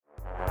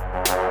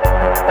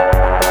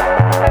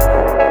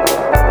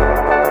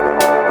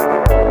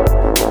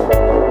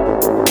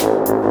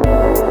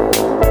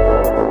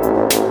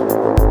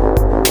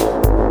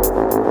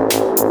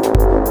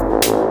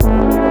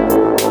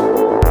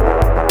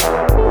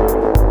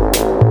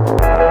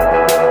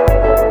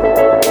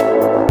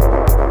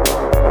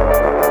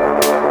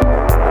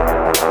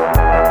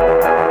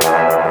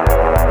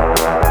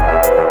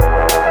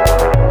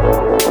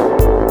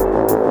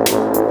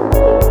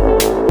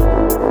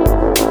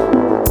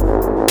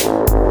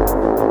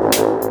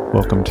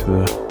Welcome to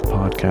the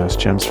podcast,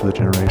 Gems for the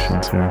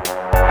Generations here.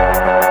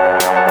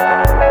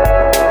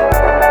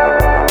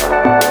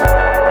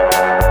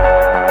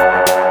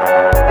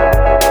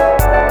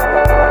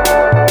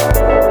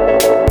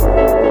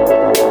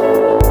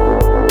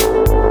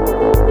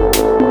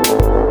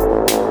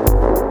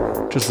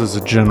 Just as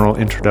a general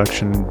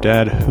introduction,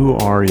 Dad, who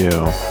are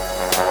you?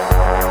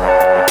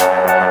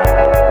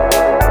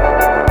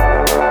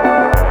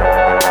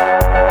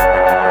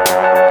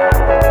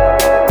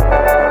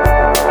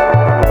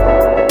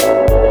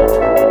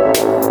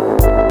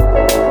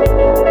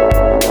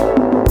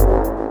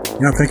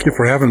 Yeah, thank you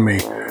for having me.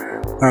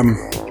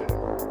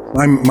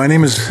 My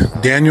name is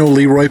Daniel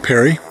Leroy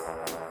Perry,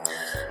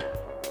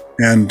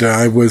 and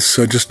I was,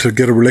 just to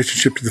get a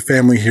relationship to the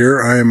family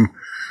here, I am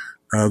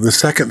the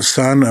second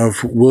son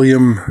of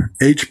William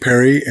H.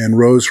 Perry and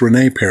Rose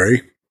Renee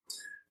Perry.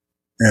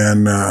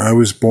 And I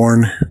was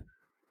born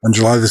on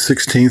July the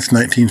 16th,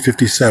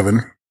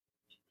 1957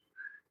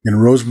 in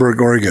Roseburg,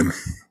 Oregon,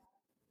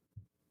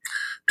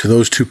 to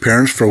those two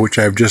parents for which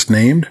I've just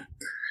named.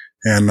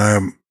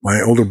 And my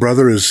older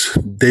brother is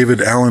David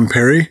Allen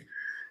Perry.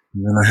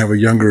 And then I have a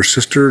younger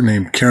sister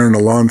named Karen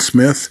Alon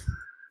Smith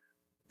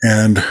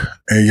and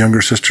a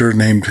younger sister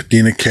named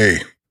Dina Kay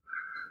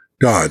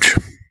Dodge.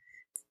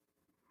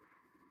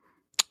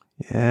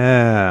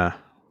 Yeah,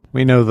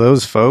 we know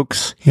those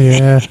folks.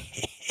 Yeah.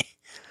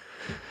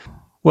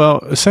 Well,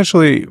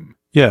 essentially,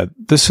 yeah,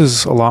 this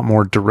is a lot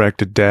more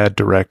dad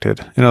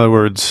directed. In other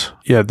words,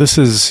 yeah, this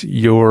is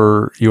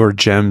your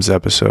Gems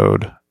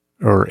episode,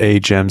 or a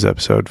Gems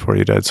episode for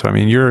you, Dad. So, I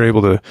mean, you're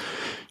able to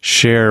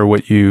share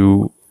what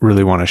you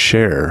really want to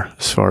share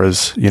as far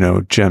as,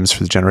 Gems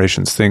for the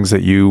Generations, things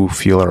that you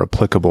feel are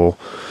applicable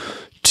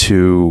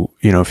to,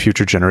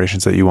 future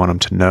generations that you want them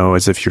to know,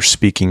 as if you're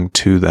speaking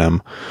to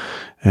them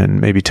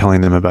and maybe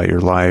telling them about your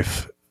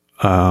life,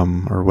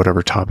 or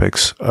whatever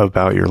topics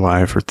about your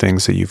life or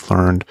things that you've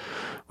learned,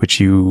 which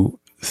you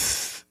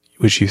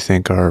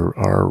think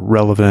are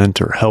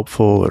relevant or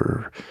helpful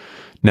or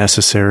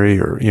necessary,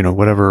 or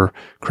whatever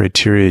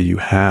criteria you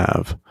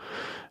have.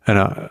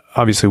 And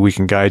obviously we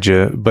can guide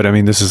you, but I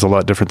mean, this is a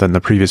lot different than the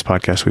previous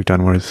podcast we've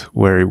done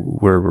where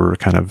we're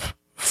kind of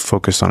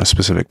focused on a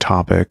specific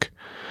topic,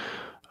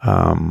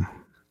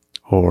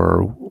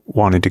 or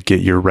wanting to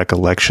get your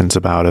recollections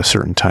about a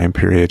certain time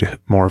period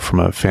more from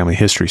a family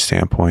history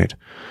standpoint,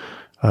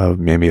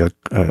 maybe a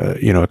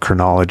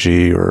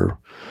chronology, or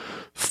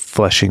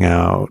fleshing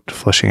out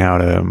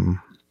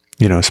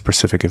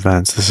specific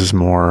events. This is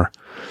more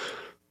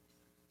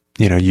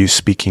you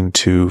speaking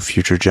to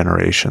future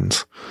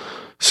generations.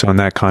 So in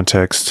that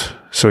context,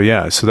 so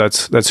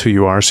that's who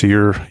you are. So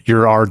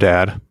you're our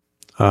dad,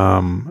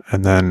 and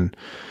then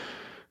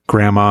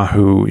Grandma,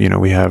 who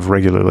we have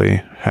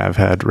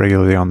had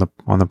regularly on the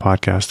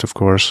podcast, of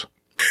course.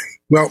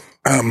 Well,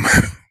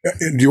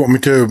 do you want me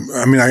to?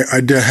 I mean,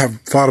 I did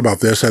have thought about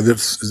this.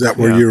 Is that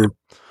where you're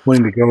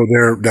willing to go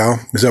there, Dal?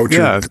 Is that what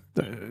you're?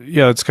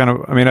 Yeah. It's kind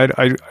of. I mean,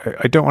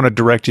 I don't want to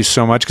direct you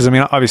so much because I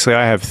mean, obviously,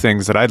 I have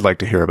things that I'd like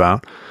to hear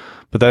about,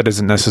 but that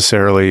isn't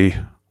necessarily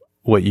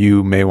what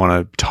you may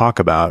want to talk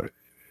about.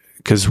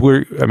 Because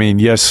we're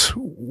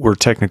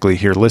technically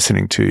here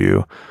listening to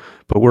you,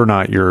 but we're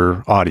not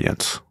your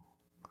audience.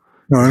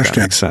 No, I understand.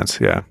 That makes sense,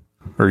 yeah.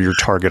 Or your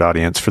target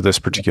audience for this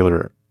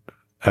particular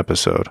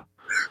episode.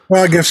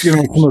 Well, I guess, some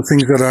of the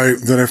things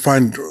that I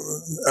find,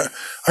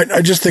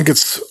 I just think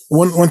it's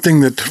one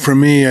thing that for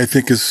me, I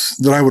think is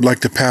that I would like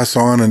to pass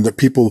on, and that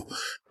people,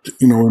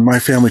 in my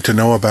family to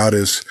know about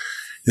is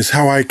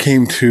how I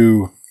came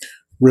to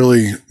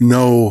really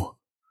know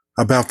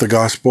about the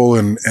gospel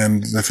and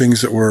the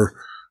things that were,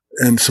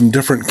 and some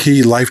different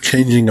key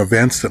life-changing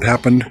events that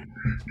happened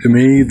to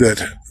me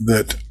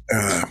that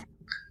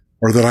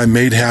or that I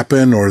made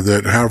happen, or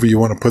that, however you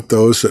want to put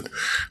those,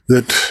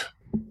 that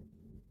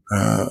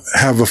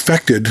have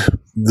affected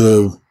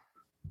the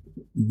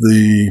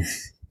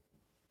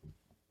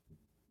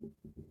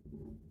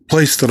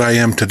place that I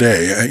am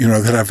today,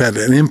 that I've had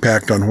an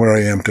impact on where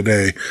I am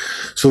today.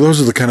 So those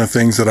are the kind of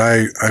things that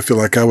I feel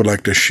like I would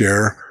like to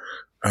share,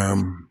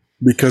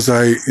 because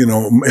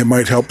it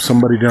might help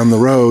somebody down the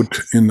road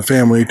in the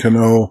family to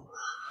know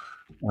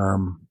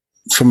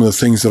some of the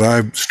things that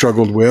I've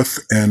struggled with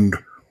and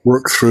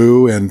worked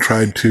through and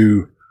tried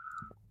to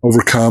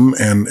overcome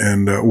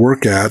and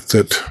work at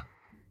that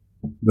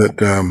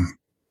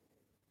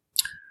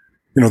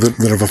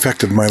have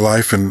affected my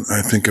life, and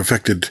I think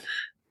affected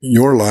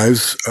your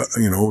lives,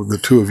 the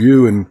two of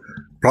you, and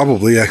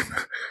probably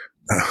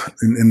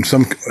in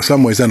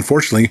some ways,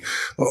 unfortunately,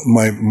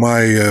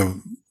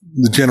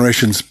 the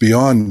generations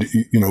beyond,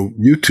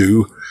 you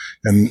two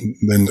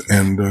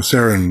and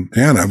Sarah and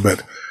Hannah,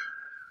 but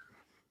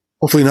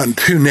hopefully not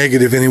too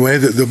negative anyway.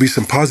 That there'll be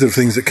some positive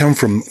things that come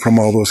from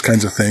all those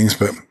kinds of things.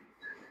 But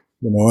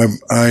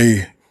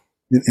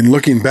in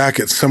looking back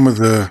at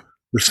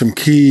there's some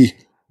key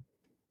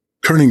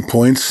turning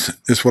points,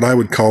 is what I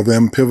would call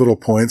them, pivotal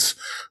points,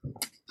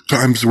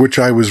 times which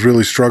I was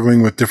really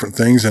struggling with different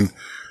things. And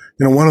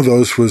one of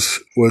those was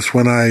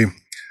when I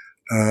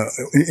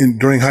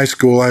during high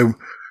school,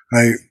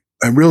 I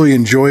really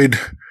enjoyed.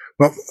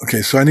 Well,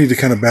 okay, so I need to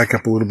kind of back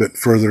up a little bit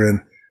further.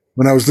 And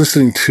when I was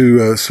listening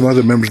to some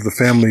other members of the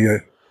family,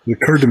 it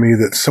occurred to me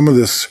that some of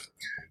this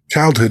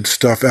childhood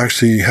stuff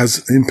actually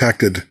has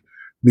impacted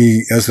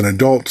me as an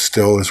adult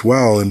still as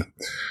well. And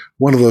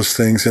one of those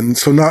things, and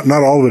so not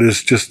all of it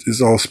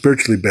is all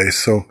spiritually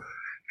based. So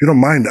if you don't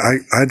mind,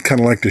 I'd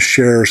kind of like to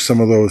share some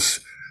of those,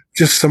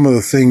 just some of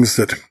the things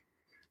that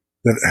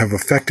have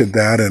affected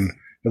that, and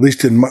at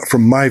least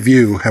from my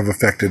view, have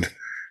affected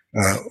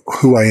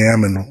who I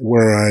am and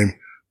where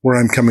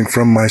I'm coming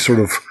from, my sort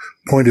of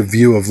point of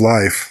view of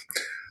life.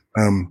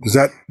 Does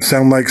that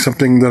sound like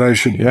something that I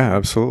should? Yeah,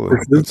 absolutely.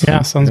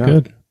 Yeah, sounds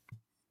good.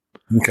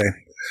 Okay.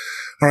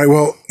 All right.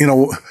 Well,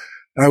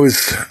 I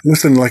was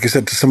listening, like I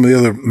said, to some of the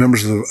other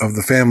members of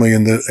the family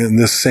in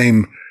this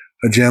same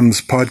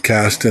GEMS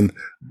podcast,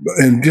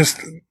 and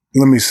just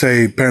let me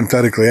say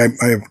parenthetically,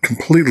 I have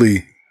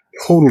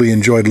totally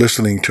enjoyed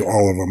listening to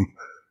all of them,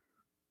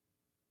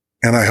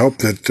 and I hope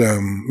that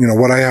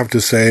what I have to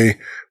say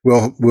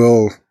will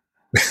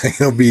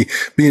be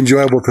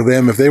enjoyable to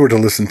them if they were to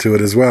listen to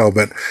it as well.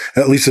 But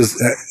at least as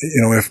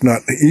if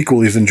not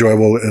equally as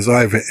enjoyable as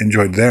I've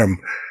enjoyed them,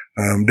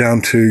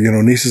 down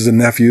to nieces and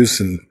nephews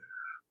and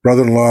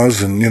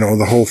brother-in-laws and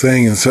the whole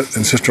thing, and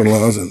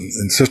sister-in-laws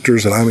and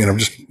sisters, and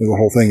the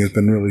whole thing has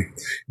been really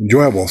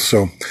enjoyable.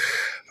 So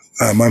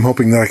I'm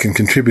hoping that I can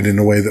contribute in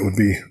a way that would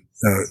be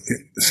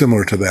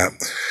similar to that.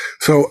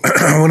 So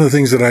one of the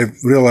things that I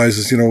realized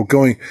is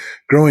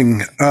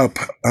growing up,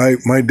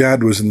 my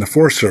dad was in the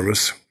Forest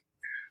Service.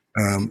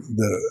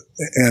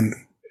 And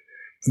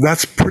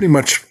that's pretty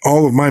much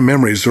all of my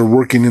memories are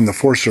working in the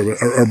Forest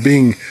Service, are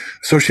being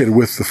associated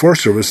with the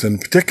Forest Service. In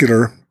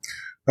particular,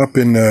 up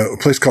in a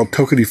place called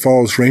Toketee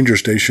Falls Ranger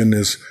Station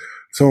is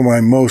some of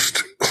my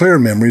most clear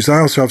memories. I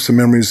also have some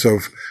memories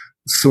of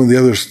some of the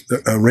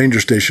other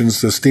ranger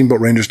stations, the Steamboat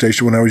Ranger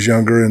Station when I was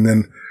younger, and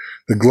then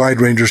the Glide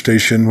Ranger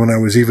Station when I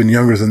was even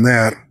younger than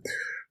that.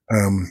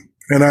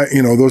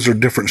 And those are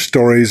different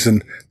stories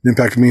and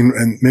impact me,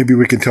 and maybe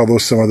we can tell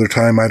those some other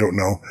time. I don't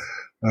know.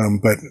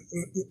 But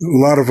a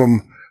lot of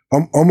them,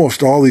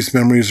 almost all these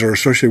memories are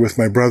associated with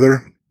my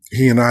brother.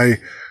 He and I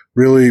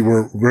really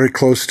were very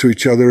close to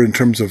each other in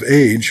terms of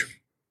age.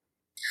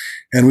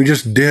 And we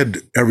just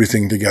did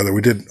everything together.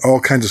 We did all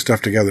kinds of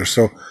stuff together.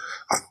 So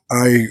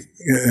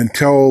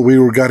until we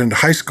got into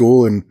high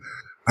school and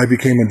I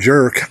became a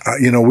jerk,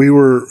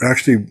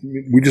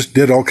 we just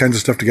did all kinds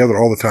of stuff together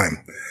all the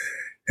time.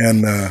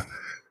 And,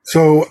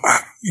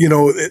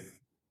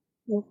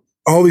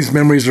 all these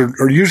memories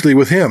are usually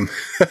with him.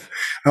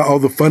 All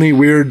the funny,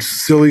 weird,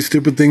 silly,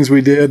 stupid things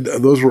we did,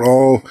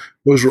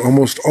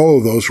 almost all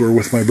of those were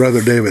with my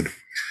brother David.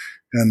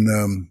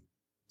 And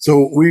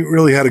so we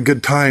really had a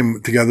good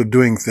time together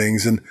doing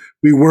things, and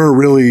we were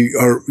really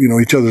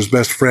each other's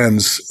best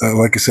friends,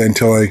 like I say,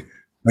 until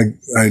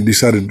I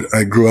decided,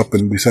 I grew up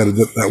and decided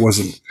that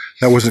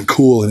wasn't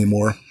cool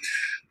anymore.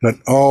 But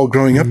all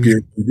growing up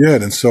here, we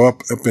did. And so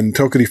up in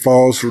Toketee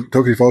Falls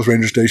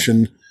Ranger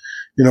Station,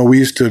 we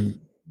used to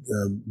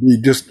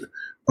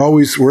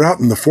we're out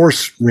in the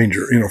Forest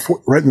Ranger,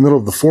 right in the middle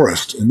of the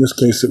forest. In this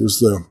case, it was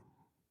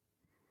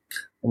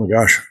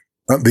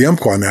the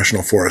Umpqua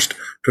National Forest.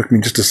 Took me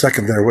just a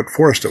second there what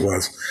forest it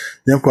was.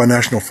 The Umpqua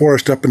National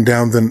Forest up and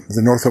down the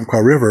North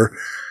Umpqua River,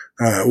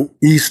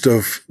 east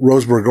of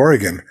Roseburg,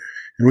 Oregon.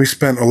 And we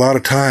spent a lot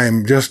of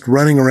time just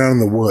running around in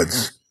the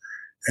woods.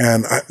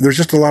 And there's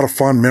just a lot of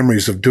fond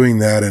memories of doing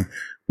that. And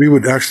we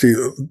would actually,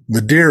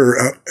 the deer,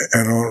 I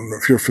don't know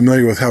if you're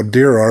familiar with how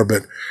deer are,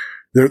 but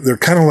they're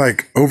kind of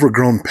like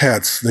overgrown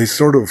pets. They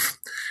sort of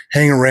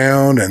hang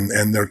around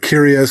and they're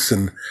curious,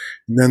 and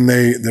then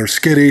they're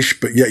skittish,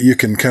 but yet you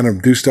can kind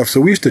of do stuff. So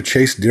we used to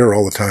chase deer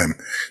all the time.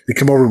 They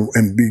come over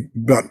and be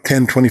about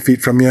 10, 20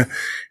 feet from you,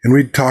 and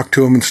we'd talk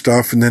to them and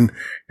stuff. And then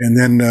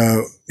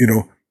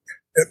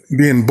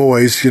being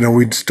boys,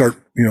 we'd start,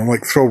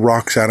 like throw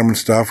rocks at them and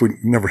stuff. We'd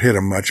never hit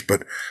them much,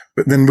 but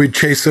then we'd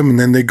chase them, and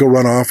then they'd go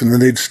run off, and then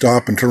they'd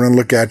stop and turn around and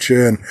look at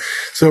you. And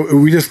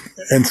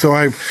so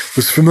I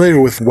was familiar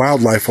with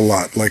wildlife a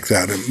lot like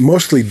that, and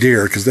mostly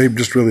deer, because they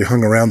just really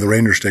hung around the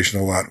ranger station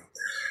a lot.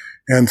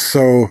 And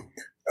so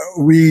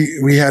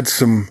we had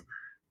some,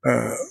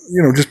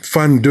 just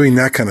fun doing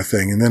that kind of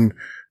thing. And then,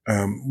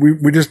 we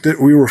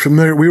were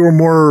familiar, we were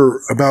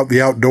more about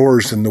the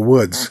outdoors and the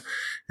woods.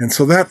 And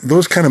so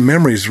those kind of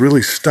memories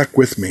really stuck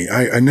with me.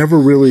 I never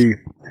really,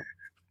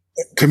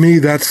 to me,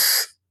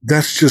 that's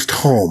just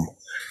home.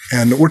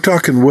 And we're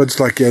talking woods,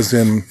 like as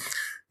in,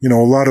 a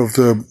lot of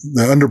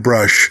the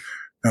underbrush,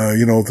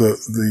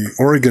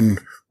 the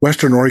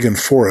Western Oregon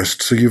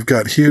forest. So you've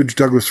got huge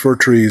Douglas fir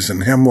trees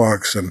and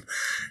hemlocks and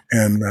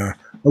a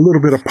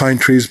little bit of pine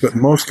trees, but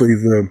mostly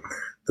the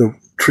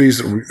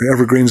trees,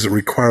 evergreens that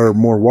require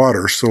more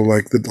water. So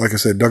like I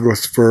said,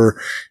 Douglas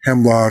fir,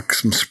 hemlock,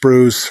 some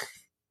spruce,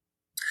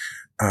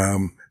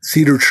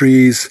 cedar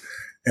trees,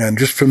 and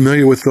just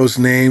familiar with those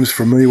names,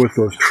 familiar with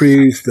those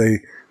trees.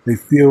 They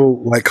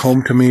feel like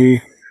home to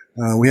me.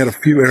 We had a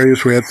few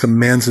areas where we had some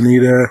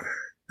manzanita,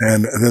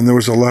 and then there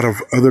was a lot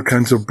of other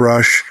kinds of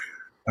brush.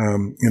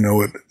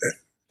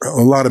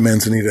 A lot of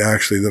manzanita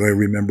actually that I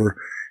remember.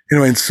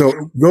 Anyway, and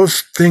so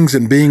those things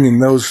and being in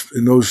those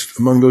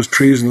among those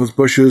trees and those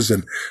bushes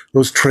and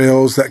those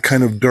trails, that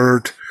kind of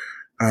dirt,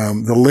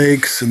 the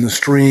lakes and the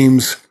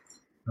streams,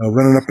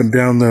 running up and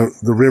down the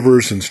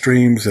rivers and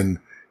streams and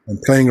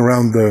playing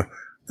around the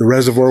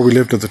reservoir. We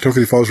lived at the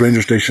Tokenie Falls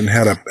Ranger Station,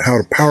 had a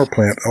power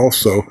plant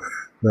also.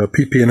 The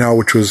PP&L,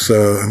 which was,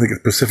 I think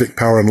it's Pacific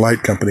Power and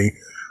Light Company,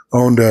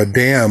 owned a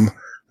dam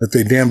that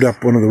they dammed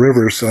up one of the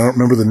rivers. I don't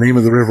remember the name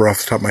of the river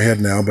off the top of my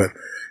head now, but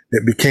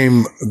it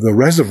became the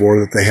reservoir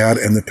that they had,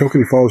 and the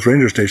Tokenie Falls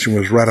Ranger Station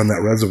was right on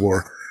that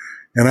reservoir.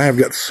 And I have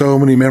got so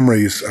many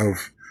memories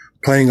of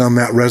playing on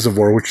that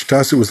reservoir, which to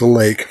us it was a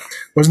lake.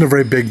 It wasn't a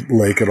very big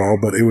lake at all,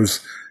 but it was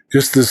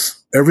just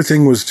this,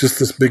 everything was just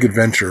this big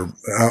adventure.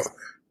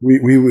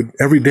 We would,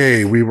 every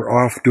day we were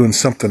off doing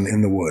something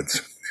in the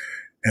woods.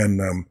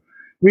 And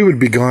we would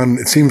be gone,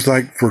 it seems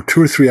like, for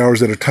 2 or 3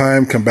 hours at a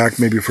time, come back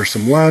maybe for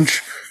some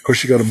lunch. Of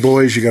course, you got to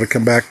boys, you got to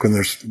come back when you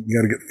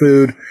got to get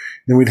food.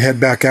 Then we'd head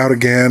back out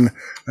again.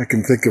 I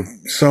can think of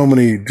so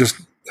many, just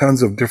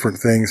tons of different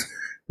things.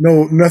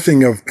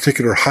 Nothing of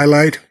particular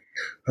highlight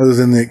other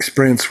than the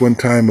experience one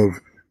time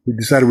we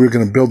decided we were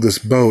going to build this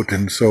boat.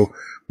 And so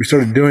we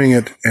started doing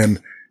it, and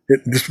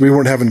we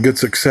weren't having good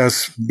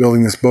success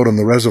building this boat on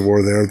the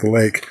reservoir there, the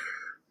lake.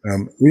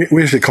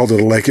 We actually called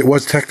it a lake. It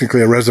was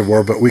technically a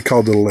reservoir, but we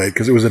called it a lake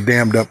because it was a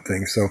dammed up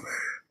thing.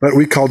 But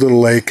we called it a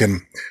lake,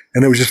 and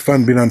it was just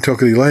fun being on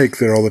Tokenie Lake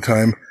there all the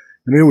time.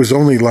 And it was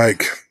only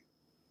like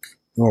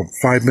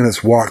 5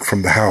 minutes walk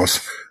from the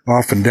house,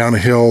 off and down a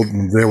hill,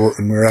 and we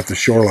were at the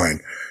shoreline.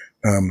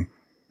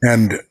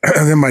 And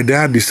then my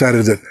dad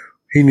decided that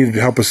he needed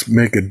to help us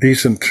make a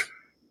decent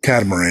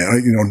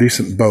catamaran,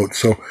 decent boat.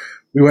 So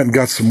we went and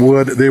got some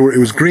wood. It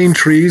was green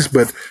trees,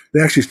 but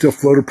they actually still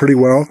floated pretty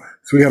well.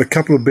 So we got a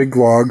couple of big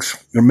logs,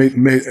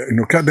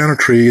 cut down a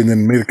tree and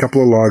then made a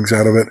couple of logs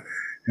out of it.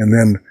 And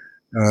then,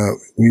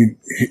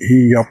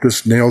 he helped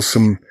us nail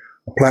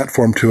a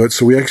platform to it.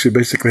 So we actually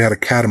basically had a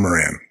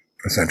catamaran,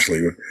 essentially,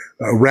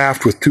 a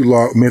raft with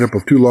made up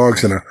of 2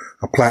 logs and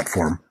a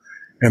platform.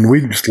 And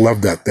we just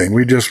loved that thing.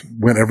 We just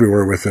went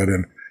everywhere with it.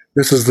 And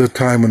this is the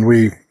time when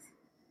we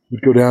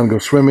would go down and go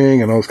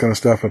swimming and all this kind of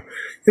stuff. And,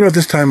 at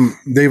this time,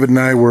 David and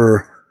I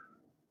were,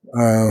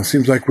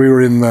 seems like we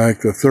were in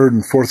like the 3rd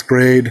and 4th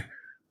grade,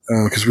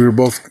 because we were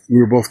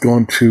both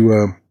going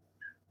to,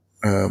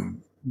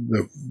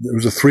 there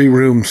was a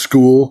 3-room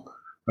school,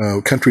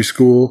 country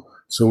school.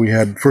 So we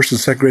had 1st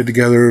and 2nd grade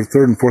together,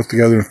 3rd and 4th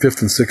together, and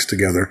 5th and 6th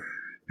together.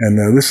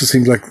 And this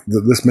seems like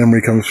this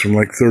memory comes from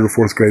like 3rd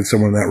or 4th grade,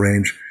 somewhere in that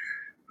range.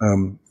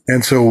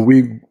 And so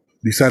we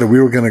decided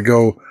we were going to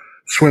go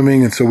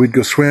swimming. And so we'd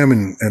go swim.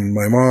 And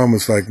my mom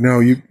was like, no,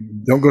 you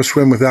don't go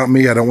swim without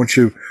me. I don't want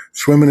you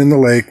swimming in the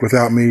lake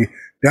without me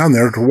down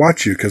there to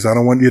watch you, because I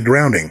don't want you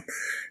drowning.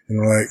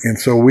 And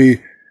so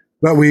we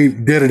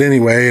did it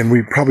anyway. And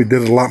we probably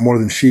did it a lot more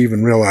than she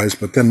even realized.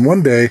 But then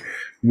one day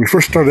when we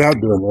first started out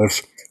doing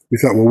this, we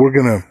thought, well, we're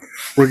going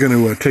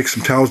to take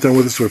some towels down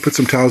with us. So we put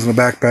some towels in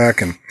the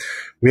backpack and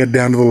we head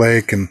down to the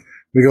lake and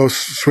we go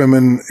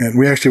swimming, and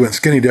we actually went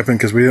skinny dipping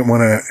because we didn't want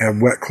to have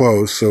wet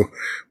clothes. So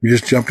we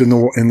just jumped in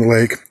the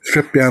lake,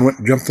 stripped down,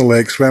 jumped in the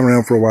lake, swam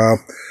around for a while.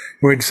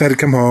 And we decided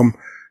to come home,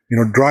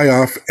 dry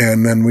off.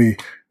 And then we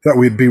thought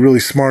we'd be really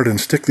smart and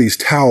stick these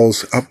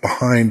towels up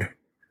behind,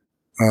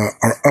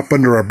 up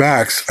under our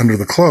backs, under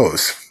the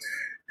clothes.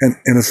 And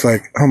it's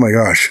like, oh my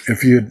gosh,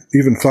 if you had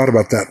even thought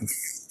about that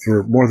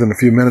for more than a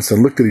few minutes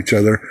and looked at each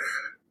other.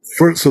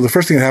 So the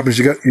first thing that happens,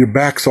 you got your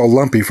back's all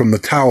lumpy from the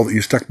towel that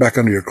you stuck back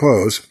under your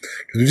clothes,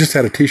 because we just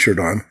had a t-shirt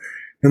on.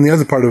 And the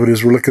other part of it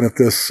is we're looking at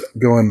this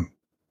going,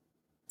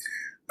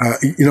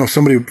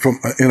 somebody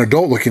an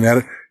adult looking at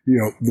it,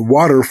 the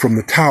water from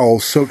the towel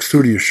soaks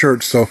through to your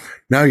shirt. So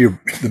now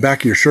the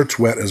back of your shirt's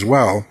wet as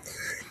well.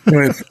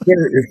 It's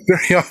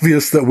very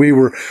obvious that we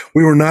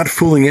were not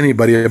fooling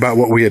anybody about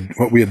what we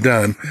had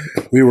done.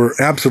 We were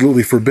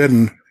absolutely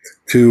forbidden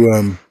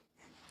to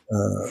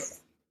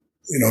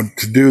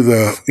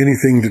do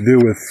anything to do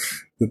with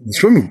the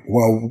swimming.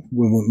 Well,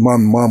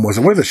 when mom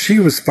wasn't with us, she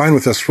was fine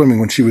with us swimming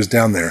when she was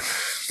down there.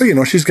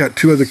 But, she's got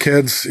 2 other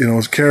kids,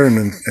 Karen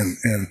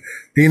and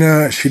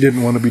Dina. She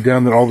didn't want to be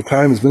down there all the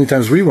time, as many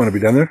times as we want to be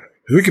down there,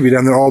 because we could be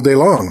down there all day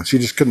long. She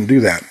just couldn't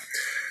do that.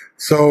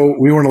 So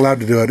we weren't allowed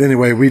to do it.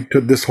 Anyway, we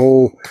took this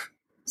whole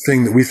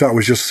thing that we thought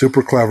was just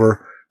super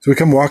clever. So we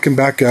come walking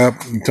back up,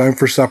 time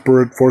for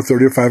supper at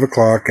 4:30 or 5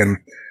 o'clock. And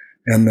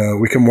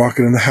we come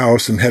walking in the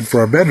house and head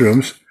for our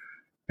bedrooms.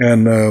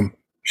 And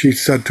she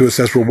said to us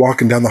as we're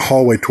walking down the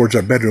hallway towards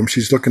our bedroom,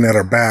 she's looking at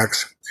our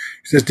backs.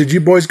 She says, "Did you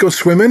boys go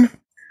swimming?"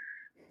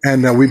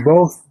 And we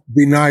both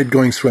denied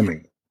going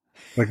swimming.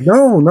 Like,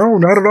 no,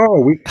 not at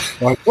all.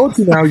 I told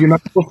you now, you're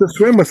not supposed to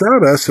swim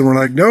without us. And we're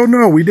like,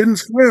 no, we didn't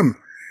swim.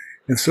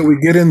 And so we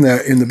get in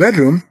the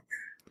bedroom,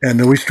 and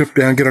then we strip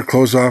down, get our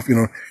clothes off,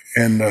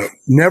 and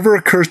never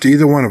occurs to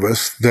either one of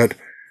us that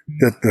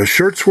the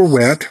shirts were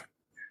wet,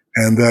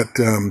 and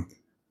that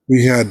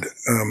we had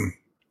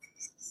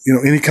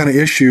any kind of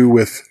issue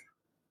with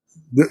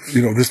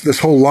this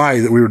whole lie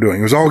that we were doing.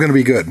 It was all going to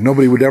be good.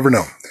 Nobody would ever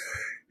know.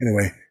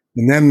 Anyway,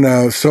 and then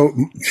I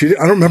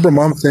don't remember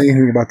Mom saying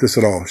anything about this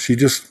at all. She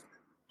just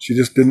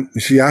didn't.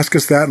 She asked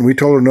us that, and we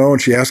told her no,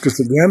 and she asked us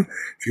again.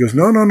 She goes,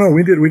 no,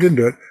 we didn't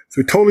do it.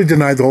 So we totally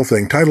denied the whole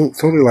thing.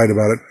 Totally lied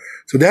about it.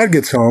 So Dad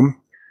gets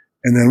home,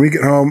 and then we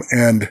get home,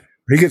 and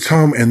he gets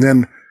home, and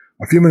then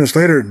a few minutes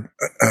later,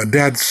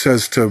 Dad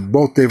says to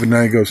both David and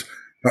I, he goes,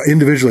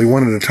 individually,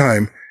 one at a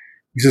time,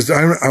 he says,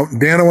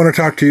 Dan, I want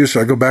to talk to you.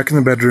 So I go back in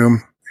the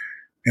bedroom,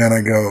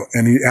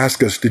 and he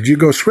asked us, did you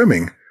go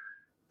swimming?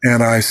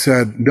 And I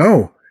said,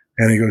 no.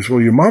 And he goes, well,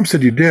 your mom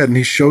said you did. And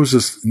he shows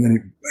us, and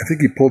then I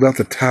think he pulled out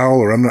the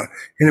towel,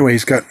 anyway,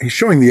 he's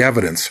showing the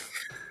evidence.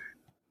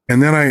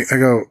 And then I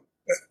go,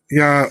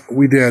 yeah,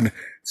 we did.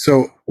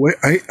 So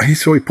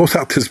he pulls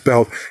out this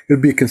belt. It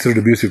would be considered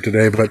abusive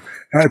today, but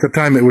at the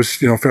time it was,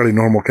 fairly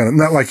normal kind of,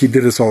 not like he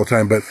did this all the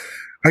time, but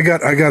I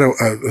got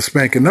a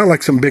spanking, not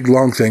like some big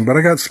long thing, but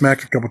I got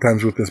smacked a couple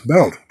times with this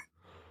belt.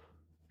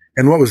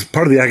 And what was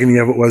part of the agony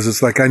of it was,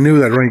 it's like, I knew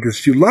that ring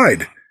because you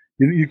lied.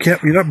 You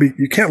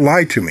can't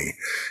lie to me.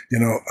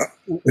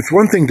 It's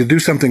one thing to do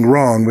something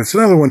wrong, but it's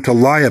another one to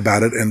lie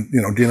about it and,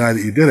 deny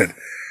that you did it.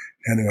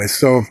 Anyway,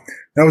 so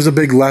that was a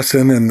big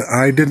lesson, and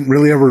I didn't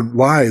really ever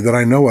lie that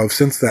I know of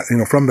since that,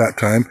 from that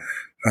time,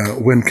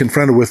 when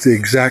confronted with the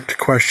exact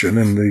question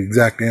and the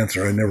exact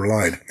answer, I never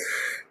lied.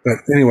 But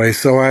anyway,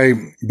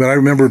 but I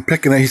remember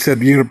picking, he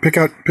said, pick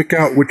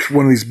out which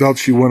one of these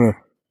belts you want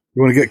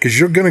to get, because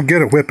you're going to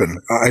get a whipping.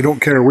 I don't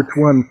care which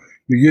one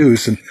you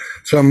use. And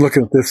so I'm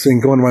looking at this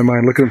thing, going to my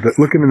mind,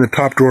 looking in the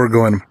top drawer,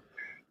 going,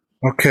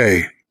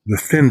 okay, the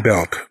thin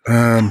belt.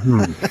 Oh,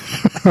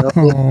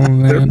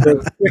 man.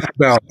 The thick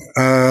belt.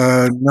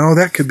 No,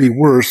 that could be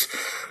worse.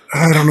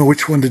 I don't know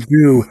which one to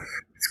do.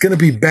 It's going to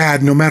be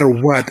bad no matter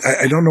what.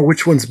 I don't know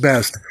which one's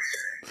best.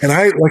 And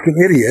I, like an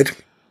idiot,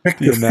 picked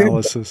the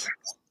analysis.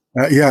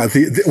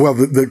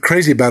 The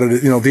crazy about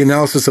it, the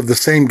analysis of the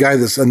same guy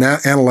that's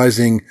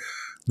analyzing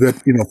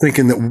that,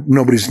 thinking that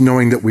nobody's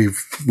knowing that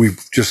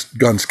we've just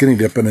gone skinny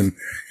dipping and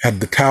had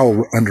the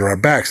towel under our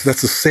backs.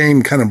 That's the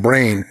same kind of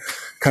brain,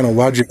 kind of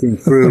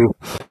logicking through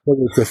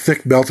whether it's a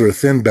thick belt or a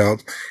thin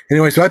belt.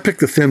 Anyway, so I picked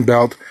the thin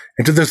belt,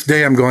 and to this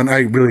day I'm going, I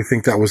really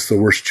think that was the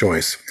worst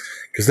choice,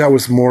 because that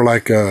was more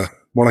like a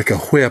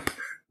whip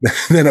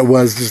than it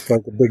was just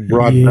like a big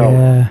broad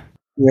belt.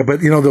 Yeah,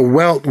 but the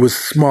welt was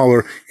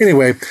smaller.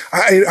 Anyway,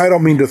 I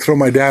don't mean to throw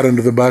my dad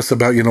under the bus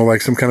about,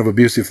 like some kind of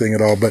abusive thing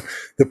at all. But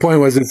the point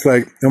was, it's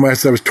like, I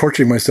was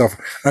torturing myself.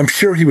 I'm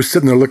sure he was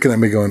sitting there looking at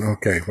me going,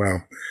 okay,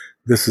 wow,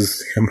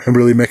 I'm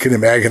really making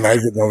him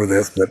agonizing over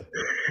this. But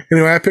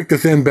anyway, I picked the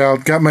thin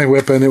belt, got my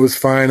whipping. It was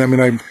fine. I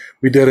mean,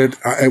 we did it.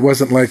 It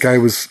wasn't like I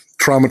was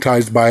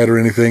traumatized by it or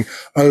anything,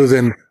 other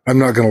than I'm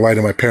not going to lie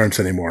to my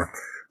parents anymore.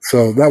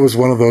 So that was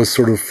one of those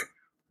sort of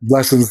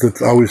lessons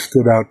that always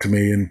stood out to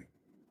me. And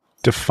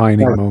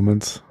defining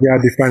moments. Yeah,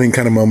 defining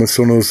kind of moments.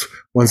 One of those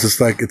ones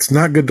that's like, it's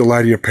not good to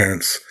lie to your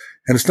parents,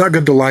 and it's not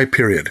good to lie,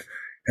 period.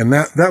 And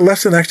that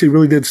lesson actually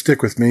really did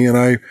stick with me, and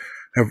I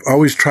have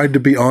always tried to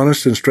be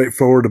honest and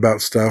straightforward about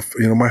stuff,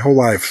 my whole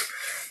life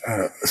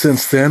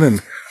since then.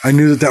 And I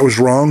knew that was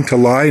wrong, to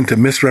lie and to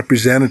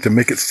misrepresent and to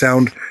make it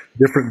sound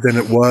different than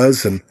it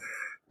was. And,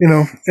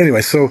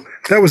 anyway, so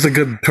that was a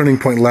good turning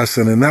point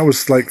lesson. And that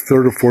was like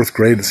third or fourth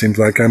grade. It seems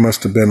like I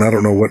must have been, I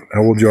don't know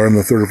how old you are in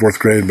the third or fourth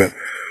grade, but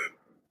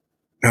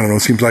I don't know.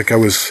 It seems like I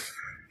was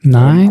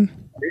 9.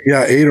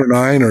 8 or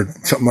 9 or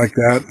something like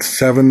that.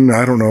 7.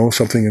 I don't know,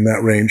 something in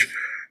that range.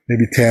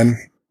 Maybe 10.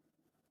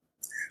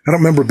 I don't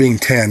remember being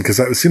 10 because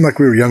it seemed like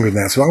we were younger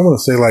than that. So I want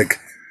to say like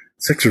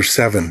 6 or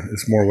 7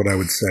 is more what I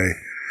would say.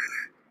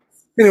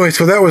 Anyway,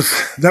 so that was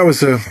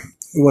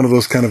one of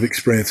those kind of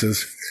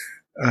experiences.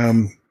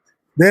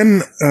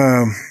 Then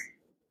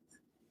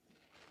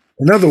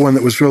another one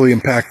that was really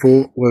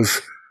impactful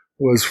was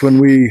when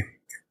we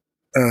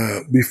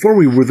before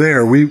we were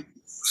there,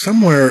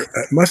 somewhere,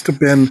 it must have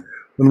been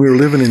when we were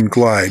living in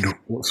Glide.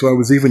 So I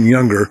was even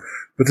younger,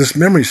 but this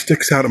memory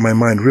sticks out in my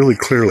mind really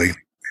clearly.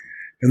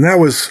 And that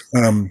was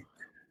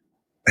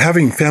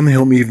having family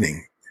home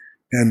evening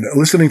and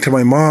listening to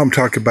my mom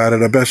talk about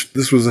it. I bet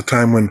this was a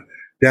time when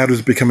Dad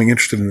was becoming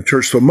interested in the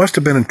church. So it must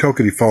have been in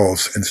Toketee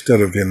Falls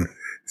instead of in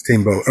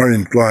Steamboat or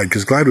in Glide,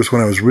 because Glide was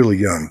when I was really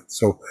young.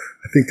 So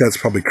I think that's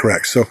probably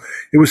correct. So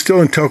it was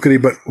still in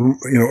Toketee, but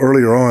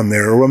earlier on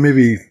there, or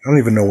maybe, I don't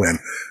even know when.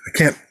 I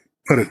can't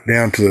put it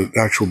down to the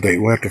actual date.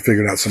 We'll have to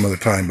figure it out some other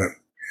time.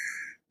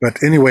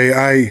 But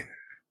anyway,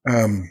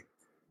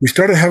 we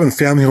started having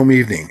family home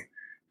evening,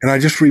 and I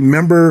just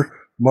remember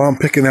Mom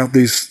picking out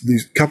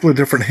these couple of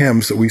different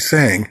hymns that we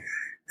sang,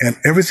 and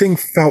everything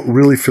felt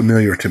really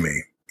familiar to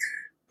me.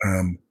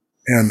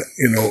 And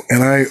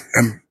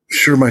I'm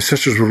sure my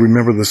sisters will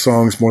remember the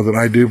songs more than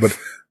I do, but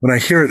when I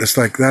hear it, it's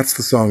like, that's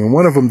the song. And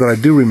one of them that I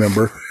do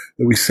remember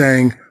that we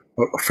sang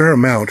a fair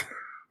amount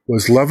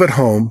was Love at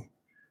Home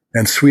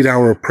and Sweet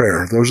Hour of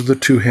Prayer. Those are the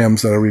two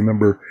hymns that I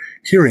remember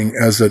hearing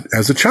as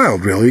a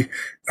child, really.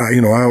 I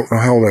don't know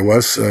how old I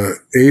was,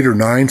 8 or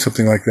 9,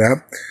 something like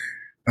that.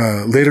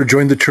 Later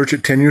joined the church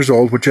at 10 years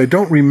old, which I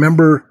don't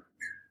remember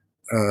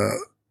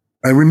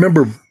I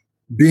remember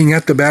being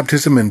at the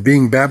baptism and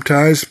being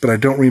baptized, but I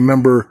don't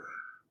remember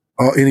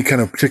any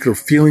kind of particular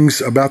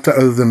feelings about that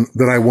other than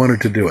that I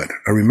wanted to do it.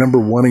 I remember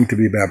wanting to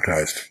be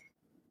baptized.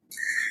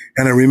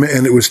 And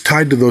and it was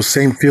tied to those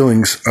same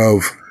feelings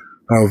of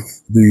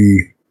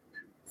the,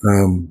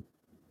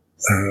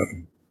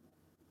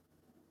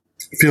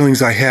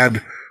 feelings I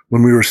had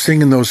when we were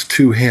singing those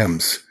two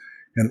hymns.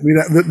 And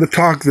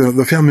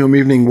the family home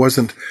evening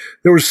wasn't,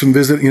 there was some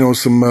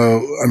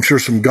I'm sure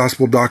some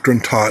gospel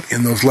doctrine taught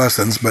in those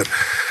lessons, but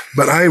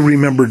I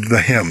remembered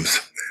the hymns,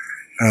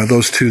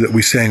 those two that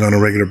we sang on a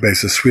regular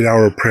basis, Sweet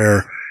Hour of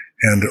Prayer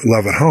and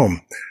Love at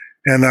Home.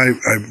 And I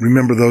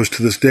remember those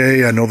to this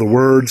day. I know the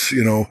words,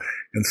 and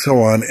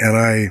so on.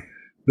 And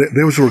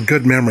those were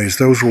good memories.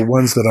 Those were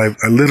ones that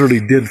I literally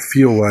did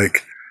feel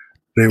like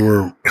they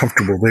were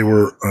comfortable. They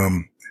were,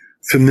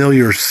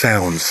 familiar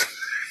sounds.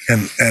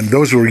 And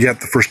those were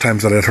yet the first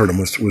times that I'd heard them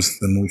was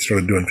when we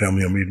started doing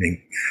family home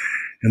evening.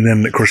 And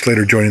then, of course,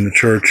 later joining the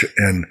church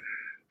and,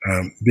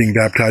 being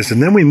baptized.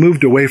 And then we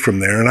moved away from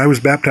there. And I was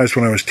baptized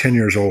when I was 10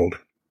 years old.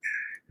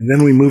 And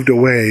then we moved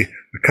away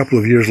a couple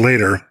of years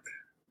later,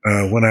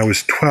 when I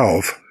was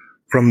 12,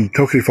 from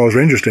Tokyo Falls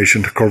Ranger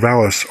Station to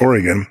Corvallis,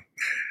 Oregon.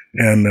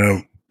 And,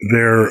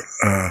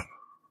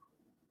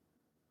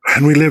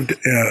 and we lived,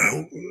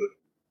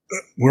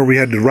 where we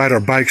had to ride our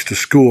bikes to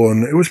school.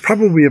 And it was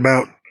probably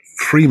about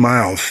 3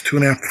 miles,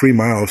 2.5, 3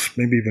 miles,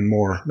 maybe even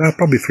more. No,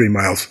 probably 3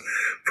 miles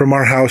from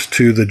our house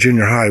to the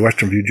junior high,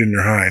 Western View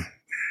Junior High.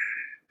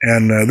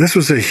 And, this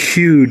was a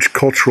huge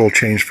cultural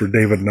change for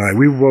David and I.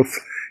 We were both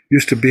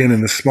used to being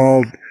in the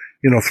small,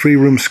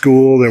 3-room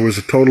school. There was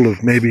a total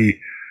of maybe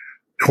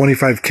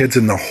 25 kids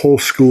in the whole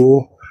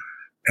school.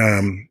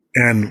 And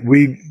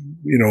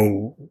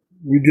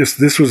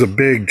this was a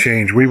big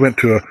change. We went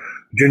to a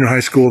junior high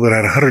school that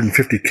had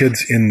 150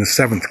 kids in the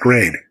 7th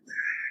grade.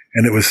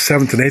 And it was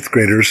 7th and 8th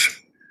graders,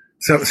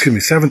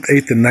 7th,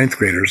 8th, and 9th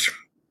graders.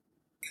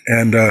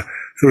 And, there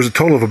was a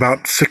total of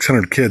about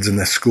 600 kids in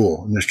this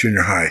school, in this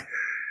junior high.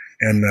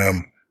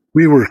 And,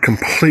 we were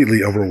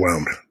completely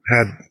overwhelmed.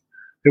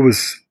 It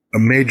was a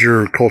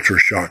major culture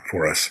shock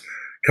for us,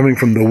 coming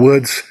from the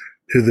woods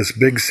to this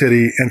big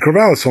city. And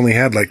Corvallis only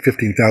had like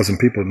 15,000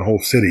 people in the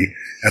whole city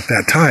at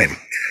that time.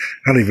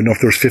 I don't even know if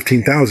there was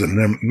 15,000.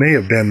 There may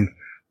have been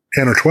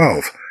 10 or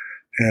 12.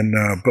 And,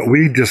 but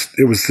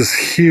it was this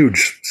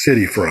huge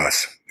city for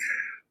us.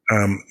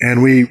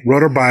 And we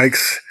rode our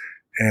bikes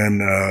and,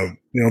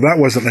 that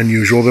wasn't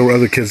unusual. There were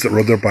other kids that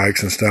rode their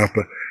bikes and stuff,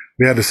 but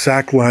we had a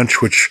sack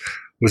lunch, which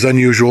was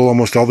unusual.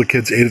 Almost all the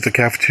kids ate at the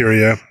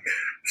cafeteria.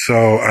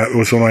 So it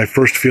was one of my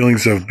first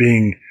feelings of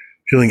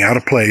feeling out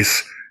of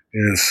place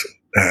is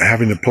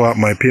having to pull out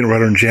my peanut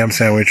butter and jam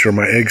sandwich or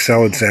my egg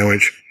salad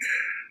sandwich,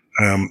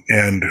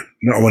 and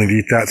not wanting to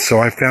eat that. So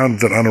I found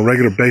that on a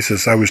regular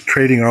basis, I was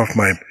trading off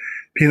my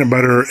peanut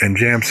butter and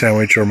jam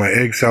sandwich or my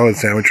egg salad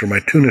sandwich or my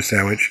tuna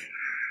sandwich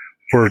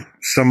for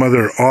some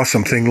other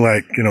awesome thing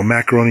like,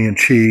 macaroni and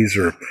cheese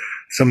or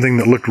something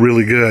that looked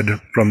really good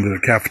from the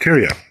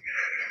cafeteria.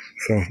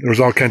 So there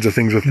was all kinds of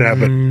things with that,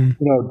 but,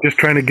 just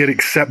trying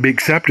to be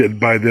accepted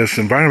by this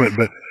environment.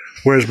 But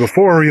whereas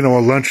before,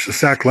 a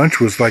sack lunch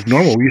was like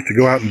normal. We used to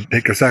go out and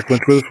take a sack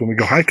lunch with us when we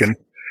go hiking,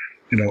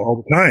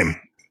 all the time.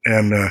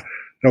 And,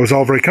 that was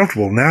all very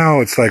comfortable. Now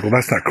it's like, well,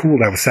 that's not cool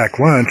to have a sack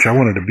lunch. I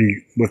wanted to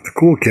be with the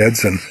cool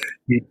kids and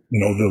eat,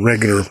 the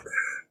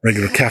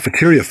regular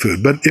cafeteria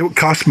food, but it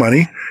cost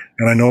money.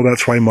 And I know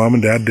that's why mom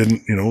and dad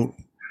didn't,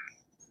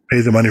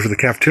 pay the money for the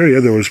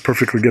cafeteria. There was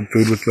perfectly good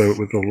food with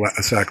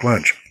a sack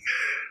lunch,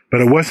 but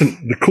it wasn't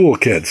the cool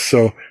kids.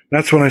 So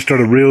that's when I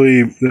started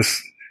really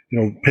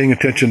paying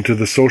attention to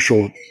the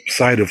social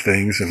side of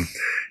things. And,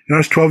 I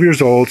was 12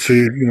 years old. So,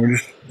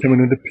 just coming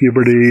into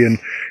puberty and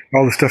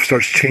all the stuff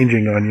starts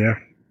changing on you.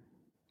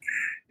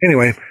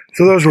 Anyway,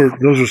 so those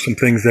were some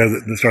things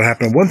that started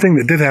happening. One thing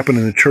that did happen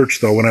in the church,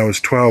 though, when I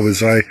was 12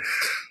 is I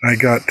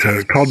got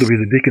called to be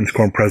the Deacons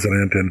Quorum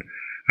president, and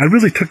I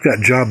really took that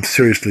job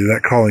seriously,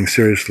 that calling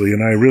seriously,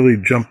 and I really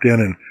jumped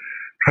in and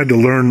tried to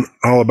learn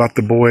all about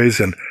the boys,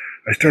 and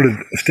I started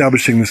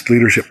establishing this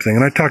leadership thing,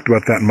 and I talked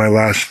about that in my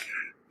last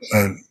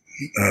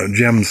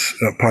GEMS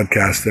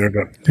podcast there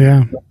about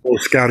the whole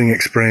scouting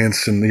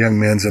experience and the young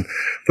men's, and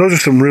those are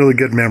some really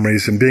good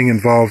memories, and being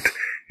involved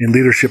in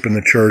leadership in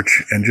the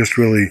church and just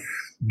really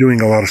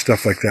doing a lot of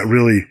stuff like that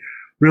really,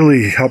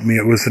 really helped me.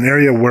 It was an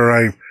area where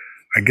I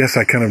guess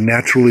I kind of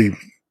naturally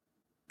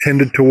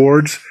tended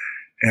towards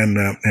and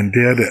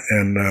did.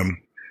 And,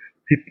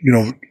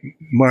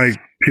 my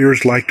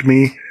peers liked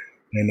me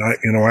and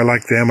I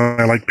like them.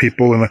 I like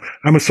people, and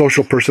I'm a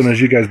social person,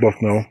 as you guys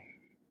both know.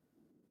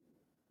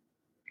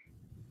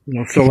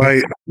 So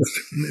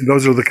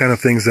those are the kind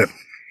of things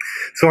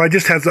so I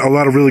just had a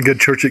lot of really good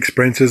church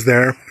experiences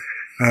there.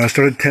 I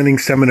started attending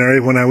seminary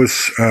when I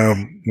was,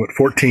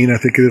 14, I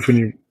think it is I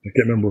can't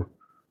remember.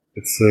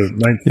 It's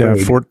ninth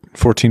grade.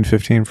 14,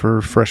 15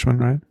 for freshmen,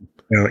 right?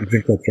 Yeah, I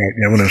think that's right.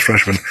 Yeah, when I was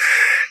freshman.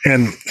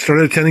 And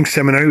started attending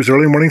seminary. It was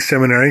early morning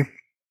seminary.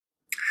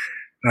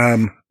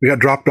 We got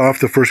dropped off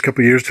the first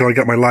couple of years till I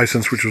got my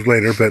license, which was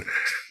later. But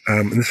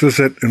this was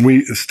it,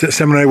 and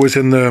seminary was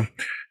in the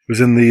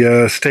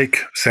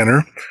Stake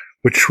Center,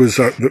 which was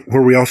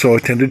where we also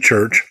attended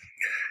church,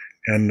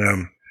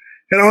 and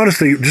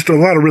honestly, just a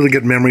lot of really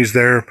good memories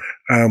there.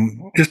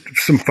 Just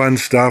some fun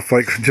stuff,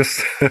 like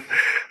just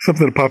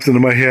something that pops into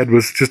my head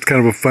was just kind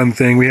of a fun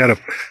thing. We had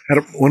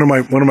one of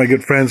my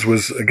good friends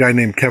was a guy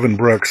named Kevin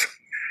Brooks,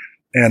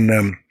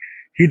 and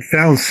he'd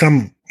found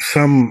some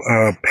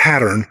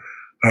pattern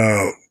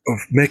of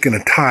making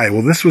a tie.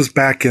 Well, this was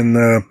back in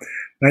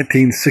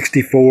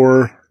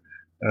 1964,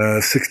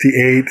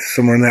 68,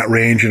 somewhere in that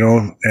range,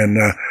 and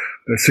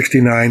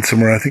 69,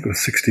 somewhere, I think it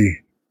was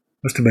 60,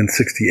 must have been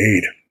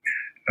 68.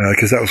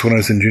 Because that was when I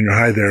was in junior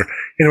high there.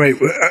 Anyway,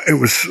 it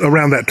was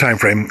around that time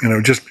frame. I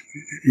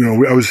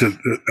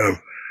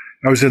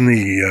was in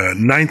the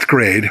ninth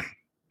grade.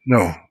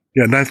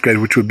 Ninth grade,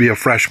 which would be a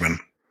freshman.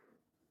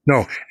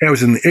 No, I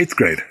was in the 8th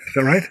grade. Is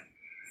that right?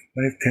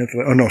 9th, 10th.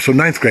 Oh no, so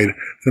ninth grade.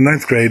 The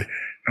ninth grade.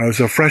 I was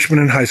a freshman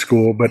in high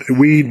school, but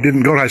we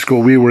didn't go to high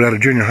school. We were at a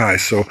junior high,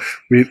 so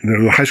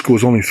the high school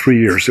was only 3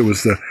 years.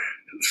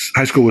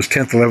 High school was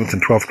 10th, 11th,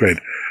 and 12th grade.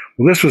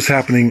 Well, this was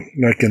happening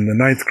like in the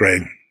ninth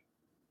grade.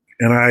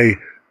 And I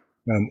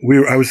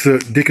was the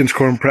deacon's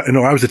quorum.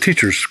 I was the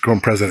teacher's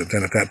quorum president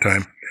then at that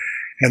time.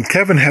 And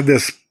Kevin had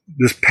this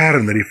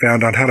pattern that he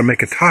found on how to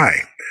make a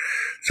tie.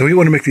 So he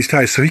wanted to make these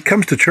ties. So he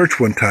comes to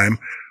church one time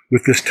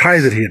with this tie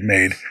that he had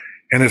made,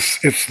 and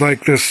it's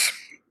like this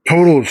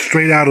total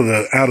straight out of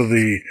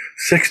the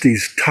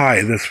 60s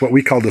tie. This what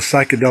we call the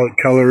psychedelic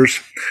colors.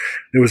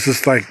 It was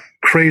this like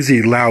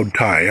crazy loud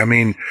tie. I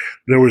mean,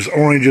 there was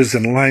oranges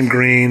and lime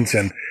greens,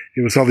 and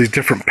it was all these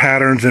different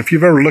patterns. And if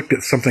you've ever looked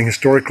at something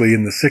historically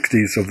in the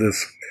 60s of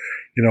this,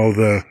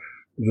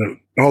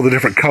 all the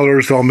different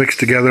colors all mixed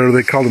together,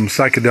 they called them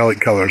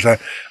psychedelic colors.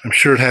 I'm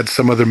sure it had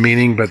some other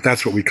meaning, but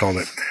that's what we called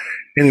it.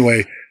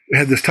 Anyway, it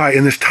had this tie,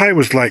 and this tie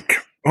was like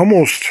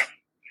almost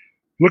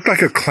looked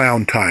like a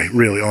clown tie,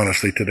 really,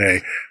 honestly,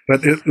 today.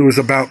 But it was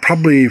about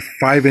probably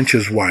 5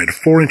 inches wide,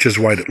 4 inches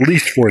wide, at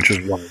least 4 inches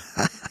wide.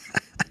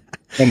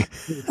 And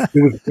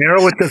it was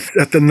narrow at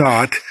the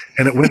knot,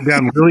 and it went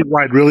down really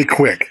wide, really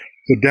quick.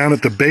 So down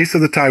at the base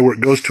of the tie, where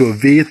it goes to a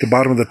V at the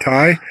bottom of the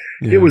tie,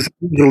 It was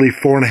easily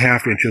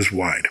 4.5 inches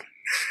wide.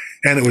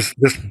 And it was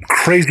this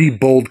crazy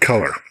bold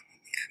color.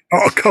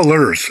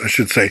 Colors, I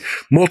should say.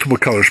 Multiple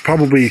colors,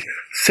 probably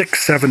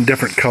 6, 7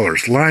 different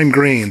colors. Lime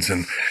greens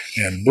and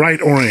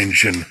bright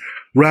orange and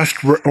rust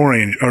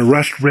orange or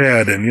rust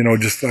red.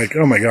 And, just like,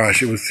 oh my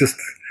gosh, it was just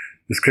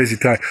this crazy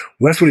tie.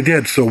 Well, that's what he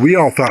did. So we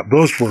all thought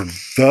those were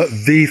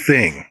the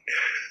thing.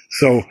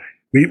 So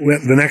we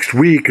went the next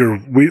week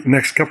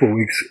next couple of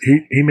weeks,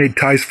 he made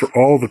ties for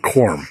all the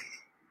quorum.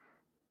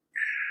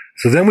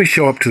 So then we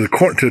show up to the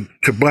court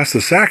to bless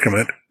the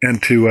sacrament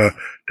and to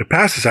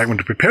pass the sacrament,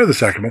 to prepare the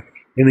sacrament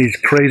in these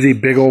crazy,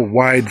 big old,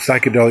 wide,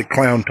 psychedelic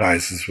clown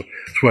ties is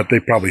what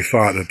they probably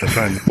thought at the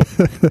time.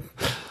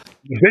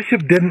 The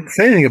bishop didn't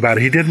say anything about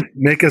it. He didn't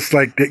make us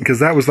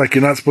because that was like,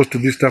 you're not supposed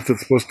to do stuff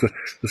that's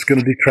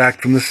going to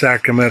detract from the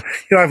sacrament.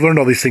 I've learned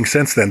all these things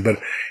since then, but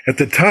at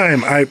the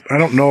time, I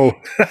don't know.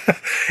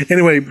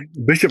 Anyway,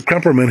 Bishop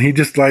Krumperman, he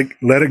just let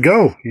it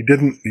go. He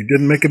didn't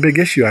make a big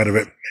issue out of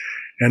it.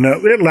 And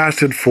it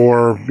lasted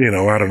for,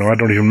 I don't know. I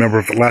don't even remember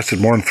if it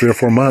lasted more than 3 or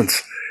 4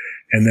 months.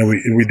 And then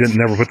we didn't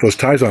never put those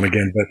ties on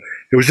again. But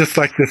it was just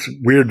like this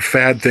weird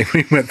fad thing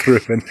we went through.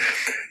 And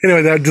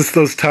anyway, that just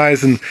those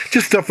ties and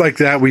just stuff like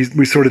that we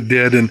sort of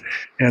did. And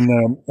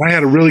I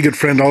had a really good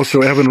friend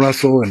also, Evan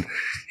Russell, and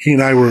he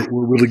and I were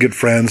really good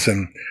friends.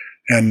 And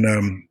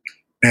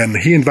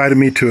he invited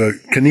me to a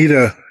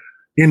Canida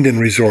Indian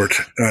resort.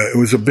 It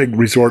was a big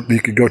resort that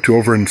you could go to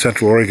over in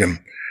Central Oregon,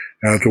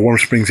 the Warm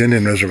Springs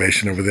Indian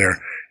Reservation over there.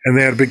 And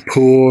they had a big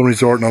pool and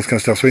resort and all this kind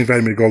of stuff. So he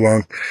invited me to go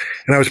along.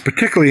 And I was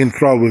particularly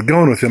enthralled with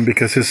going with him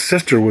because his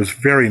sister was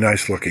very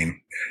nice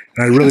looking.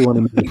 And I really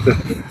wanted to meet his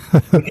sister.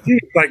 But she's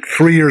like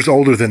 3 years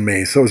older than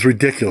me. So it was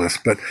ridiculous.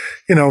 But,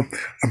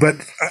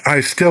 but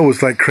I still was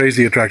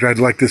crazy attracted. I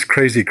had this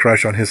crazy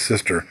crush on his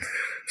sister.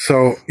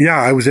 So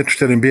yeah, I was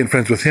interested in being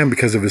friends with him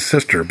because of his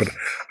sister. But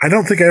I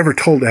don't think I ever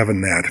told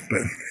Evan that.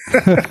 But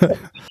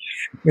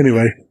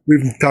anyway,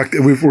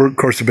 we've of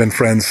course have been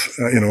friends,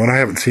 and I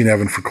haven't seen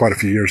Evan for quite a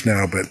few years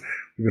now, but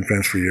we've been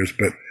friends for years.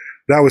 But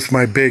that was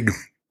my big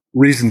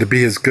reason to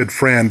be his good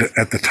friend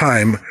at the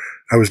time.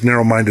 I was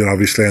narrow-minded,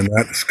 obviously, on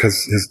that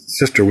because his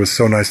sister was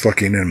so nice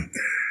looking. And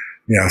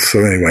yeah,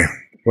 so anyway,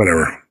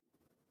 whatever.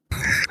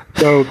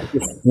 So one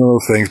of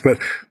those things, but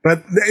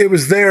it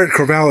was there at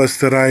Corvallis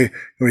that I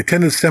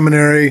attended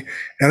seminary,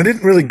 and I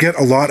didn't really get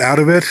a lot out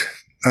of it.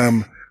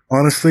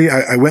 Honestly,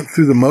 I went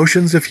through the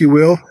motions, if you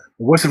will.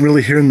 I wasn't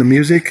really hearing the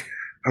music.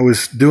 I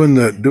was doing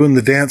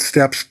the dance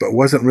steps, but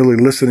wasn't really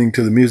listening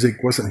to the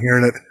music, wasn't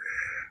hearing it.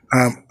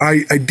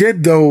 I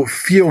did, though,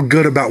 feel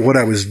good about what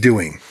I was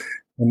doing.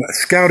 And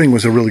scouting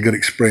was a really good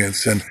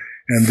experience. And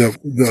the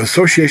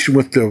association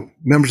with the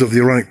members of the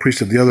Aaronic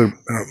priesthood, the other,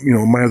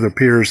 my other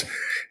peers,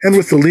 and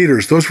with the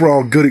leaders, those were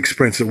all good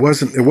experiences.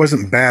 It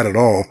wasn't bad at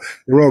all.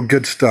 They were all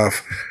good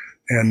stuff.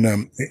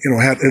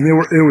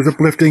 it was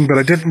uplifting, but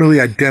I didn't really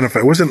identify.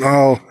 It wasn't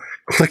all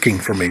clicking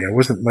for me. I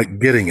wasn't like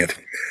getting it.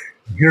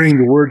 Hearing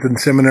the words in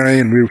seminary,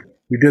 and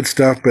we did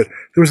stuff, but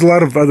there was a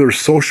lot of other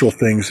social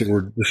things that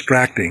were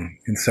distracting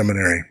in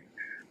seminary.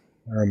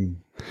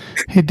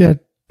 Hey, Dad.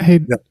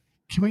 Hey, Yeah.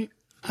 can we?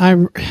 I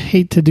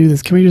hate to do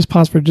this. Can we just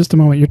pause for just a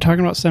moment? You're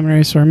talking about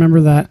seminary, so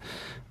remember that.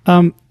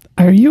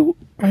 Are you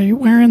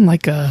wearing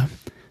like a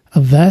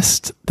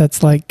vest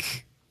that's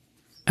like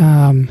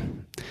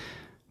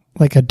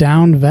a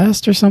down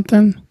vest or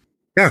something?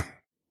 Yeah.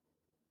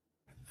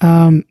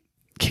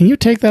 Can you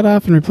take that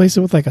off and replace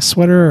it with like a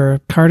sweater or a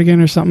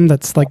cardigan or something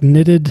that's like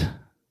knitted?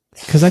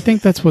 Because I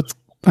think that's what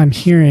I'm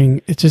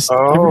hearing. It's just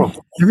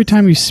every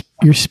time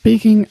you're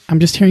speaking, I'm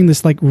just hearing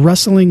this like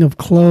rustling of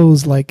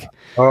clothes. Like,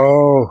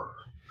 oh,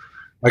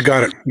 I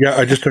got it. Yeah,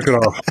 I just took it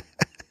off.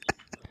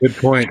 Good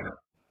point.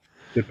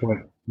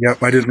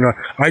 Yep, I didn't know.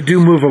 I do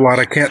move a lot.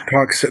 I can't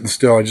talk sitting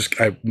still.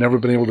 I've never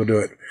been able to do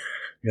it.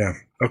 Yeah.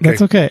 Okay.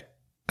 That's okay.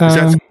 Is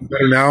that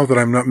better now that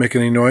I'm not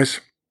making any noise?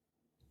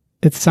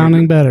 It's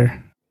sounding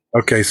better.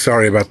 Okay,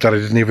 sorry about that.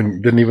 It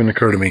didn't even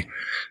occur to me.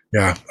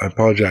 Yeah, I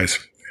apologize.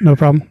 No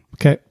problem.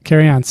 Okay,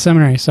 carry on.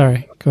 Seminary.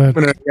 Sorry. Go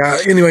ahead.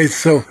 Anyway,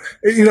 so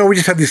we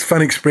just had these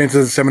fun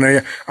experiences at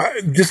seminary.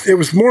 It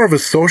was more of a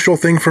social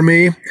thing for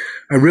me.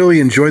 I really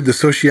enjoyed the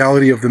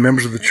sociality of the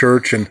members of the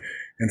church and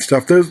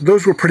stuff.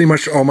 Those were pretty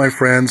much all my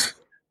friends.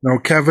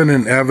 Kevin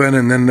and Evan,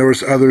 and then there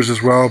was others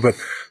as well. But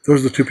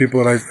those are the two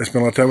people that I spent a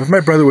lot of time with. My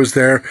brother was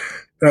there.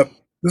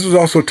 This was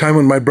also a time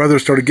when my brother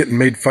started getting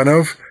made fun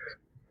of.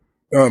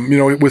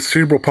 With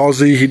cerebral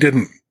palsy, he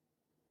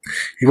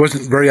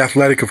wasn't very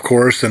athletic, of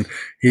course, and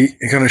he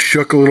kind of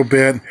shook a little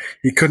bit.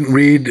 He couldn't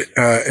read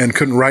and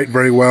couldn't write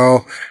very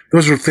well.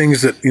 Those are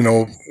things that,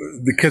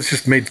 the kids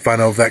just made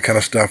fun of, that kind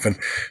of stuff. And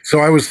so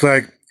I was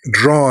like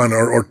drawn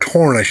or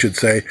torn, I should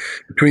say,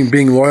 between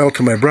being loyal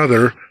to my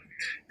brother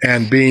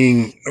and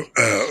being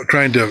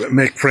trying to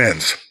make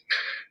friends.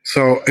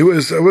 So it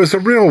was a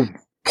real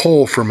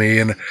pull for me,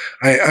 and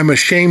I'm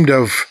ashamed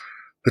of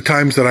the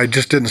times that I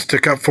just didn't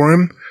stick up for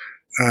him.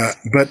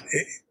 But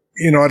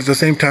at the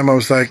same time, I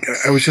was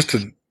just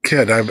a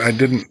kid. I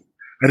didn't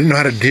know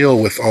how to deal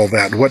with all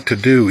that, what to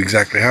do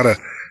exactly, what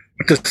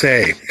to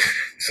say.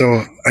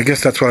 So I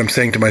guess that's what I'm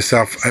saying to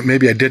myself.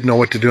 Maybe I did know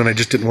what to do and I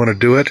just didn't want to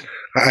do it.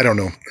 I don't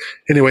know.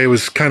 Anyway, it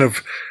was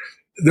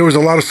there was a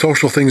lot of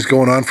social things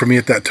going on for me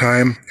at that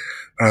time.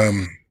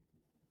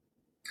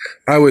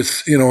 I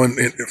was,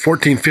 in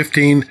 14,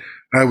 15,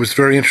 I was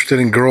very interested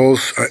in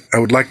girls. I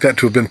would like that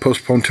to have been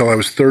postponed till I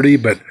was 30,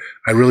 but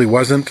I really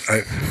wasn't.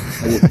 I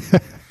was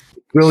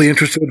really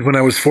interested when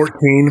I was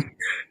 14.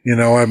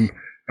 And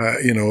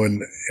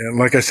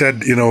like I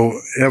said,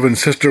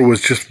 Evan's sister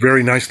was just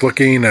very nice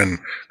looking, and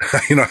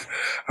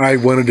I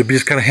wanted to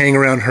just kind of hang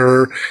around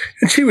her,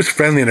 and she was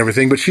friendly and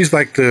everything. But she's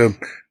like the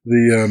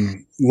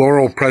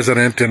Laurel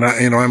president, and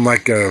I'm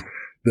like the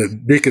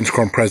Deacon's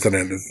Quorum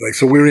president. It's like,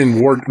 so we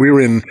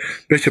were in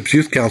Bishop's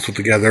Youth Council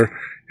together,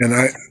 and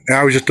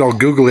I was just all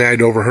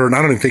googly-eyed over her, and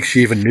I don't even think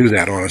she even knew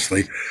that,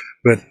 honestly.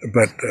 But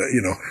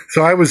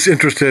so I was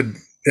interested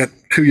at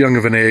too young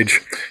of an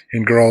age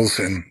in girls,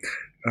 and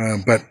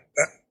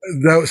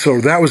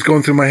that was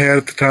going through my head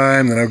at the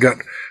time. Then I've got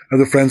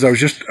other friends. I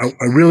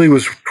really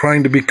was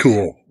trying to be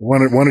cool.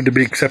 Wanted to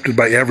be accepted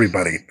by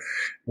everybody.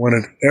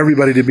 Wanted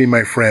everybody to be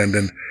my friend,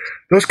 and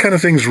those kind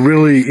of things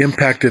really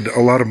impacted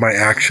a lot of my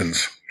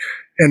actions.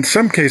 In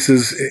some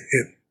cases,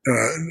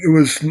 it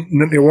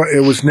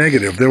was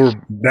negative. There were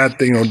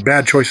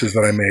bad choices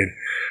that I made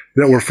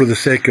that were for the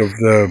sake of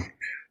the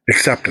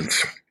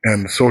acceptance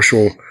and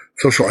social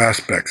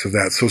aspects of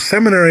that. So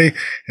seminary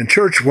and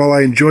church, while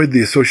I enjoyed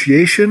the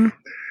association,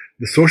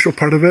 the social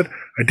part of it,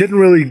 I didn't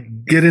really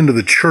get into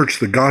the church,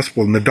 the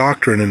gospel, and the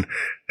doctrine, and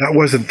that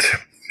wasn't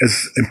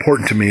as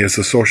important to me as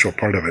the social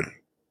part of it.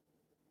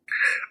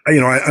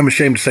 I'm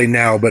ashamed to say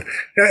now, but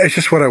it's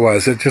just what I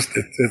was. It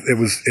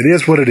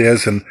is what it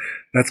is, and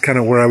that's kind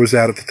of where I was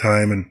at the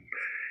time. And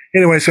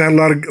anyway, so I had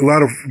a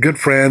lot of good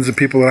friends and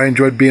people that I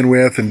enjoyed being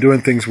with and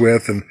doing things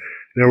with, and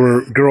there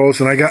were girls,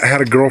 and I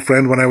had a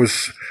girlfriend when I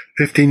was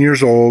 15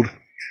 years old.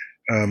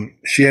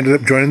 She ended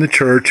up joining the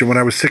church, and when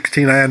I was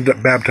 16, I ended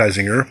up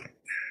baptizing her.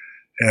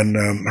 And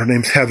her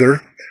name's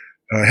Heather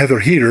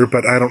Heater,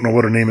 but I don't know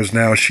what her name is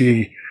now.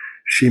 She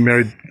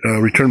married a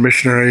returned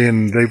missionary,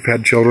 and they've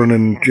had children,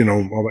 and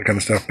all that kind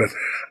of stuff. But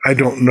I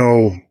don't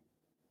know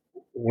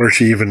where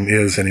she even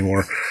is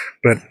anymore.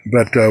 But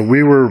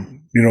we were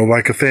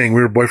like a thing.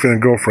 We were boyfriend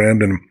and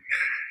girlfriend,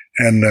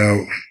 and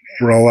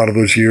for a lot of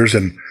those years,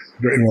 and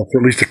for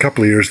at least a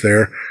couple of years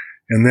there.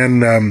 And then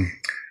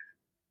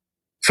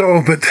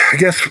but I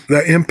guess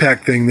the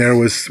impact thing there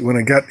was when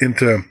I got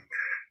into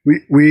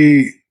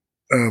we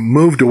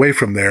moved away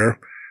from there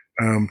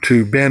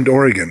to Bend,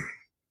 Oregon.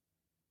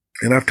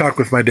 And I've talked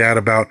with my dad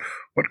about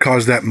what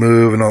caused that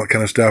move and all that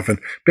kind of stuff. And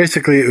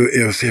basically,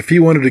 it was if he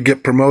wanted to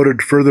get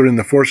promoted further in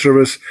the Forest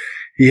Service,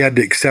 he had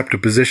to accept a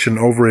position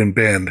over in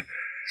Bend.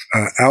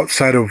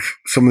 outside of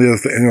some of the other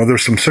things.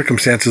 There's some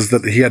circumstances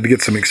that he had to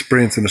get some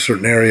experience in a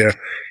certain area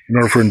in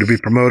order for him to be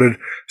promoted.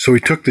 So he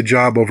took the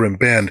job over in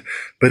Bend,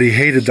 but he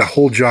hated the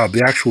whole job,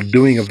 the actual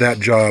doing of that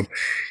job.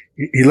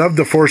 He loved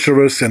the Forest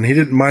Service, and he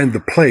didn't mind the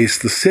place,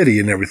 the city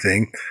and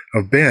everything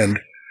of Bend,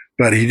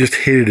 but he just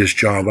hated his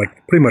job,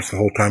 like pretty much the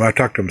whole time. I've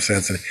talked to him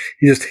since, and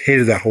he just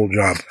hated that whole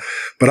job.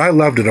 But I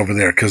loved it over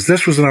there because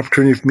this was an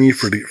opportunity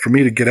for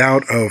me to get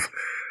out of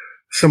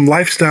some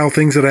lifestyle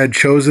things that I had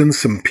chosen,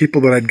 some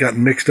people that I'd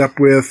gotten mixed up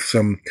with,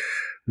 some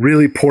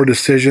really poor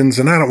decisions.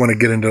 And I don't want to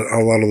get into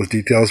a lot of those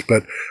details,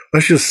 but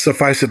let's just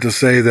suffice it to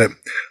say that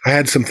I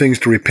had some things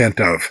to repent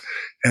of.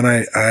 And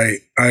I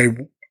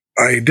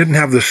didn't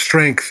have the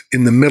strength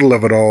in the middle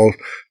of it all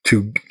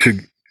to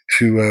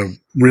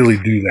really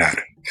do that.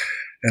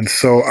 And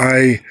so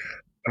I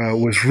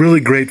was really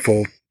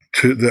grateful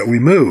that we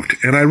moved.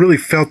 And I really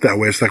felt that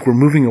way. It's like we're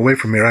moving away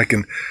from here.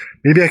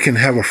 Maybe I can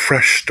have a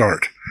fresh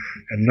start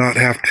and not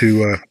have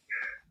to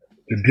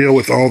deal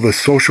with all the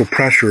social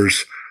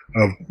pressures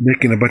of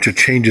making a bunch of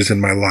changes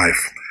in my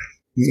life,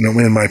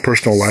 in my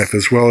personal life,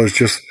 as well as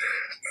just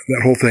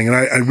that whole thing. And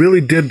I really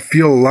did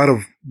feel a lot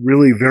of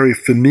really very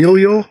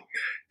familial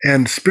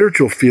and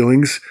spiritual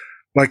feelings,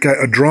 like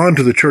drawn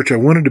to the church. I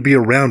wanted to be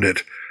around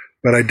it,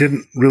 but I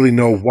didn't really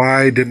know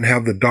why. I didn't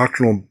have the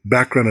doctrinal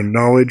background and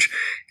knowledge,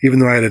 even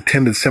though I had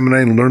attended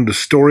seminary and learned the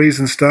stories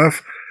and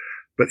stuff.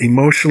 But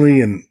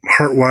emotionally and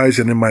heart-wise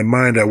and in my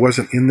mind, I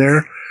wasn't in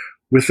there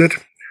with it.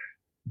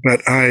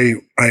 But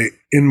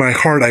in my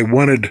heart, I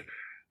wanted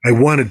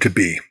to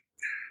be.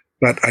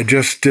 But I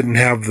just didn't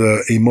have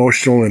the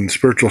emotional and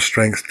spiritual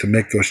strength to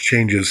make those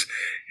changes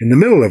in the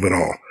middle of it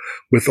all,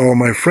 with all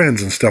my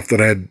friends and stuff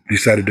that I had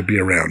decided to be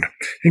around,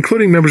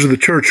 including members of the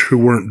church who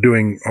weren't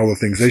doing all the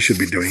things they should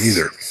be doing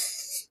either.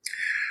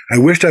 I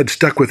wished I'd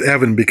stuck with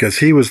Evan because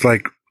he was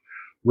like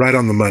right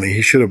on the money.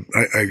 I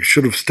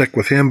should have stuck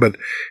with him, but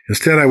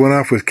instead I went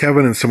off with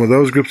Kevin and some of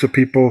those groups of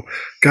people,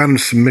 got him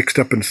mixed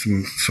up in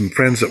some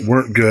friends that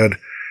weren't good.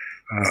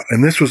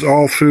 And this was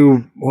all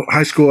through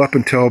high school up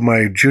until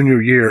my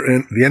junior year,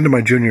 and the end of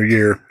my junior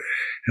year.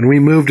 And we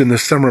moved in the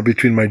summer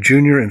between my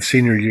junior and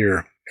senior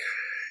year.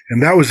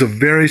 And that was a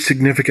very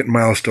significant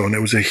milestone.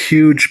 It was a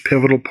huge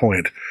pivotal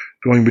point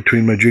going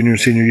between my junior and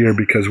senior year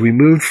because we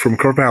moved from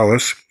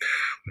Corvallis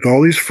with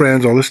all these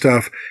friends, all this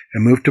stuff,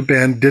 and moved to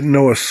Bend. Didn't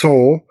know a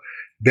soul.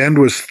 Bend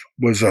was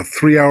a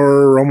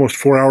 3-hour, almost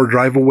 4-hour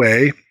drive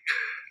away,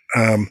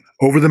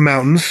 over the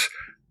mountains.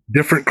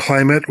 Different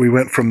climate. We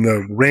went from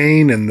the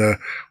rain and the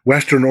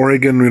western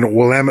Oregon,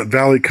 Willamette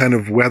Valley kind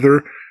of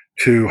weather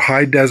to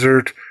high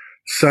desert,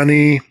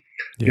 sunny,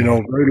 very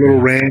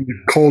little rain,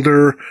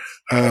 colder.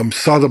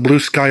 Saw the blue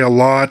sky a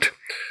lot.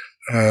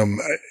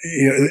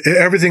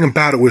 Everything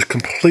about it was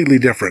completely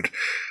different.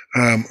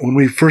 When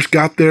we first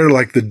got there,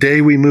 like the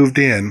day we moved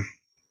in,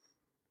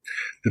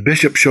 the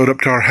bishop showed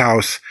up to our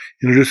house,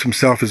 introduced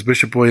himself as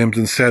Bishop Williams,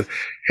 and said,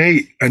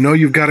 "Hey, I know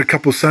you've got a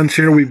couple sons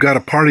here. We've got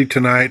a party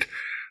tonight.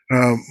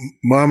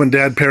 Mom and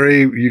Dad Perry,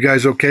 you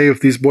guys okay if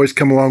these boys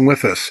come along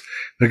with us?"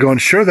 They're going,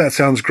 "Sure, that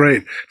sounds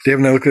great." Dave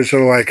and I looked at each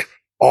other like,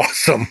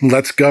 "Awesome,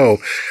 let's go."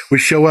 We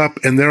show up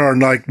and there are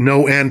like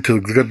no end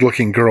to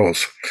good-looking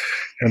girls.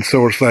 And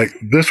so it's like,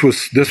 this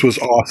was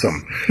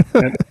awesome.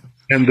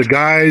 and the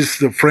guys,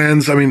 the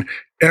friends, I mean,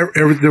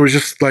 there was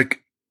just like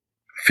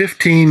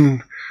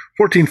 14,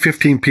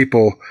 15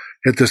 people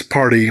at this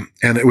party.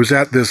 And it was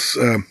at this,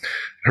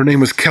 her name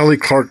was Kelly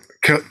Clark,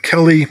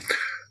 Kelly,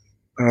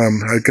 I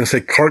was going to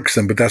say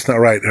Clarkson, but that's not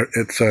right.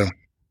 It's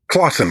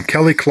Clausen,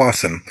 Kelly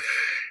Clausen.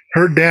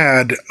 Her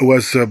dad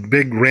was a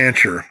big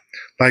rancher,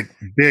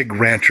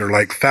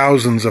 like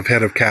thousands of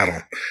head of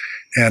cattle.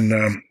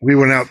 And we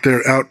went out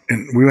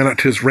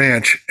to his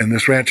ranch, and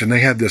they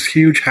had this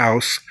huge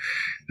house,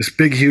 this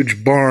big,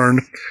 huge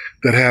barn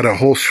that had a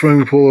whole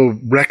swimming pool,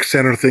 rec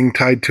center thing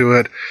tied to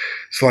it.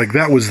 So like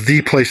that was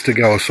the place to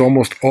go. So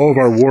almost all of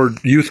our ward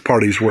youth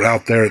parties were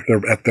out there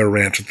at their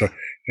ranch, at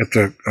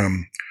the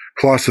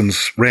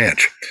Clausen's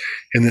ranch.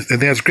 And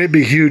it has a great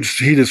big, huge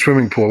heated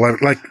swimming pool,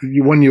 like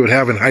one you would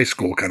have in high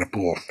school kind of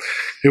pool.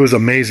 It was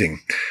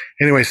amazing.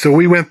 Anyway, so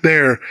we went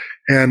there,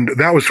 and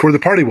that was where the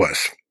party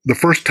was. The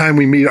first time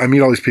I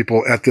meet all these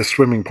people at this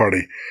swimming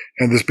party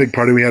and this big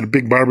party. We had a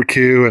big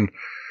barbecue, and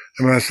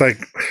I mean, it's like,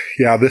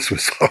 yeah,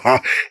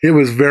 it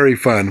was very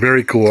fun,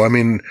 very cool. I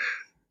mean,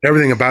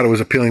 everything about it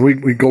was appealing.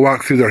 We go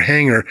walk through their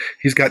hangar.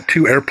 He's got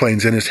 2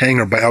 airplanes in his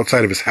hangar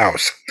outside of his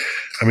house.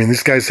 I mean,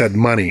 these guys had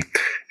money,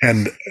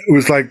 and it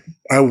was like,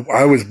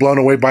 I was blown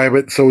away by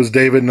it. So was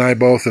David and I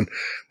both.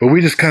 But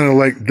we just kind of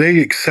like, they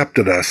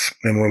accepted us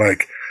and were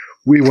like,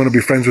 we want to be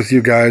friends with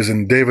you guys.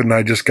 And David and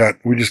I just got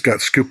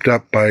scooped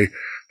up by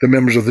the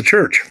members of the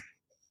church.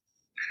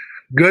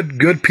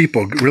 Good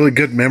people, really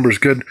good members,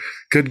 good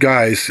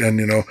guys. And,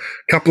 a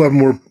couple of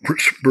them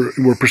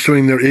were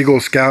pursuing their Eagle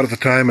Scout at the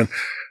time. And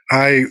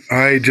I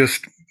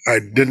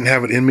didn't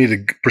have it in me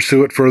to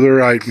pursue it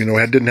further. I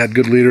didn't have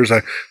good leaders.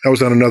 That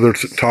was on another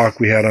talk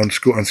we had on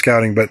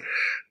scouting, but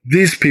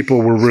these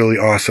people were really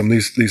awesome.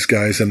 These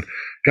guys, and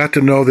got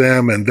to know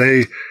them, and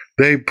they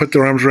they put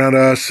their arms around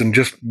us and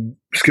just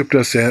skipped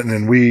us in,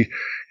 and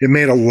it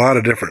made a lot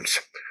of difference.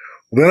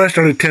 Then I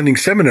started attending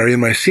seminary. In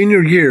my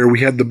senior year, we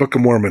had the Book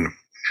of Mormon,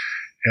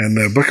 and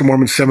the Book of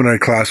Mormon seminary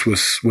class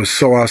was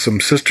so awesome.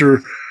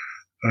 Sister,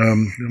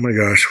 oh my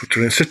gosh, what's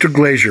her name? Sister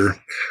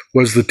Glazier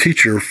was the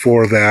teacher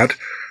for that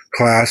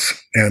class,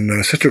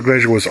 and Sister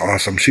Glazier was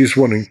awesome. She's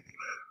one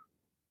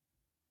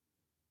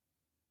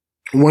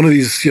of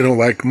these,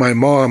 like my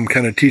mom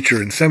kind of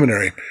teacher in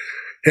seminary.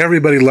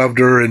 Everybody loved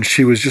her, and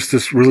she was just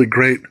this really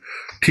great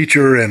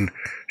teacher, and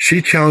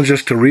she challenged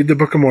us to read the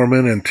Book of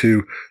Mormon and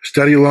to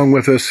study along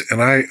with us. And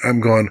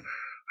I'm going,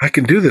 I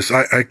can do this.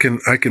 I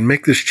can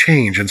make this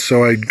change. And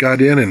so I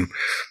got in and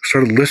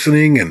started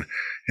listening and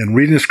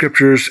reading the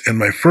scriptures. And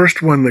my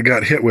first one that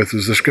got hit with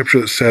was the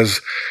scripture that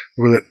says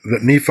that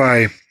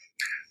Nephi,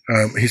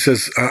 he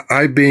says,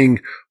 I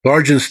being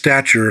large in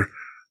stature,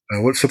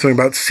 something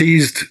about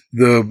seized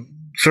the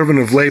servant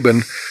of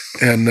Laban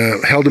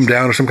and held him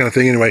down or some kind of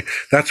thing. Anyway,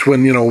 that's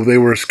when, they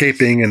were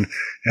escaping and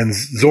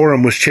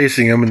Zoram was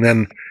chasing him, and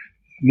then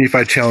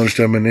Nephi challenged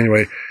him. And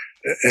anyway,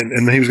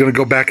 and he was going to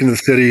go back into the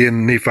city,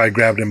 and Nephi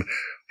grabbed him.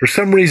 For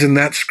some reason,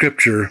 that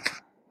scripture,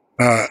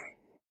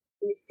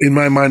 in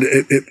my mind,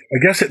 I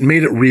guess it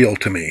made it real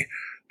to me.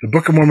 The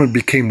Book of Mormon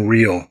became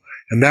real.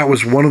 And that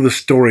was one of the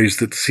stories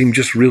that seemed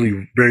just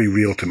really very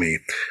real to me.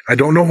 I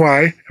don't know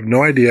why. I have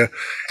no idea.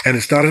 And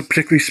it's not a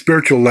particularly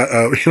spiritual,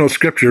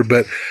 scripture,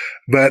 but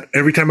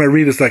every time I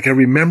read, it's like I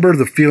remember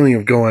the feeling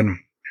of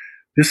going,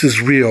 this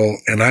is real,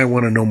 and I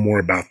want to know more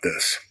about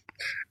this.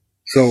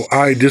 So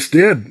I just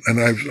did. And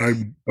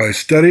I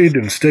studied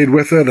and stayed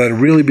with it. I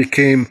really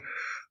became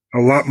a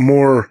lot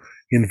more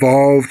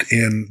involved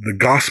in the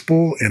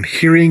gospel and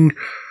hearing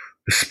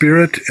the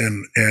Spirit,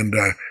 and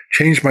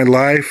changed my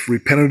life,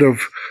 repented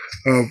of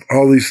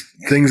all these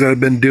things that I've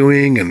been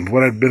doing and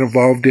what I've been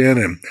involved in,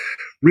 and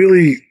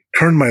really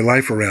turned my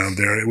life around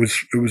there. It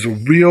was a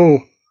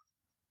real,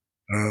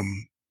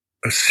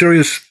 a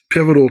serious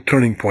pivotal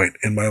turning point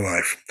in my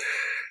life.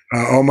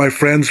 All my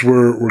friends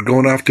were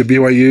going off to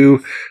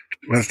BYU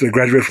after they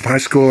graduated from high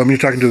school. I mean, you're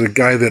talking to the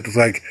guy that's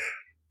like,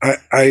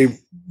 I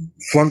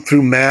flunked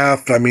through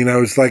math. I mean, I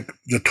was like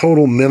the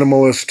total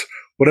minimalist,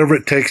 whatever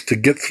it takes to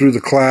get through the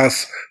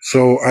class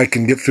so I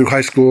can get through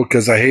high school,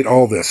 because I hate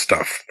all this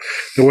stuff.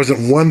 There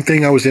wasn't one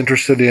thing I was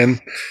interested in.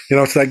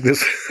 It's like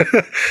this,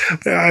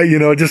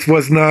 it just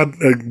was not,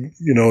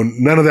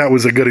 none of that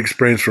was a good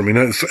experience for me.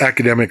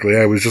 Academically,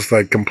 I was just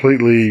like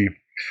completely,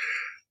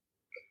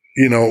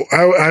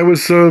 I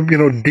was a,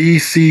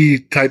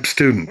 DC type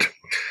student.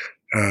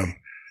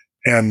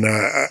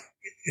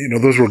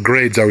 Those were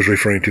grades I was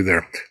referring to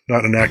there,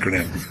 not an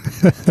acronym.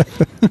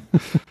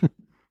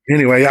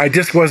 Anyway, I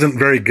just wasn't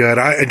very good.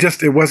 I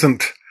just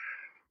wasn't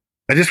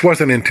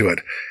into it.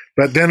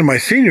 But then in my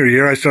senior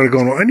year, I started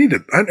going, well, I need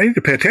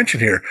to pay attention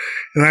here.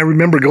 And I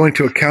remember going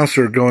to a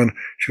counselor going,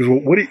 she goes,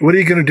 well, what are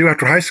you going to do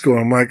after high school?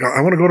 And I'm like,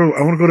 I want to go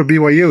to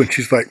BYU. And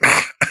she's like,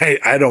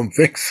 I don't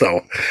think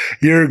so.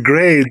 Your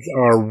grades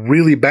are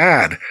really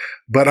bad,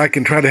 but I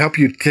can try to help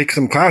you take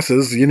some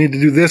classes. You need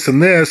to do this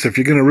and this if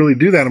you're going to really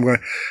do that. I'm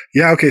going,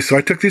 yeah, okay. So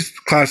I took these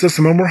classes.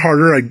 Some of them were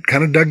harder. I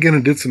kind of dug in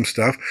and did some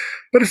stuff,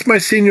 but it's my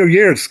senior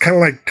year. It's kind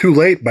of like too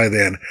late by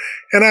then.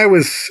 And I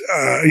was,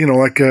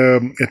 like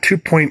a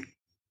 2.6,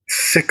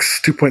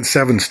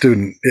 2.7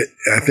 student,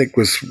 I think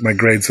was my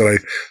grades that I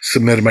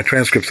submitted, my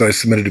transcripts that I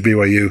submitted to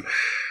BYU.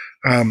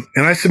 And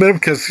I submitted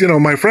because,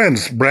 my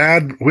friends,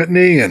 Brad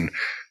Whitney and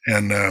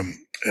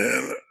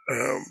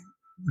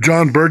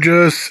John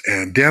Burgess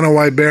and Dana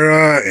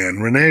Wybera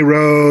and Renee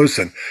Rose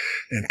and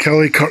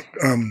Kelly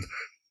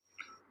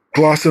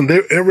Glosson,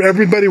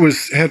 everybody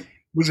was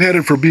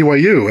headed for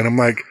BYU. And I'm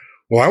like,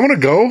 well, I want to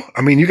go.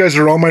 I mean, you guys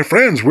are all my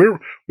friends. We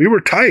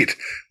were tight.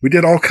 We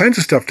did all kinds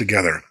of stuff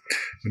together.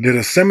 We did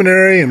a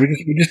seminary, and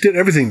we just did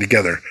everything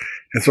together.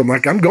 And so I'm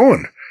like, I'm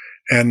going.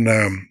 And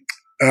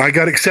I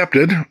got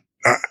accepted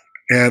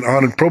and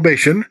on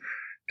probation,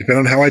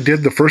 depending on how I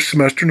did the first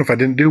semester. And if I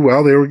didn't do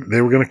well, they were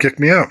going to kick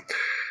me out.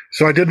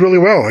 So I did really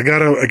well. I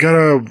got a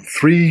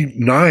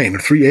 3.9 or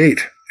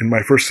 3.8 in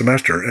my first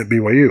semester at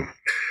BYU.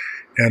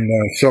 And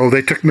so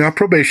they took me off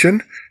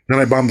probation. Then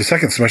I bombed the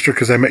second semester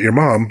because I met your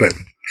mom. But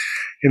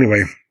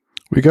anyway.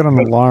 We got an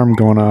alarm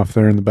going off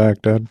there in the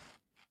back, Dad.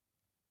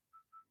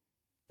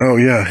 Oh,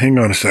 yeah. Hang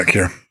on a sec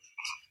here.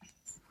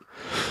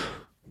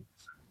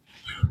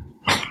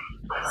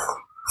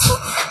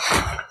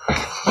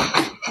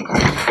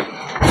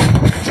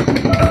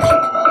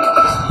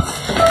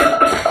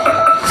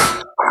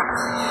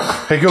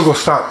 Hey, Google,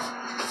 stop.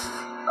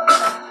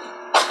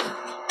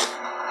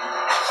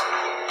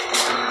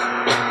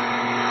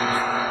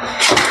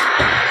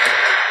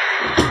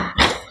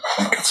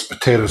 Get some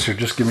potatoes here.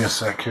 Just give me a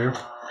sec here.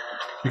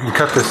 You can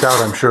cut this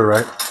out, I'm sure,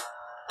 right?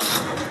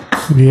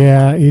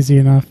 Yeah, easy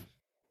enough.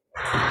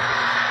 I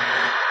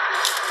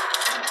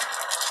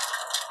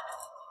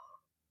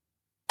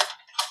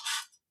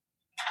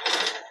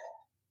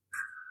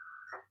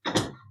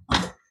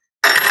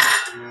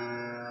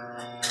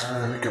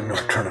think I'm going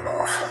to turn it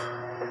off.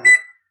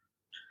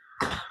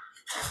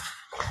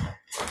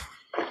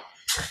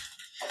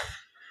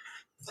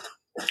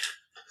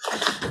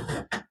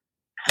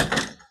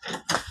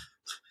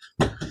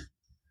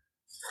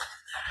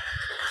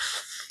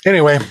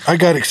 anyway, I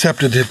got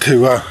accepted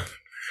to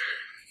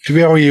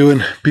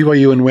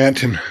BYU and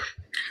went,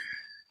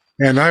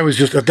 and I was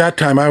just, at that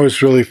time, I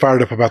was really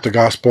fired up about the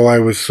gospel. I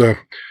was,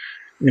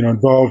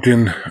 involved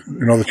in,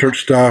 the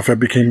church stuff. I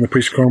became the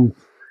priest quorum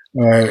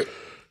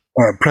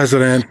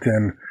president,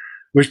 and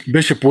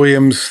Bishop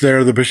Williams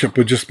there, the bishop,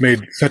 had just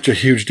made such a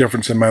huge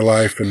difference in my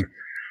life and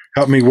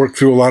helped me work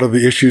through a lot of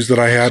the issues that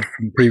I had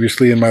from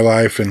previously in my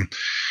life, and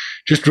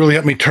just really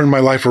helped me turn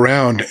my life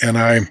around. And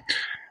I,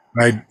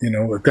 at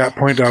that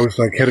point, I was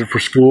like headed for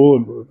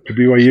school to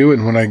BYU.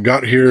 And when I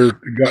got here,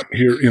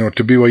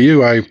 to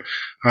BYU,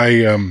 I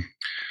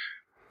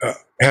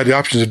had the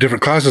options of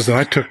different classes, and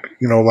I took,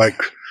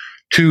 like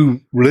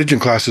 2 religion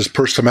classes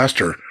per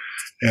semester.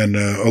 And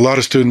a lot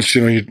of students,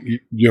 you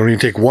don't even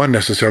take one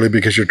necessarily,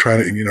 because you're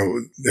trying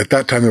to, at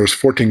that time there was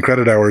 14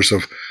 credit hours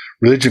of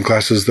religion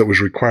classes that was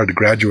required to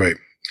graduate.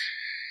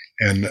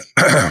 And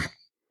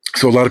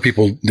so a lot of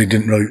people,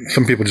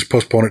 some people just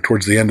postpone it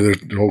towards the end of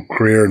their whole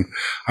career. And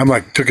I'm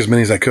like, took as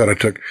many as I could. I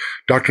took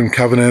Doctrine and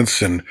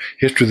Covenants and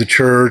History of the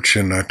Church,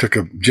 and I took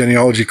a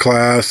genealogy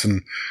class,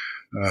 and,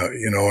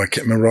 I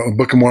can't remember, a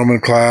Book of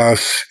Mormon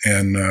class,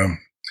 and,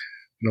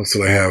 what else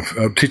did I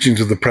have? Teachings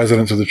of the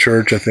Presidents of the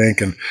Church, I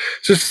think. And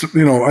just,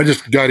 I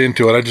just got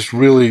into it. I just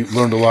really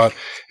learned a lot.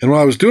 And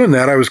while I was doing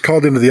that, I was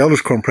called into the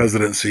Elders Quorum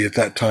presidency at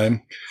that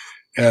time.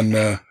 And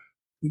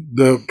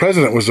the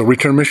president was a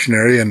returned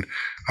missionary. And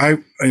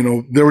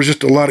there was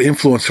just a lot of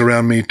influence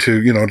around me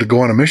to go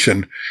on a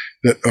mission,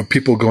 that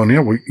people going,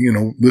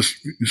 this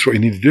is what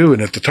you need to do.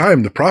 And at the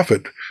time, the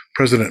prophet,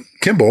 President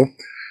Kimball,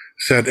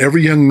 said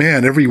every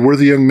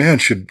worthy young man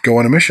should go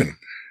on a mission.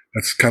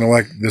 That's kind of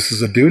like, this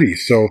is a duty.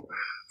 So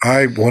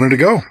I wanted to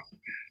go.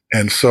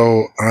 And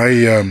so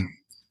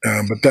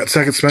but that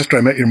second semester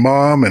I met your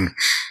mom, and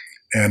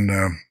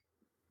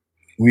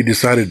we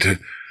decided to,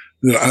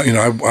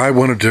 I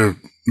wanted to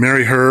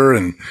marry her,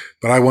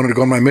 but I wanted to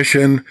go on my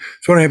mission.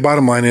 So anyway,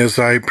 bottom line is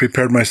I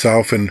prepared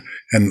myself and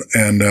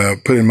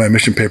put in my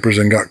mission papers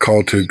and got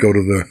called to go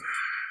to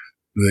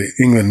the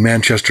England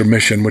Manchester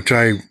mission, which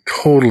I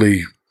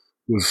totally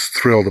was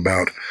thrilled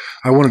about.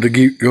 I wanted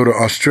to go to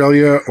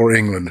Australia or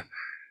England.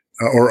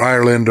 Or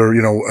Ireland, or,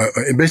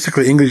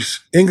 basically English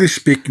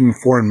speaking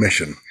foreign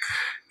mission.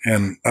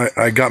 And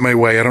I got my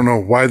way. I don't know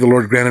why the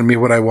Lord granted me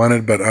what I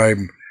wanted, but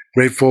I'm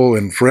grateful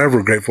and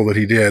forever grateful that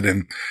He did.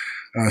 And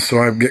so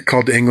I get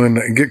called to England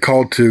and get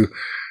called to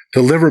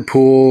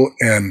Liverpool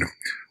and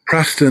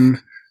Preston,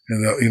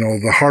 and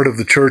the heart of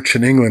the church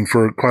in England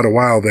for quite a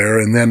while there.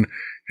 And then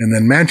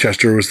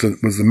Manchester was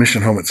the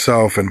mission home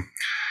itself. And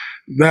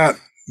that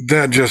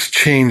just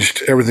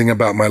changed everything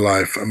about my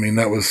life. I mean,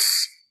 that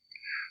was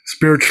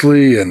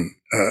spiritually, and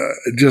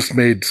it just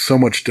made so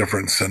much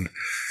difference. And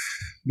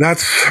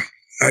that's,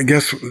 I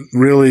guess,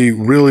 really,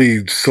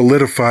 really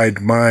solidified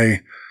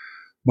my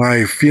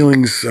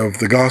feelings of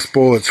the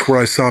gospel. It's where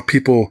I saw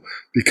people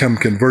become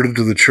converted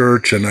to the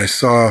church, and I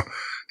saw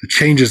the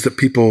changes that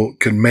people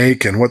can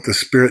make and what the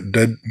Spirit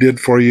did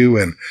for you,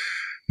 and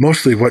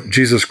mostly what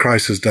Jesus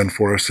Christ has done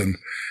for us. And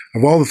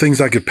of all the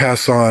things I could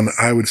pass on,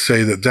 I would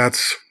say that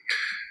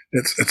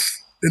it's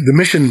the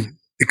mission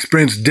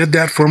experience did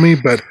that for me,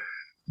 but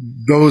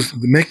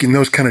making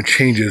those kind of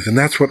changes, and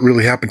that's what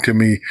really happened to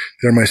me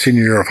there my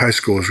senior year of high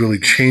school, is really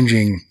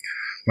changing.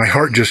 My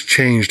heart just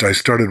changed. I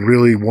started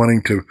really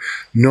wanting to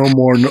know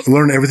more,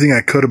 learn everything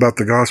I could about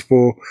the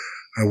gospel.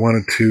 I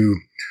wanted to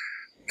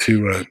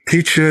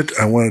teach it.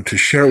 I wanted to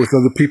share it with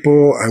other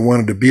people. I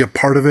wanted to be a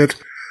part of it.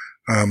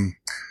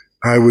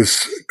 I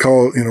was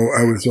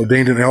I was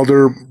ordained an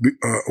elder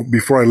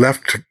before I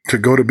left to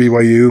go to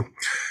BYU.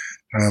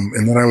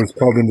 And then I was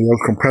called into the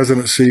Elders Quorum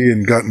presidency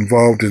and got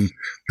involved in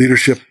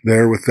leadership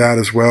there with that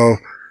as well.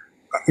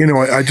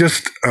 I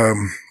just,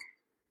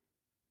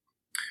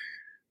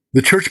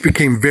 the church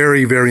became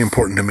very, very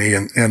important to me,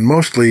 and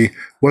mostly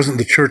wasn't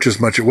the church as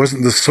much. It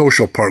wasn't the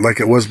social part like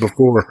it was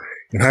before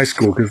in high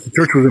school, because the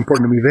church was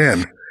important to me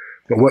then.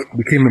 But what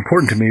became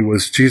important to me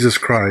was Jesus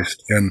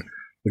Christ and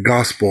the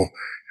gospel,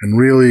 and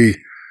really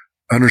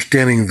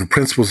understanding the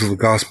principles of the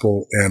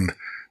gospel, and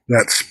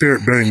that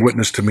Spirit bearing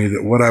witness to me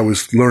that what I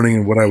was learning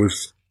and what I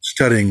was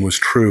studying was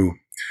true.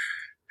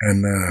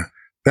 And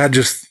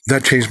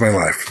that changed my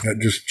life. That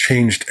just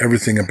changed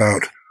everything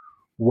about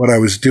what I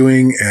was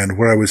doing and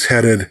where I was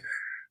headed,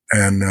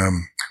 and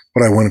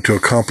what I wanted to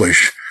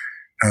accomplish.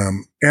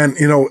 And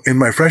in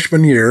my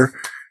freshman year,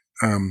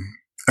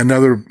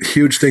 another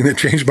huge thing that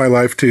changed my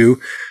life too,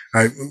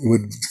 I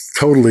would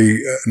totally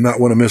not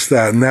want to miss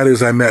that. And that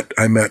is I met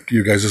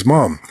you guys'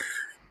 mom.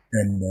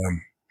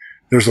 And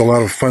there's a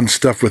lot of fun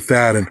stuff with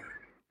that, and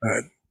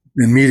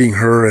in meeting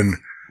her. And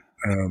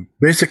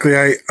basically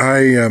I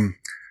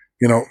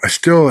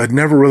still had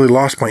never really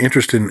lost my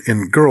interest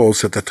in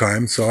girls at the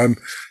time. So I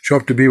show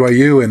up to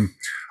BYU, and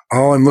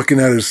all I'm looking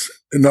at is,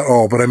 not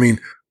all, but I mean,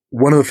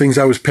 one of the things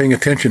I was paying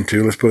attention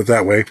to, let's put it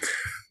that way,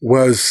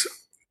 was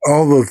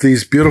all of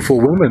these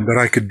beautiful women that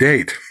I could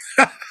date.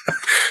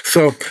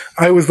 So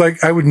I was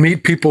like, I would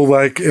meet people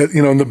like,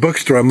 in the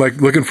bookstore. I'm like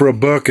looking for a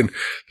book, and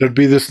there'd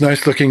be this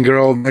nice looking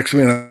girl next to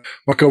me, and I'd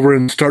walk over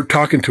and start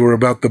talking to her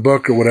about the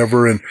book or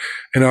whatever, and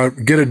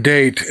I'd get a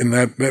date. And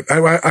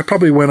I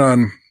probably went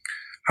on,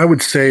 I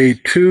would say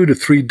 2 to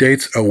 3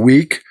 dates a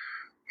week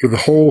for the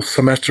whole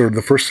semester,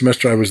 the first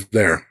semester I was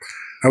there.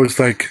 I was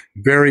like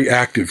very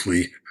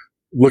actively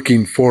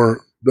looking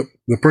for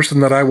the person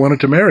that I wanted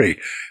to marry.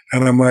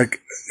 And I'm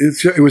like,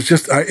 it was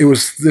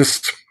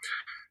this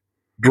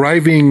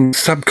driving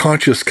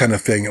subconscious kind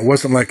of thing. It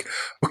wasn't like,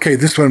 okay,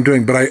 this is what I'm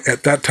doing. But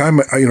at that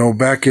time,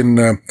 back in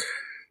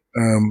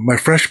my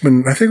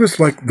freshman, I think it was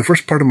like the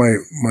first part of my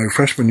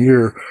freshman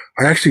year,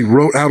 I actually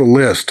wrote out a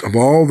list of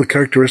all the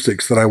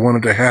characteristics that I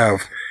wanted to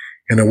have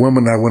in a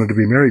woman I wanted to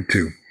be married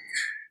to.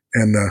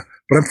 And,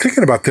 but I'm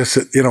thinking about this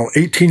at,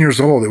 18 years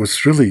old. It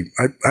was really,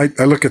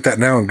 I look at that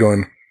now and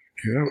going,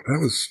 that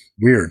was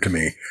weird to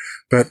me.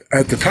 But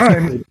at the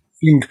time,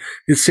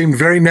 it seemed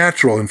very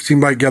natural and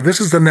seemed like,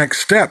 this is the next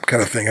step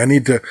kind of thing. I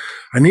need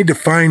to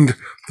find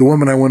the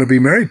woman I want to be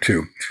married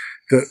to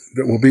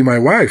that will be my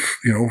wife,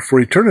 for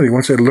eternity.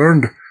 Once I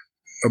learned,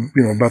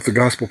 about the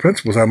gospel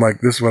principles, I'm like,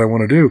 this is what I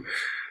want to do.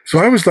 So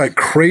I was like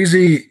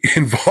crazy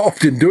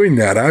involved in doing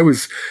that. I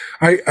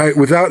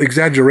without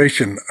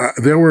exaggeration,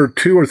 there were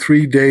 2 or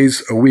 3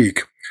 days a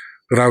week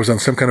that I was on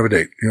some kind of a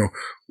date,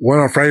 one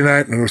on Friday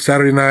night and a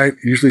Saturday night,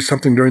 usually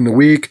something during the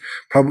week,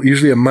 probably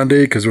usually a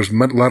Monday, because there was a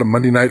lot of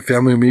Monday night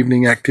family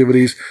evening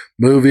activities,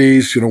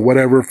 movies,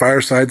 whatever,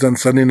 firesides on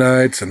Sunday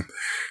nights. And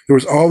there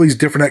was all these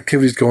different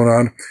activities going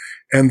on.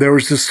 And there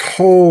was this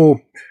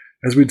whole,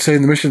 as we'd say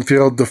in the mission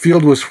field, the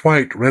field was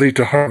white, ready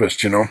to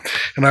harvest, And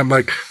I'm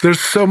like, there's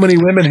so many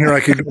women here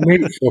I could go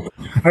meet. So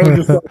I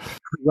was just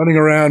running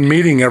around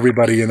meeting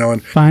everybody,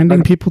 and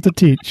finding people to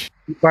teach.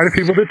 Finding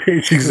people to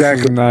teach,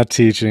 exactly. Not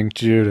teaching,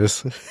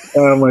 Judas.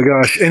 Oh my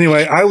gosh.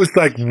 Anyway, I was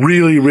like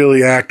really,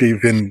 really active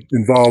and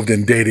involved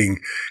in dating.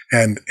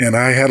 And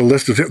I had a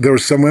list there were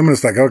some women,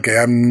 it's like, okay,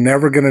 I'm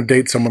never going to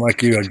date someone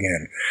like you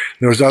again.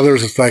 There was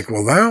others, it's like,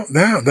 well,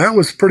 that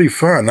was pretty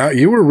fun.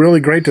 You were really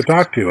great to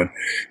talk to.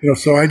 And,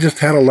 so I just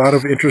had a lot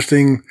of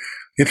interesting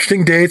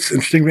dates,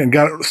 and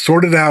got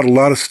sorted out a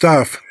lot of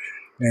stuff.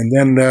 And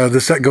then,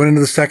 going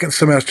into the second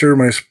semester,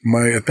 my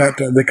at that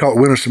time, they call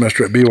it winter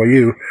semester at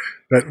BYU.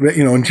 But,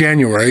 in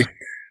January,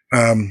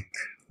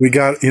 we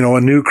got,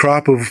 a new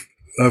crop of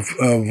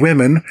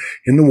women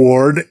in the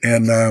ward.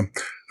 And,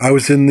 I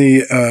was in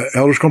the,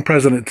 Elders Quorum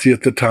presidency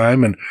at the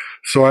time. And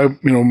so one of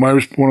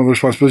the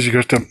responsibilities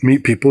was to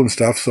meet people and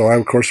stuff. So I,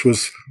 of course,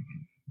 was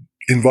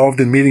involved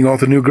in meeting all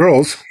the new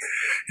girls.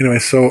 Anyway,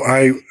 so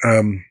I,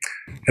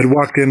 had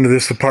walked into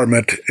this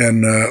apartment,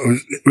 and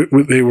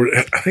they were,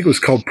 I think it was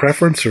called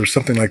Preference or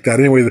something like that.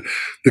 Anyway,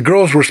 the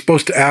girls were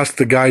supposed to ask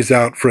the guys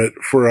out for it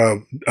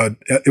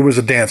was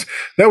a dance.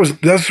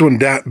 That's when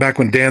back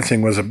when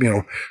dancing was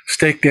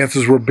stake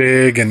dances were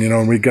big, and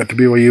and we got to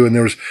BYU, and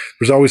there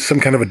was always some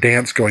kind of a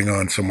dance going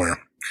on somewhere.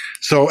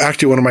 So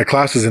actually, one of my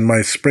classes in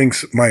my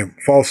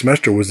fall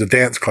semester was a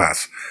dance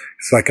class.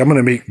 It's like, I'm going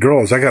to meet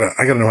girls. I gotta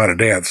know how to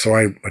dance. So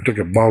I took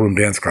a ballroom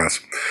dance class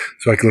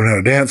so I could learn how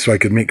to dance, so I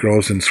could meet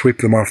girls and sweep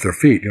them off their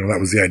feet. That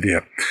was the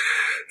idea.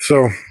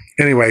 So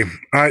anyway,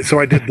 I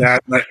did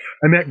that.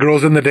 I met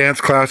girls in the dance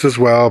class as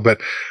well,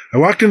 but I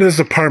walked into this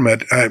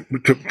apartment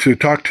to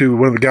talk to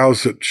one of the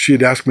gals that she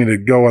had asked me to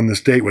go on this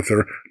date with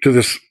her to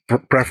this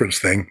preference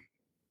thing.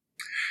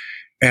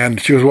 And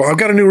she goes, well, I've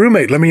got a new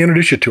roommate. Let me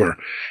introduce you to her.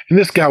 And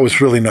this gal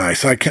was really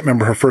nice. I can't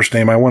remember her first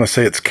name. I want to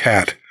say it's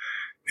Kat.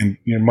 And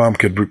your mom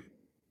could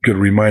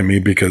remind me,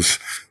 because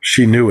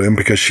she knew him,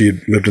 because she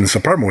had lived in this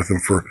apartment with him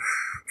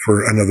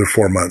for another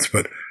 4 months.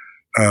 But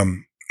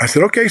I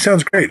said, okay,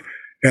 sounds great.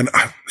 And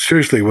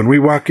seriously, when we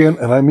walk in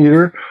and I meet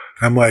her,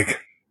 I'm like,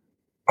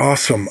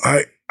 awesome.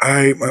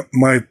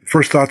 My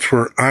first thoughts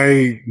were,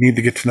 I need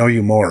to get to know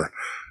you more.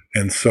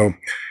 And so,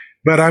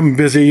 but I'm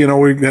busy,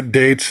 we've got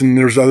dates and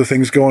there's other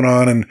things going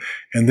on.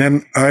 And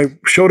then I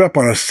showed up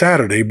on a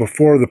Saturday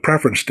before the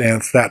preference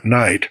dance that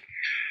night.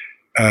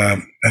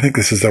 I think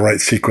this is the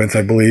right sequence,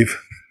 I believe.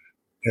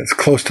 It's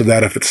close to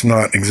that if it's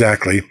not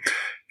exactly.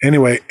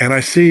 Anyway, and I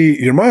see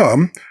your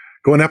mom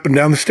going up and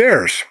down the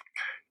stairs,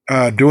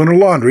 doing her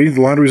laundry.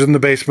 The laundry's in the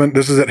basement.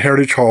 This is at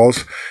Heritage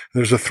Halls.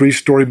 There's a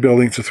 3-story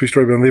building. It's a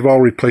 3-story building. They've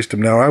all replaced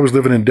them now. I was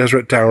living in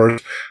Deseret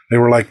Towers. They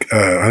were like,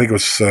 I think it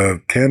was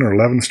 10 or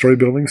 11-story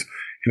buildings.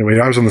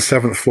 Anyway, I was on the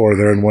 7th floor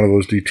there in one of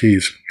those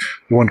DTs,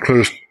 the one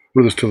furthest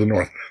to the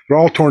north. They're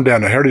all torn down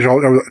now. Heritage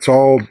Hall, it's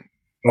all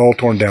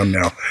torn down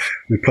now,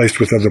 replaced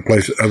with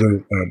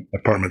other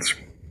apartments.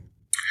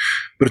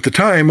 But at the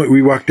time,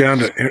 we walked down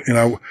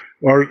to,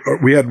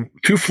 we had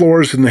 2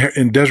 floors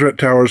in Deseret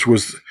Towers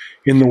was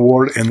in the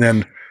ward, and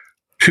then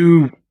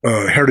 2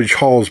 Heritage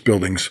Halls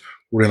buildings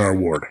were in our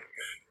ward.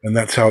 And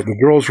that's how the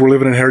girls were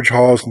living in Heritage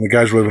Halls and the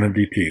guys were living in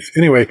DTs.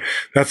 Anyway,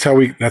 that's how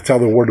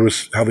the ward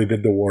was, how they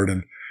did the ward.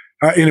 And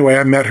anyway,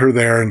 I met her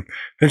there, and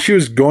then she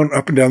was going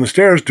up and down the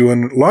stairs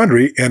doing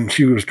laundry, and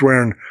she was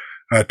wearing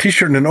a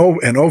t-shirt and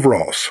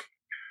overalls.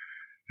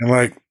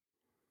 And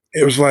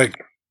it was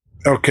like,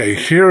 Okay,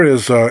 here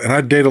is, and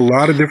I date a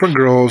lot of different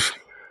girls.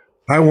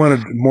 I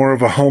wanted more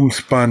of a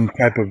homespun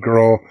type of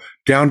girl,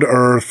 down to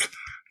earth,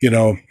 you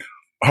know,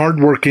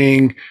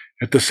 hardworking,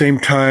 at the same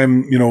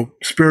time,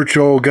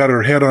 spiritual, got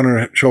her head on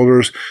her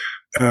shoulders.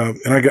 I'm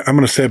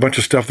going to say a bunch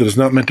of stuff that is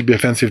not meant to be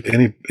offensive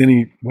to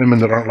any women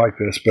that aren't like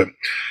this, but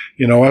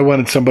I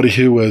wanted somebody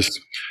who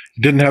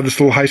didn't have this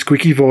little high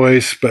squeaky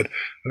voice, but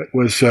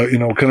was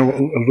kind of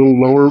a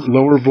little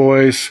lower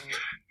voice,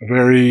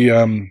 very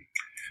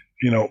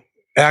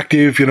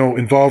active,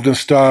 involved in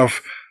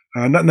stuff,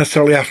 not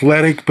necessarily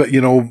athletic, but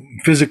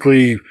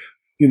physically,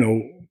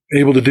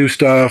 able to do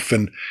stuff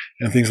and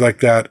things like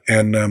that,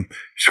 and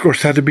she, of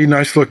course, had to be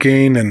nice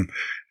looking and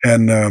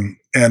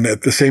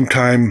at the same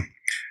time,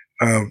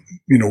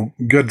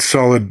 good,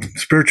 solid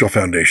spiritual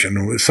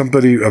foundation,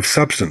 somebody of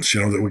substance,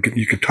 that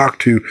you could talk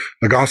to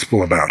the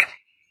gospel about.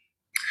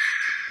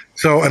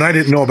 So, and I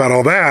didn't know about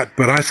all that,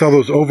 but I saw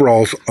those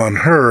overalls on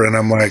her, and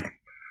I'm like,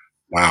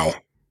 wow,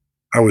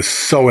 I was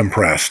so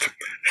impressed.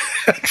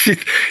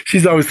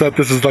 She's always thought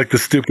this is like the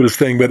stupidest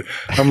thing, but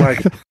I'm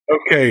like,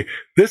 okay,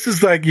 this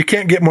is like, you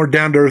can't get more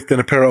down to earth than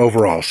a pair of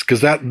overalls,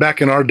 because that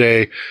back in our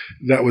day,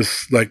 that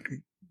was like,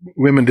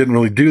 women didn't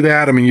really do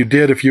that. I mean, you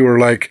did if you were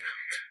like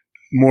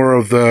more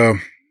of the,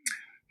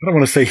 I don't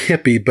want to say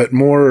hippie, but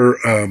more,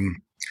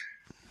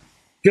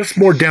 just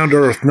more down to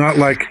earth, not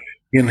like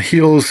in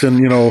heels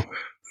and,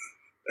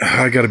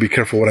 I got to be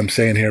careful what I'm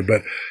saying here,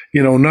 but,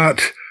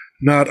 not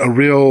a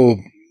real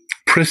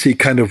prissy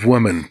kind of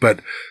woman,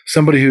 but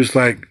somebody who's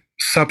like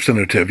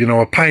substantive,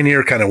 a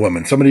pioneer kind of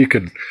woman, somebody you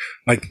could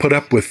like put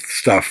up with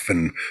stuff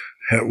and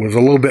was a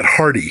little bit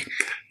hardy,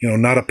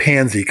 not a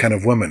pansy kind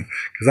of woman.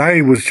 Because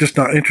I was just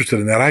not interested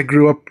in that. I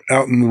grew up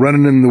out and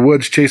running in the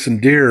woods chasing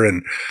deer,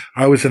 and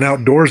I was an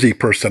outdoorsy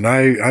person.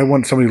 I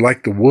want somebody who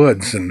liked the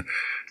woods, and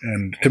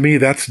to me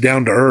that's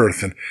down to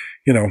earth. And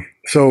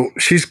so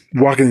she's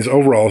walking these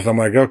overalls, and I'm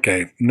like,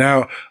 okay,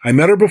 now I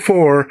met her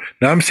before.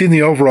 Now I'm seeing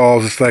the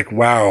overalls. It's like,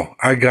 wow,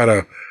 I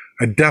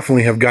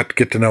definitely have got to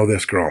get to know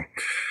this girl.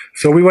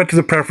 So we went to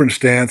the preference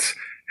dance,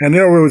 and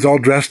it was all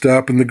dressed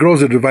up, and the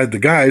girls had divided the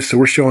guys, so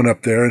we're showing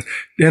up there.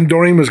 And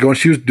Doreen was going,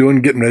 she was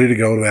getting ready to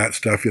go to that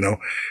stuff,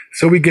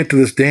 So we get to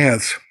this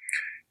dance,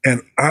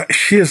 and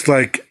she is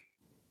like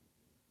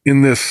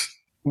in this,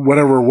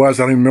 whatever it was,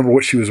 I don't even remember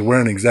what she was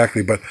wearing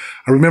exactly, but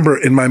I remember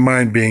in my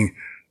mind being,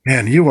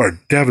 man, you are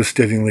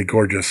devastatingly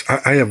gorgeous.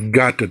 I have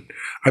got to,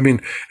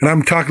 and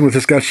I'm talking with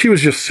this guy. She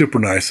was just super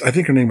nice. I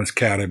think her name was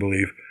Kat, I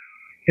believe.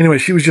 Anyway,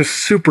 she was just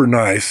super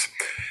nice.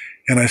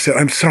 And I said,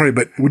 I'm sorry,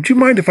 but would you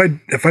mind if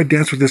I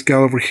dance with this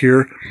gal over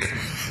here?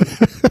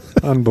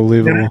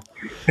 Unbelievable.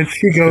 And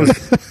she goes,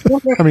 well,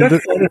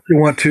 that's fine if you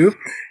want to.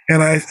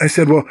 And I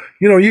said, well,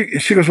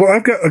 she goes, well,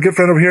 I've got a good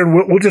friend over here,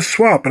 and we'll just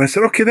swap. And I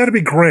said, okay, that'd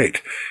be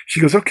great.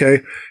 She goes, okay.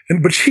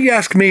 But she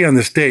asked me on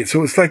this date.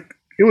 So it's like,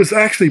 it was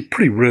actually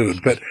pretty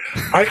rude, but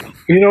I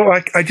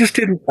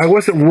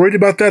wasn't worried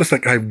about that. It's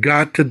like, I've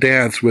got to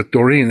dance with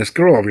Doreen, this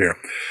girl over here.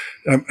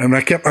 And I'm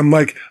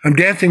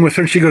dancing with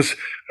her, and she goes,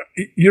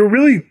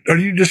 are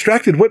you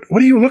distracted? What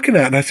are you looking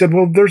at? And I said,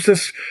 well, there's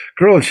this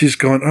girl, and she's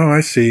going, oh,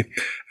 I see.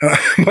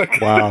 I'm like,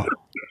 wow.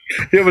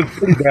 It was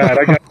pretty bad.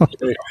 I got to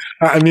say.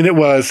 It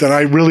was, and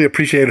I really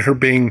appreciated her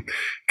being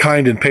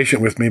kind and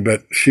patient with me,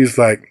 but she's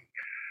like,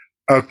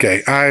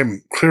 okay,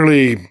 I'm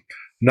clearly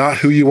not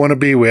who you want to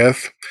be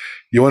with.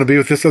 You want to be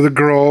with this other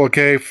girl?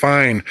 Okay,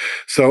 fine.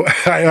 So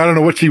I don't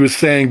know what she was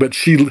saying, but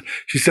she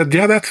said,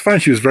 yeah, that's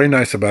fine. She was very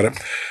nice about it.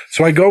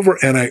 So I go over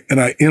and I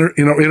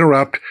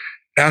interrupt,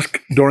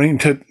 ask Doreen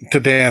to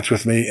dance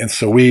with me. And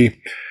so we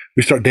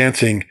start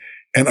dancing,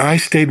 and I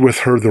stayed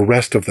with her the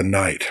rest of the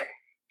night.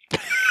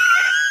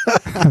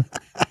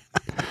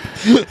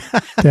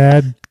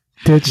 Dad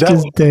ditched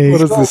his days.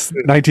 What is this,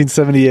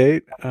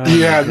 1978?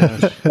 Yeah,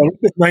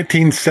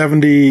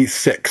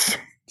 1976.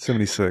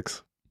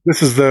 76.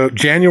 This is the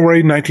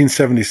January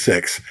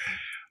 1976.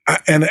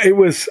 And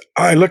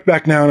I look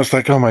back now and it's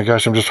like, oh my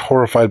gosh, I'm just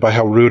horrified by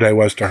how rude I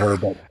was to her.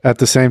 But at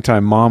the same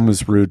time, Mom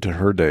was rude to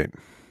her date.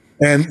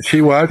 And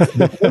she was.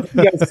 And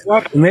they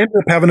ended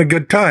up having a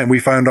good time. We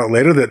found out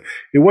later that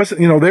it wasn't,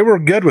 they were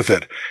good with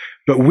it.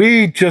 But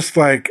we just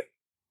like,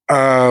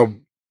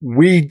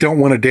 we don't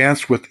want to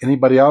dance with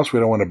anybody else. We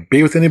don't want to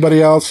be with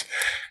anybody else.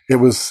 It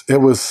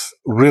was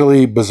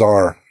really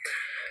bizarre.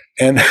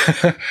 And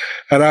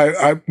and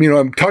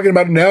I'm talking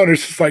about it now, and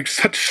there's just like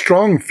such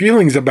strong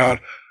feelings about,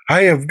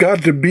 I have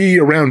got to be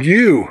around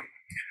you.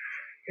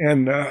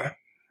 And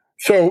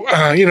so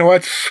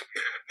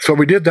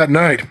we did that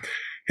night.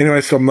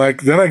 Anyway, so I'm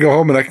like, then I go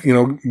home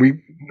and we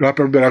drop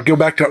everybody. I'll go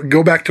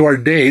back to our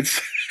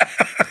dates.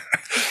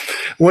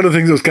 One of the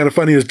things that was kind of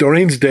funny is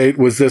Doreen's date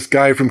was this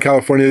guy from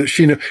California that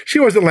she knew. She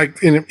wasn't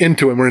like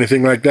into him or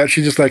anything like that.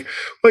 She's just like,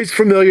 well, he's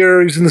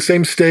familiar. He's in the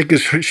same state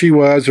as she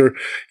was, or,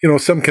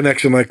 some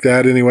connection like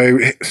that.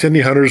 Anyway,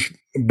 Cindy Hunter's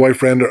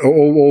boyfriend or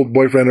old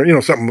boyfriend,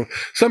 or, some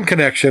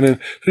connection. And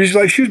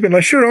so she's been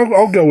like, sure,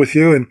 I'll go with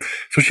you. And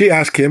so she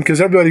asked him because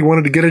everybody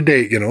wanted to get a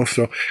date,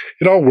 so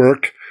it all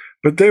worked.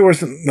 But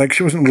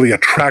she wasn't really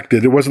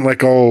attracted. It wasn't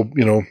like all,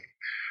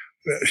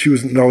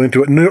 all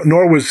into it.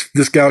 Nor was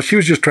this gal. She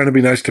was just trying to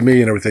be nice to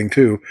me and everything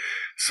too.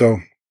 So,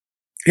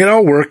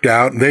 worked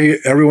out.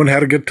 Everyone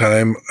had a good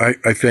time.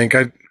 I think.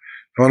 I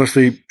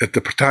honestly, at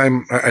the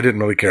time, I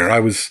didn't really care.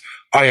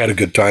 I had a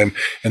good time,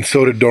 and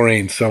so did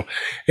Doreen. So,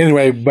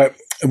 anyway, but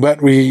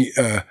we.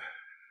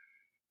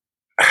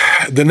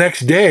 The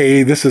next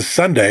day, this is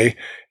Sunday,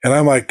 and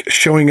I'm like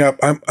showing up.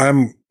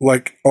 I'm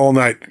like all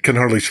night, can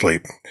hardly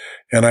sleep.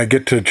 And I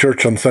get to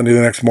church on Sunday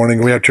the next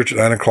morning. We have church at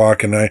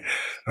 9:00, and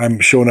I'm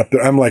showing up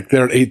there. I'm like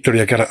there at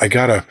 8:30. I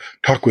gotta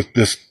talk with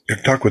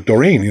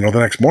Doreen, the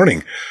next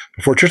morning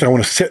before church. I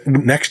want to sit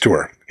next to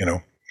her,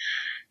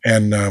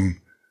 And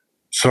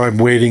so I'm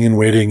waiting,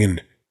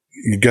 and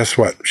guess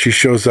what? She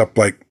shows up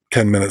like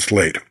 10 minutes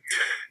late.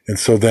 And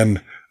so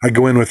then I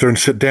go in with her and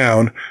sit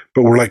down,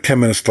 but we're like 10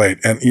 minutes late.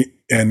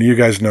 And you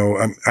guys know,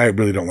 I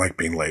really don't like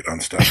being late on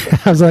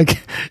stuff. I was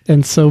like,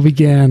 and so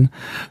began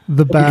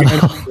the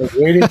battle.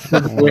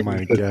 Oh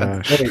my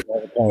gosh.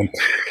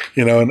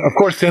 And of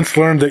course, since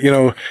learned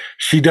that,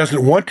 she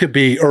doesn't want to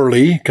be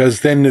early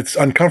because then it's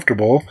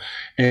uncomfortable.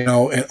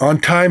 And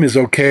on time is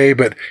okay,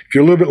 but if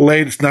you're a little bit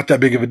late, it's not that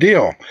big of a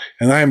deal.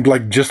 And I am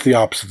like just the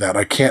opposite of that.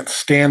 I can't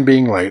stand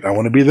being late. I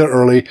want to be there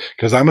early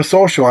because I'm a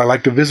social. I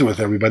like to visit with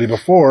everybody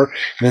before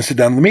and then sit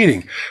down in the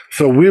meeting.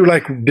 So we were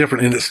like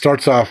different, and it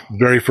starts off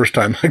very first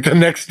time. Like the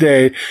next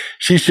day,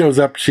 she shows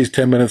up, she's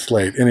 10 minutes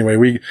late.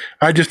 Anyway,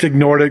 I just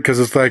ignored it because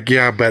it's like,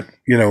 yeah, but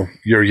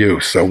you're you,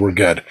 so we're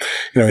good.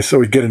 So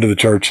we get into the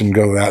church and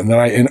go to that, and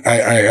then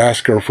I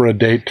asked her for a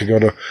date to go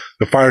to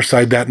the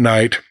fireside that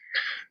night.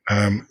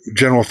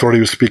 General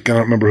Authority was speaking. I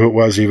don't remember who it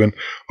was even.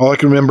 All I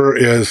can remember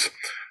is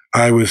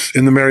I was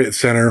in the Marriott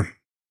Center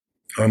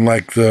on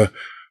like the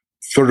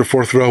third or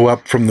fourth row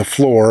up from the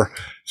floor.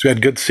 So we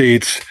had good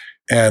seats,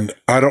 and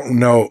I don't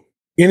know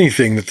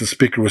anything that the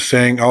speaker was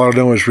saying. All I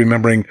know is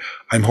remembering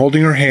I'm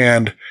holding her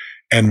hand,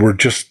 and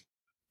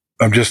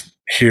I'm just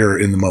here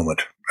in the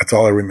moment. That's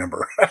all I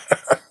remember.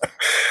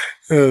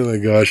 Oh my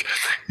gosh.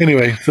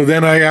 Anyway, so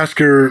then I asked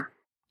her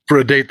for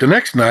a date the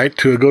next night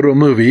to go to a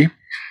movie.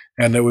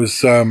 And it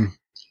was, I'm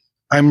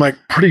like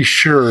pretty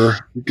sure,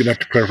 you're going to have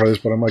to clarify this,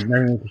 but I'm like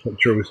 99%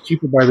 sure it was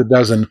Cheaper by the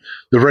Dozen,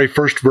 the very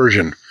first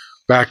version,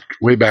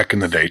 way back in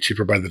the day,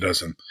 Cheaper by the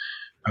Dozen.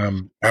 I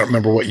don't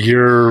remember what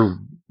year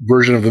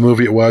version of the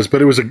movie it was,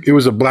 but it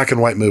was a black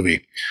and white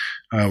movie,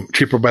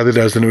 Cheaper by the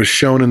Dozen. It was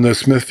shown in the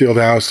Smithfield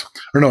House,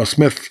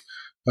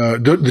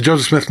 the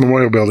Joseph Smith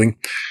Memorial Building,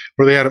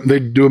 where they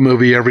do a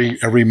movie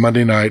every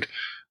Monday night.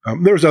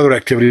 There was other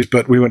activities,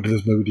 but we went to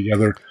this movie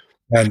together.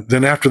 And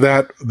then after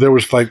that, there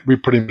was we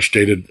pretty much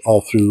dated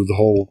all through the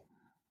whole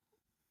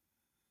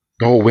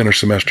winter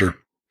semester,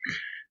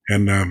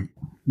 and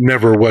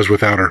never was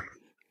without her.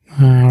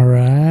 All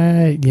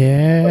right,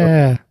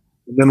 yeah.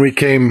 Then we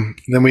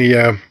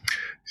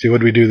see what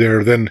did we do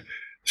there. Then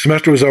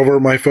semester was over.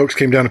 My folks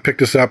came down and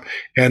picked us up,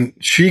 and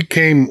she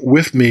came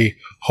with me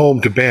home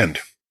to Bend.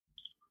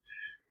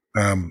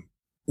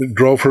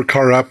 Drove her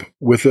car up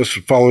with us,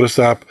 followed us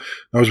up.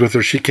 I was with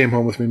her. She came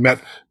home with me, met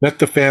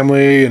the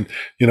family, and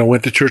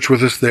went to church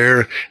with us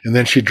there. And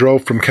then she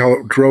drove from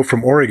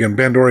Oregon,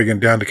 Bend, Oregon,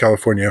 down to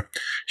California.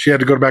 She had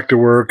to go back to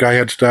work. I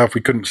had stuff.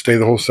 We couldn't stay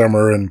the whole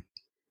summer, and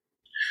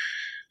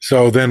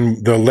so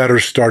then the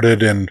letters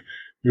started, and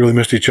we really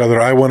missed each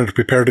other. I wanted to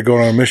prepare to go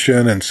on a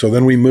mission, and so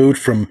then we moved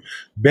from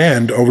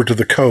Bend over to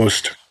the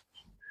coast,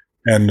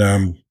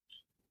 and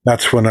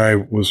that's when I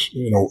was,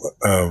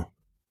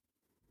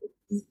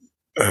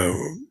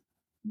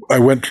 I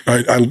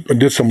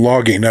did some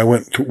logging. I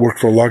went to work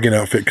for a logging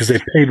outfit because they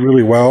paid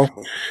really well.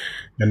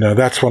 And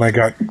that's when I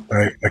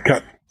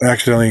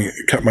accidentally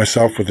cut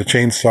myself with a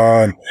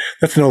chainsaw. And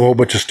that's another whole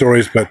bunch of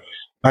stories, but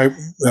I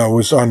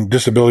was on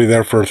disability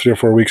there for 3 or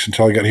 4 weeks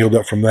until I got healed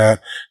up from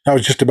that. That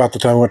was just about the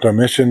time I went on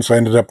a mission. So I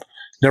ended up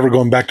never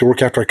going back to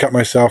work after I cut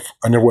myself.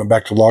 I never went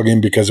back to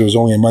logging because it was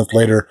only a month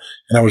later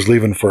and I was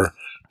leaving for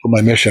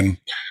my mission.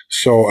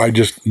 So I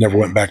just never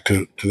went back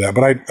to that.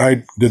 But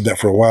I did that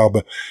for a while.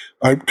 But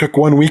I took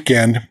one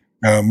weekend.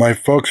 My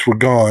folks were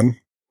gone.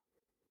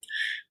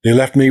 They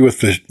left me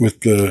with the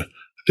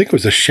I think it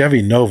was a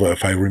Chevy Nova,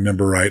 if I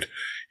remember right.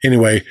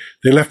 Anyway,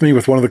 they left me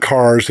with one of the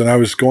cars, and I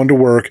was going to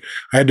work.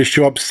 I had to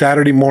show up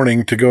Saturday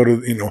morning to go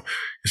to,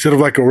 instead of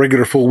like a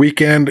regular full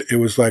weekend, it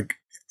was like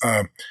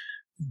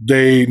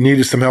they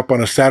needed some help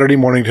on a Saturday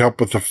morning to help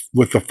with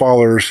the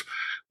fallers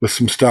with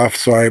some stuff.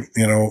 So I,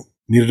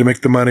 needed to make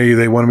the money.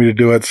 They wanted me to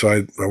do it. So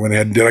I went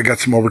ahead and did. I got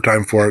some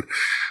overtime for it.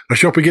 I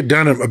show up, we get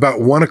done at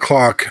about 1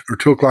 o'clock or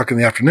 2 o'clock in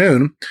the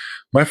afternoon.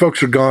 My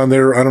folks are gone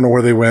there. I don't know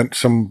where they went.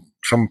 Some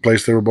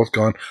place they were both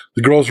gone.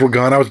 The girls were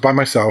gone. I was by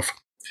myself.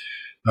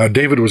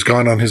 David was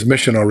gone on his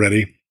mission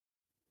already.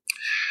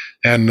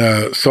 And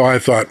so I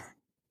thought,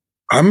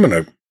 I'm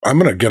going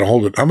to get a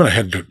hold of it. I'm going to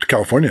head to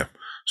California.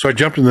 So I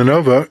jumped in the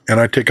Nova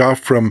and I take off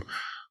from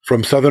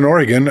Southern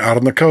Oregon out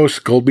on the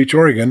coast, Gold Beach,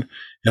 Oregon.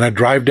 And I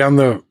drive down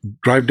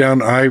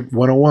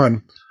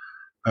I-101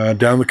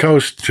 down the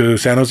coast to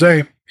San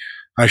Jose.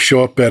 I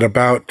show up at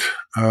about,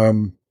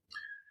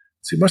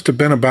 it must have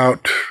been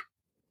about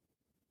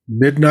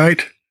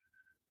midnight.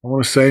 I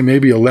want to say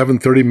maybe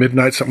 11:30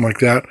 midnight, something like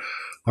that,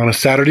 on a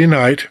Saturday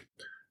night,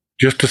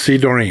 just to see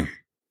Doreen.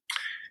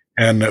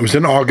 And it was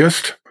in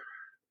August.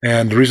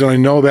 And the reason I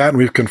know that, and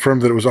we've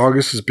confirmed that it was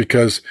August, is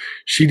because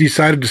she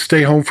decided to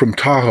stay home from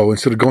Tahoe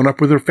instead of going up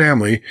with her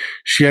family.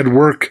 She had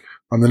work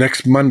on the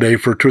next Monday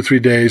for 2 or 3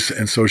 days.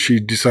 And so she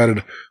decided,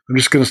 I'm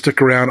just going to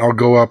stick around. I'll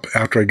go up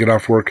after I get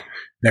off work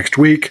next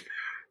week.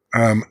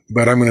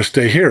 But I'm going to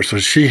stay here. So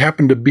she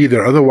happened to be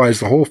there. Otherwise,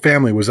 the whole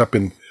family was up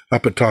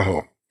at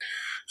Tahoe.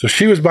 So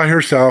she was by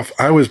herself.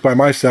 I was by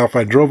myself.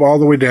 I drove all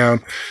the way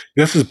down.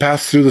 This is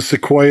passed through the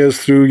sequoias,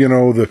 through,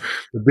 the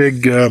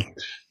big,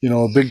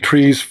 big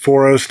trees,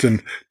 forest,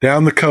 and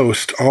down the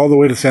coast all the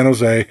way to San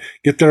Jose,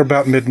 get there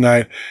about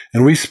midnight.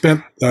 And we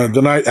spent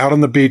the night out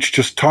on the beach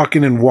just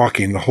talking and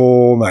walking the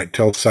whole night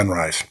till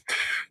sunrise,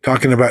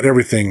 talking about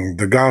everything,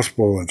 the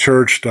gospel and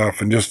church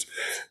stuff. And just,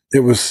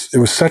 it was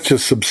such a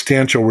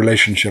substantial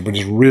relationship. I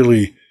just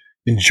really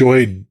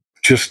enjoyed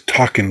just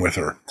talking with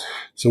her.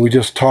 So we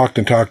just talked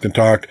and talked and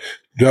talked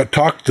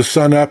the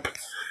sun up,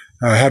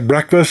 had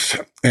breakfast,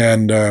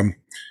 and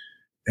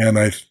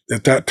I,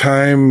 at that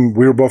time,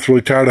 we were both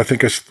really tired. I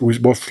think we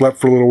both slept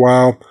for a little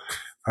while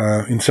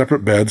in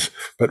separate beds,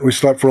 but we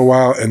slept for a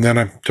while, and then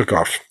I took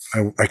off.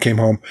 I came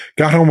home,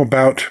 got home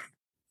about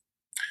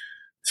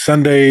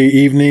Sunday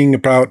evening,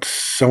 about,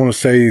 I want to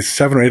say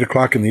 7 or 8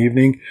 o'clock in the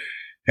evening,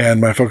 and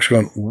my folks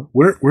were going,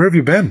 where have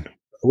you been?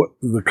 What,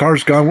 the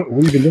car's gone.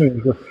 What have you been doing?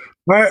 I go,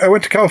 I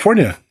went to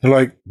California. They're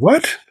like,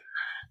 what?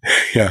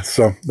 Yeah,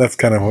 so that's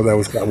kind of how that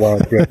was got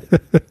wild.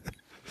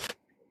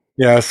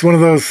 Yeah, it's one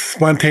of those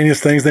spontaneous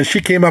things. Then she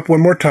came up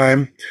one more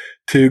time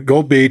to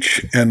Gold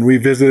Beach, and we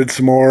visited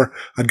some more.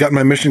 I'd gotten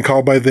my mission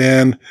call by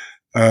then,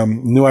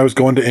 knew I was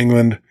going to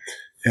England,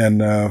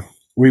 and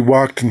we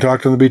walked and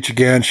talked on the beach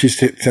again. She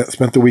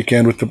spent the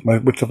weekend with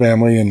the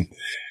family, and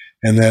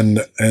then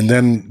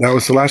that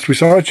was the last we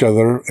saw each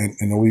other.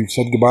 And we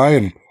said goodbye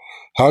and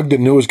hugged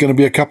and knew it was going to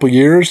be a couple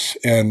years,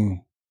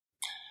 and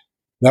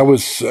that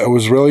was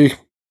really.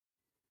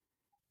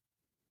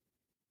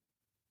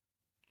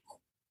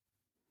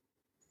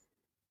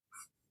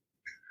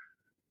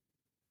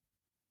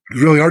 It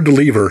was really hard to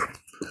leave her.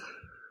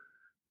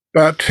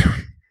 But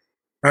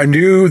I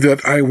knew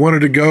that I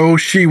wanted to go.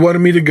 She wanted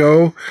me to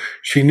go.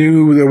 She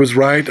knew that was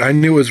right. I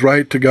knew it was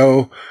right to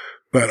go,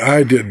 but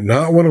I did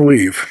not want to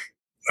leave.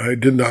 I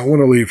did not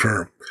want to leave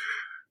her.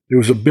 It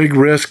was a big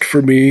risk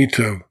for me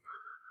to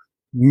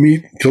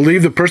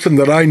leave the person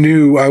that I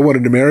knew I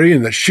wanted to marry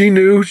and that she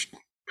knew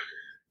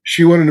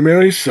she wanted to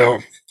marry. So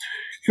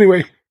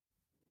anyway,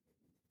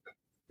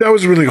 that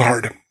was really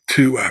hard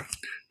to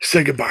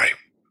say goodbye.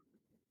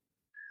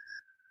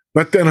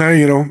 But then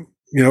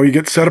you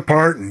get set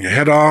apart and you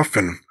head off,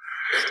 and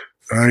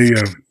I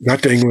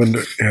got to England,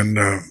 and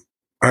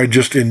I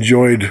just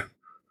enjoyed.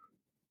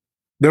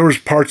 There was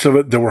parts of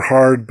it that were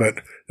hard, but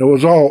it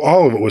was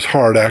all of it was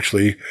hard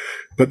actually.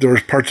 But there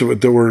was parts of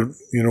it that were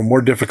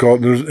more difficult.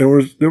 There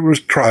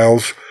was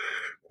trials,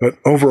 but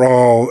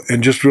overall,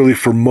 and just really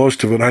for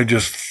most of it, I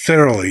just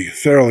thoroughly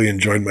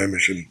enjoyed my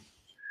mission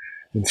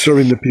and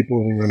serving the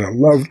people in England. I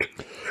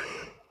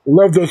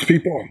loved those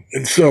people,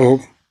 and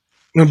so.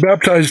 I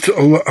baptized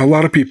a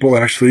lot of people,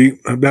 actually.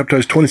 I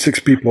baptized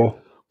 26 people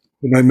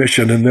in my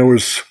mission, and there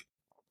was,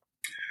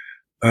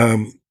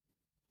 I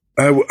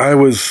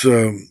was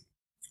the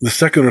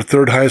second or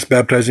third highest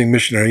baptizing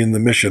missionary in the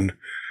mission,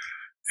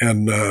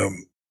 and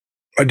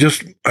I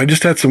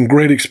just had some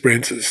great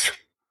experiences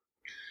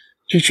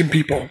teaching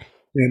people,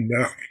 and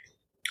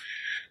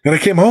then I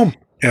came home,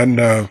 and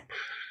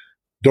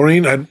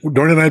Doreen and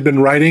I had been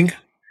writing,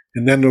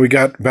 and then we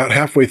got about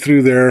halfway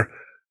through there.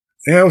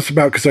 Yeah, it was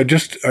about because I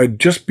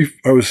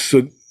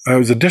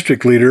was a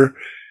district leader,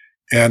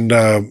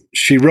 and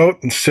she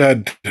wrote and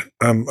said,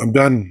 "I'm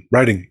done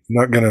writing. I'm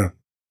not gonna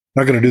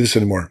do this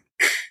anymore."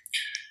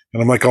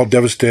 And I'm like all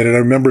devastated. I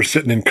remember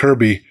sitting in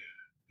Kirby,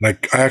 and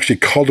I actually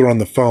called her on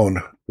the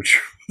phone, which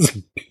was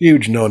a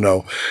huge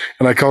no.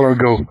 And I called her and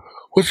go,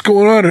 "What's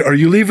going on? Are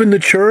you leaving the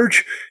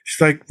church?"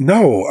 She's like,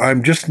 "No,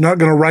 I'm just not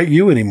going to write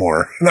you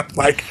anymore." And I'm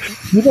like,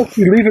 "You must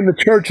be leaving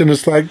the church." And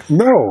it's like,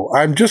 "No,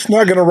 I'm just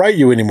not going to write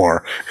you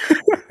anymore."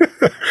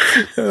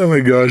 Oh my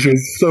gosh, it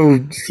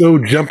was so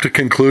jump to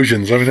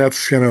conclusions. I mean,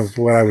 that's kind of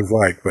what I was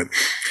like. But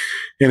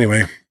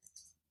anyway,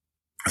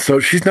 so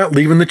she's not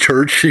leaving the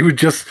church. It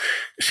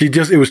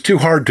was too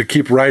hard to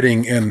keep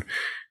writing and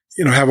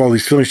have all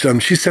these feelings.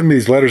 She sent me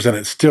these letters, and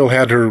it still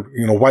had her,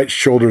 White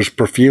Shoulders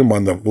perfume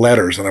on the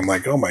letters. And I'm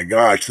like, oh my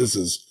gosh, this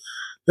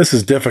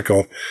is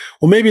difficult.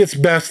 Well, maybe it's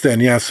best then.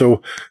 Yeah.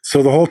 So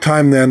the whole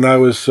time then I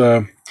was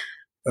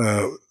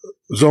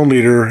zone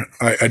leader.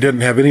 I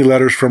didn't have any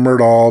letters from her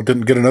at all.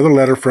 Didn't get another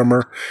letter from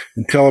her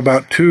until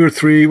about 2 or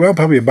 3, well,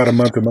 probably about a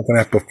month and a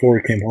half before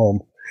we came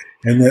home.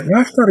 And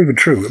that's not even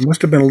true. It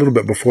must have been a little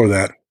bit before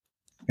that.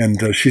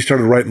 And she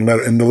started writing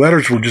letters, and the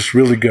letters were just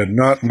really good.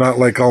 Not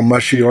like all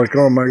mushy, like,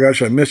 "Oh my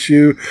gosh, I miss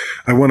you.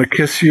 I want to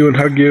kiss you and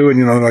hug you."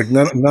 And, like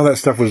none of that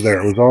stuff was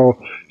there. It was all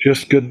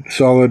just good,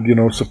 solid,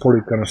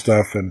 supportive kind of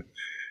stuff. And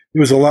it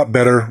was a lot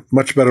better,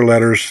 much better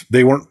letters.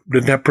 They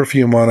didn't have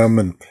perfume on them,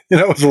 and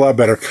it was a lot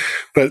better.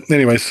 But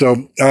anyway,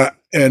 so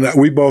and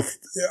we both,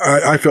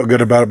 I felt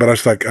good about it, but I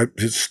was like,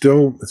 it's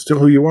still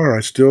who you are.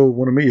 I still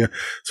want to meet you.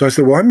 So I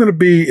said, well, I'm going to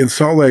be in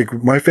Salt Lake.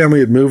 My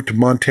family had moved to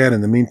Montana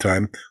in the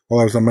meantime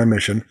while I was on my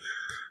mission.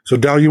 So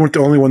Dal, you weren't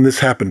the only one this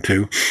happened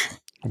to.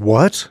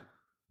 What?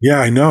 Yeah,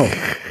 I know.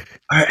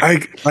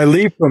 I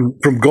leave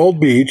from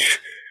Gold Beach,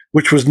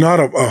 which was not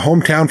a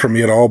hometown for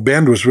me at all.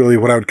 Bend was really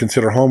what I would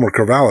consider home, or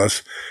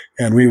Corvallis.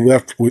 And we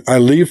left. I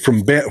leave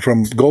from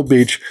Gold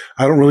Beach.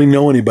 I don't really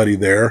know anybody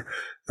there.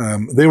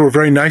 They were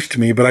very nice to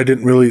me, but I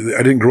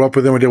didn't grow up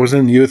with them. I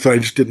wasn't in youth. I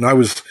just didn't. I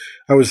was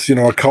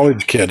a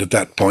college kid at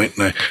that point,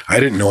 and I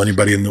didn't know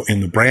anybody in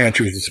the branch.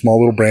 It was a small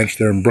little branch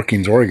there in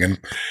Brookings, Oregon.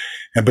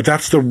 But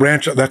that's the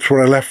branch. That's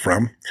where I left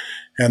from.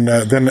 And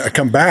then I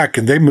come back,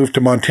 and they moved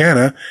to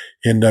Montana,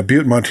 in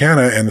Butte,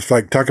 Montana, and it's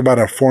like, talk about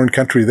a foreign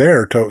country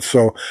there.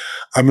 So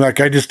I'm like,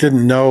 I just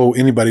didn't know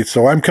anybody.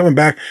 So I'm coming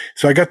back.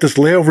 So I got this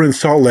layover in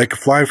Salt Lake,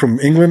 fly from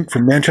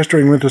Manchester,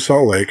 England to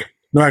Salt Lake.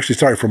 No, actually,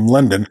 sorry, from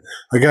London.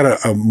 I got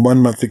a 1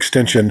 month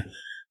extension,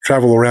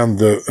 travel around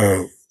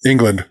the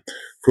England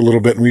for a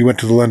little bit, and we went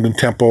to the London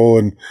Temple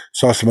and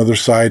saw some other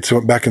sites.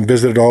 Went back and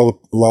visited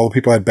all the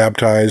people I'd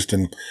baptized,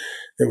 and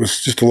it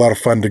was just a lot of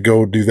fun to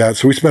go do that.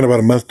 So we spent about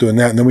a month doing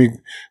that, and then we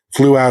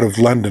flew out of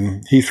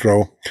London,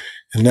 Heathrow,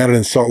 and landed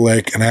in Salt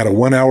Lake, and had a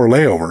 1 hour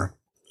layover,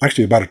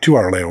 actually about a 2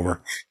 hour layover.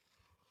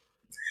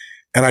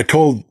 And I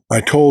told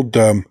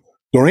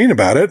Doreen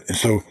about it, and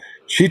so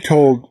she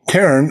told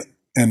Karen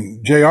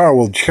and JR.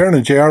 Well, Karen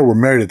and JR were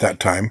married at that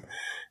time,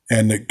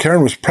 and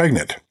Karen was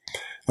pregnant.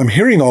 I'm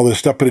hearing all this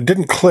stuff, but it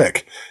didn't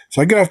click.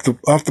 So I get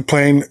off the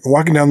plane,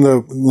 walking down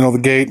the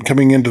gate,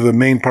 coming into the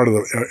main part of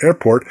the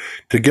airport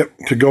to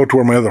go to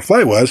where my other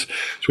flight was.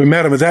 So we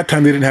met them. At that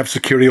time, they didn't have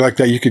security like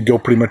that. You could go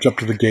pretty much up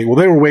to the gate. Well,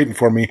 they were waiting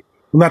for me,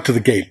 well, not to the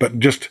gate, but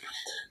just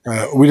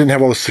we didn't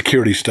have all the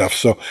security stuff.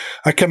 So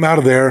I come out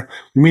of there,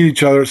 we meet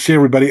each other, see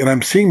everybody, and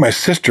I'm seeing my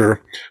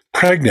sister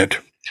pregnant.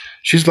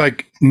 She's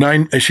like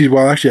 9.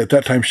 Well, actually, at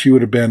that time, she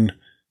would have been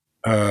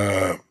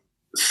 7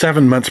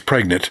 months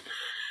pregnant.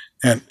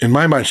 And in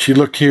my mind, she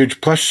looked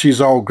huge. Plus,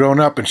 she's all grown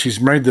up, and she's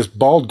married this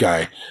bald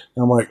guy.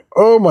 And I'm like,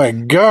 oh my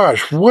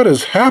gosh, what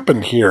has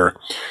happened here?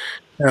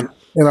 And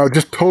it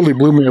just totally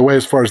blew me away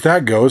as far as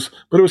that goes.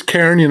 But it was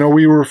Karen.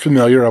 We were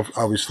familiar,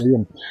 obviously.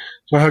 And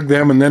so I hugged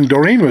them, and then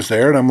Doreen was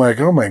there, and I'm like,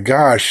 oh my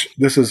gosh,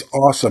 this is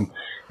awesome.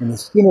 And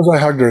as soon as I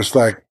hugged her, it's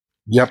like,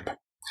 yep,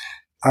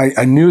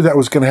 I knew that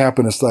was going to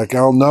happen. It's like,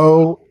 I'll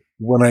know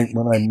when I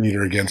meet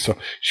her again. So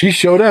she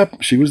showed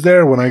up. She was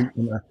there when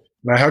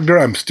I hugged her.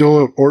 I'm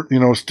still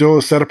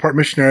a set apart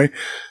missionary,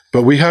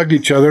 but we hugged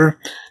each other,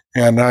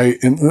 and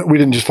we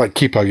didn't just like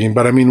keep hugging,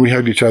 but I mean, we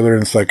hugged each other,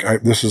 and it's like,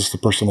 this is the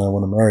person I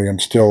want to marry. I'm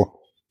still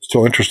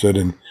interested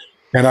in,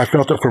 and I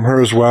felt it from her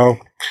as well.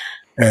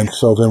 And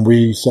so then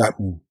we sat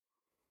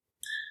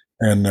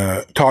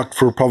and talked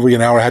for probably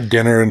an hour, had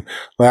dinner and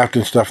laughed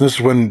and stuff. And this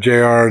is when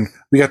JR, and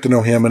we got to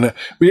know him, and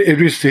we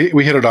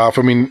hit it off.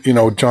 I mean,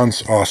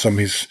 John's awesome.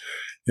 He's,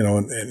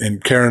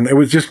 and Karen, it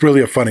was just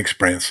really a fun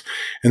experience.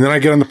 And then I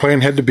get on the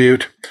plane, head to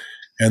Butte,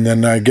 and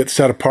then I get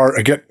set apart.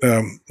 I think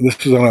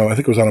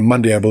it was on a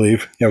Monday, I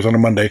believe. Yeah, it was on a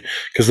Monday,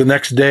 because the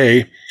next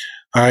day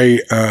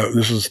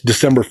this is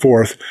December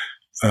 4th.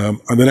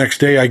 The next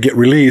day I get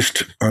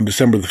released on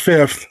December the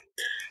 5th.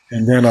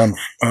 And then on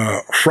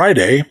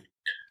Friday,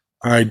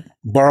 I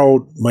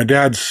borrowed my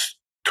dad's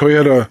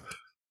Toyota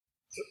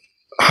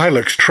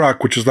Hilux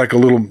truck, which is like a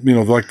little,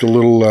 like the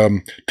little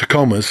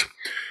Tacomas,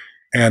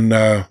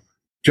 and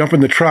jump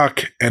in the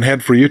truck and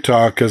head for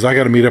Utah because I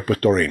got to meet up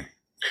with Doreen.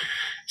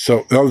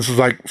 So this is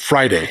like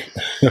Friday,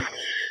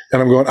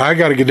 and I'm going, I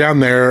got to get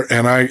down there,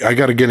 and I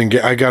got to get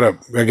engaged. I got to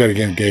get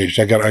engaged.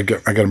 I got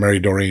to marry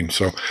Doreen.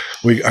 So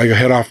I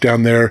head off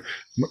down there.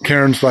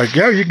 Karen's like,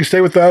 yeah, you can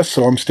stay with us.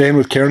 So I'm staying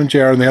with Karen and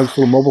JR, and they have this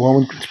little mobile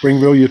home in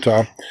Springville,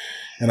 Utah.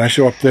 And I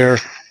show up there,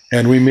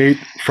 and we meet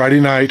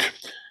Friday night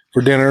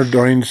for dinner.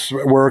 Doreen's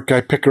at work.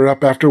 I pick her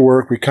up after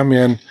work. We come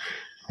in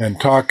and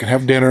talk and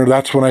have dinner.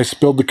 That's when I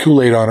spilled the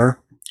Kool-Aid on her.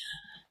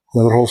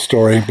 Another whole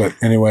story. But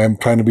anyway, I'm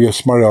trying to be a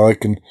smart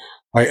aleck, and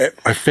I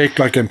faked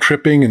like I'm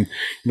tripping, and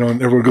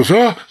and everyone goes,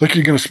 "Oh, look,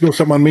 you're going to spill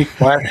something on me."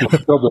 Well, I actually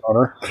spilled it on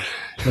her,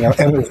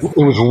 and it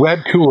was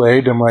red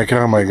Kool-Aid. I'm like,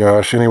 oh my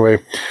gosh. Anyway,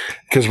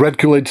 because red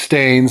Kool-Aid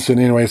stains, and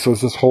anyway, so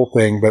it's this whole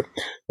thing. But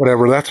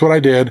whatever, that's what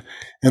I did.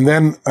 And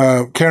then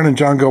Karen and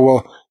John go,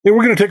 well, hey,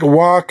 we're going to take a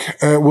walk.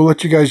 We'll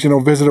let you guys,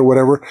 visit or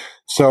whatever.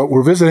 So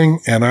we're visiting,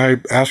 and I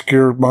asked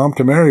your mom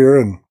to marry her,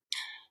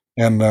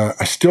 and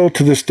I still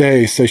to this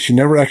day say she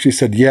never actually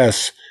said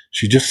yes.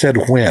 She just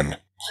said when.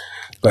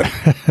 But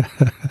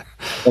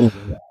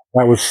that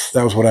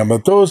was what I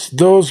meant.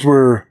 Those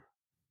were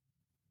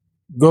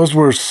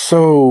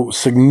so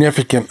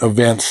significant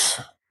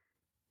events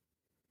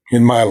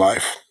in my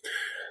life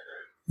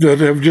that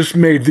have just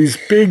made these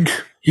big,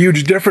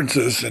 huge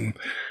differences. And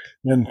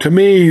to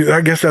me,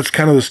 I guess that's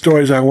kind of the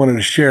stories I wanted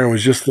to share,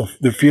 was just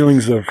the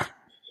feelings of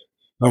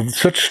of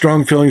such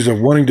strong feelings of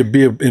wanting to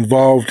be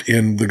involved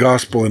in the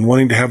gospel and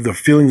wanting to have the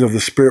feelings of the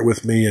Spirit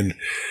with me, and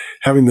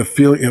having the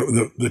feeling,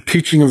 the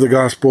teaching of the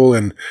gospel,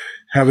 and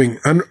having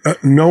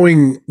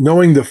knowing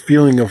the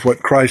feeling of what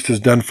Christ has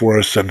done for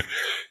us, and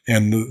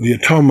the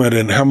atonement,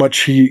 and how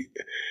much He,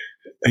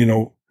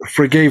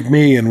 forgave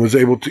me, and was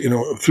able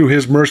to, through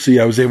His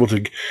mercy, I was able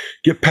to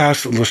get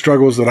past the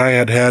struggles that I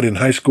had in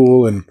high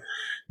school, and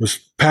was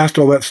past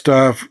all that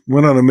stuff,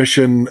 went on a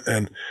mission,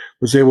 and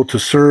was able to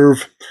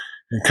serve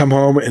and come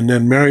home, and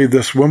then marry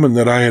this woman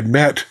that I had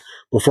met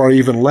before I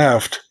even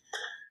left,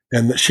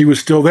 and that she was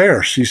still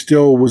there. She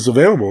still was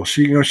available.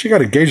 She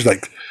got engaged,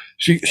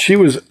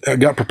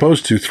 got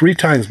proposed to 3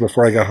 times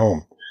before I got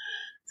home,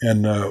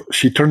 and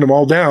she turned them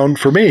all down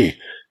for me.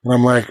 And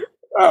I'm like,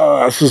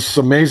 oh, this is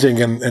amazing.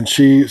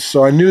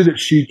 So I knew that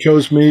she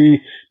chose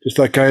me just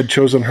like I had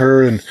chosen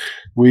her, and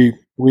we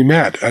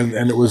met,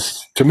 and it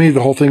was, to me,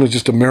 the whole thing was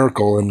just a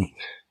miracle. And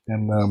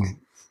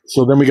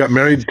so then we got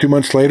married 2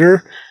 months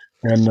later,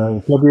 and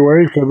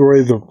February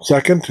the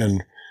 2nd,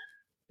 and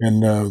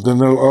then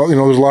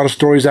there's a lot of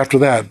stories after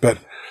that, but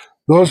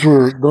those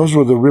were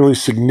the really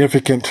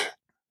significant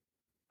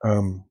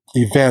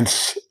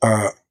events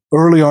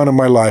early on in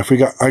my life.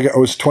 I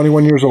was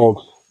 21 years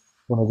old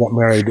when I got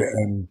married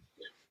and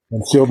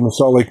sealed in the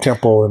Salt Lake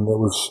Temple, and it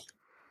was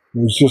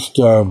just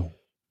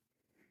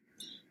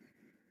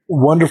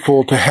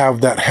wonderful to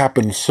have that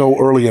happen so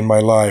early in my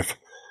life.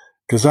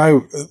 Because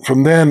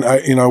from then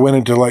I went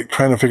into like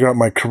trying to figure out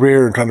my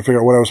career and trying to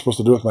figure out what I was supposed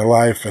to do with my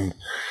life, and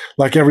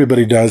like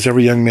everybody does,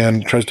 every young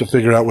man tries to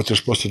figure out what they're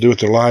supposed to do with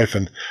their life.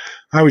 And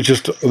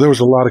there was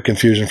a lot of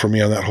confusion for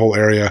me on that whole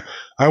area.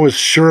 I was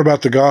sure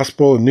about the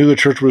gospel and knew the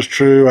church was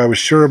true. I was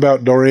sure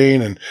about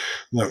Doreen and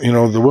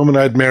the woman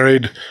I'd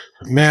married.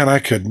 Man, I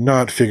could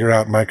not figure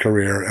out my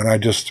career, and I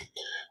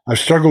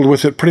struggled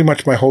with it pretty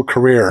much my whole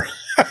career.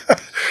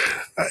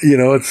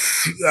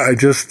 I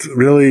just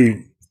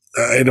really.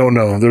 I don't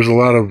know. There's a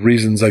lot of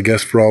reasons, I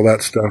guess, for all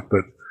that stuff.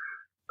 But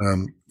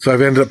so I've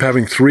ended up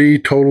having 3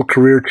 total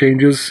career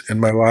changes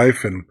in my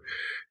life. And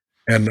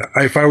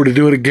if I were to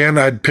do it again,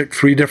 I'd pick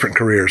 3 different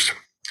careers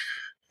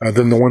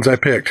than the ones I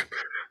picked.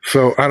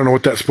 So I don't know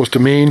what that's supposed to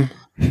mean.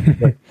 But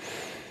I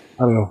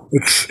don't know.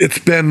 It's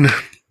been,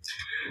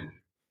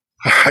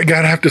 I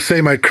gotta have to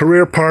say, my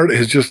career part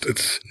is just,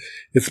 it's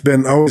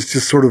been always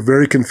just sort of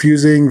very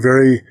confusing,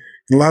 in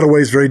a lot of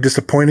ways, very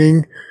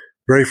disappointing,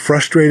 very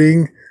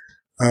frustrating.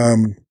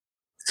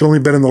 It's only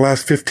been in the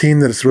last 15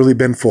 that it's really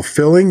been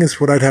fulfilling, is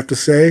what I'd have to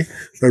say.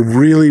 I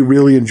really,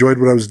 really enjoyed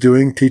what I was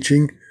doing,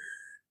 teaching.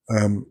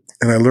 And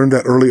I learned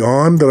that early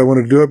on that I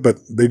wanted to do it, but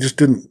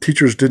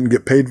teachers didn't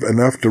get paid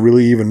enough to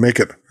really even make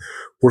it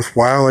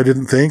worthwhile, I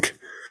didn't think.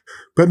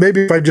 But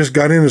maybe if I just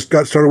got in and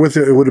got started with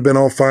it, it would have been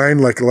all fine.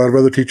 Like a lot of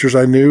other teachers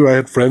I knew, I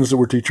had friends that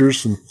were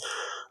teachers, and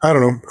I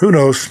don't know, who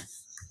knows?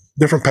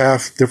 Different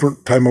path,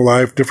 different time of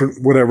life, different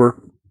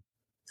whatever.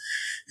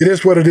 It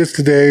is what it is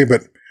today,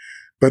 but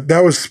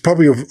that was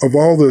probably of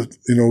all the,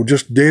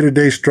 just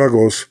day-to-day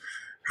struggles,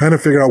 trying to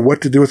figure out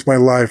what to do with my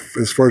life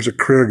as far as a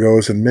career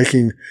goes, and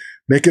making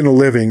a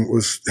living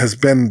has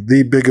been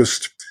the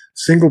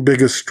single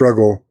biggest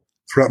struggle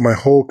throughout my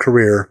whole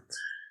career.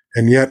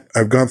 And yet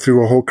I've gone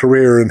through a whole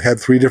career and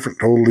had 3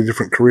 totally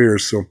different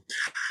careers. So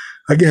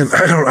again,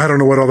 I don't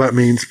know what all that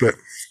means, but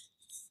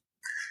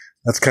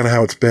that's kind of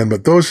how it's been.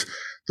 But those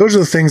are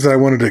the things that I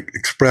wanted to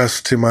express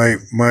to my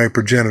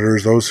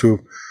progenitors, those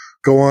who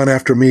go on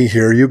after me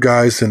here, you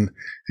guys and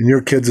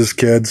your kids as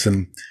kids,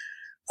 and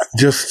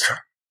just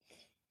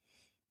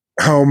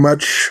how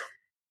much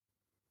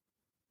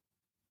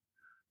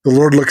the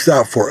Lord looks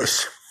out for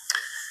us,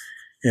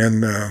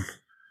 and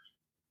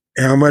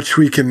how much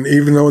we can,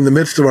 even though in the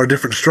midst of our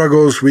different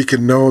struggles, we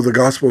can know the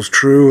gospel is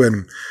true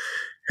and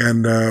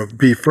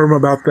be firm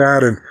about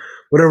that, and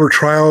whatever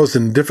trials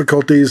and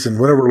difficulties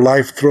and whatever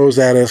life throws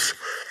at us,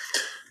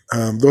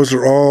 those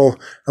are all,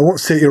 I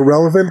won't say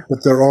irrelevant,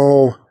 but they're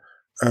all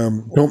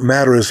don't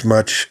matter as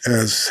much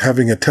as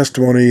having a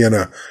testimony and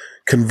a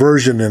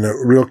conversion and a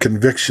real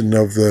conviction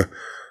of the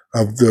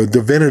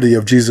divinity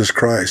of Jesus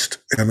Christ.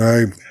 And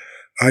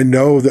I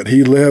know that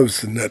He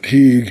lives, and that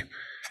He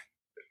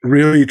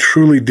really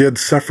truly did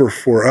suffer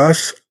for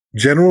us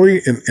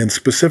generally and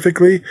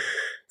specifically,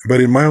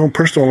 but in my own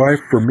personal life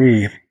for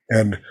me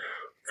and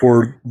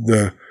for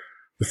the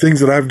things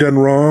that I've done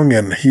wrong,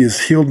 and He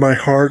has healed my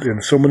heart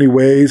in so many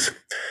ways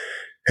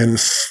and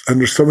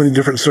under so many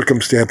different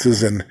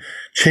circumstances, and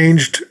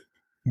changed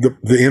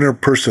the inner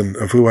person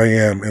of who I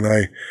am.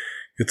 And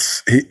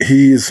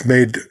He has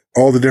made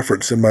all the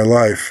difference in my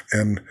life.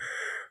 And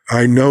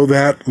I know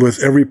that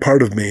with every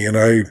part of me. And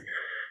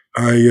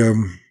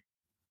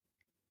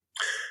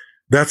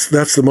that's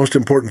the most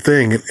important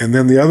thing. And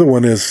then the other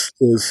one is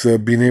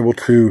being able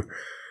to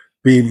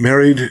be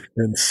married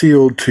and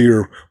sealed to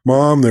your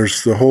mom.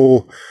 There's the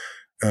whole,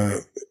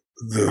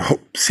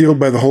 sealed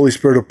by the Holy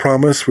Spirit of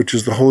promise, which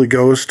is the Holy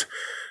Ghost.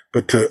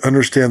 But to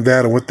understand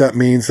that and what that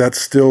means, that's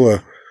still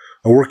a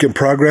work in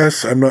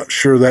progress. I'm not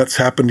sure that's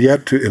happened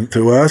yet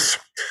to us.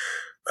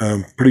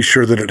 I'm pretty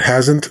sure that it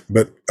hasn't,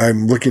 but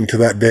I'm looking to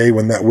that day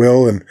when that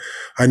will. And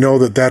I know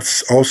that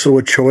that's also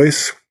a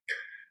choice,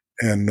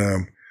 and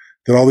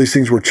that all these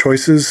things were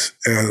choices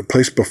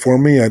placed before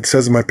me. It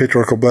says in my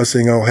patriarchal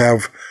blessing,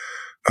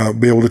 I'll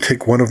be able to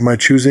take one of my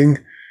choosing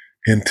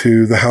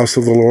into the house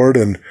of the Lord,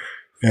 and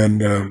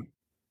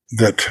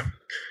that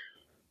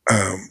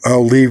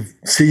I'll leave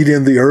seed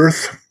in the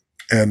earth.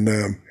 And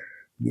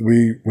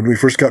when we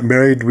first got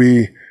married,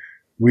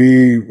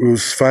 it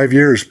was 5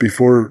 years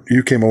before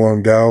you came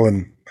along, Dal,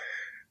 and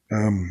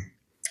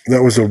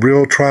that was a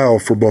real trial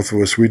for both of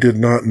us. We did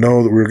not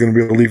know that we were going to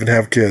be able to even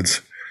have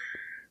kids.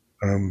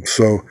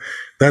 So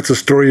that's a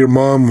story your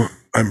mom,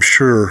 I'm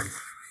sure,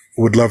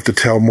 would love to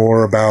tell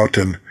more about,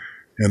 and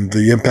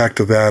the impact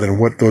of that, and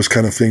what those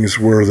kind of things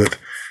were, that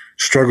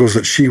struggles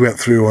that she went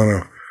through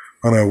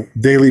on a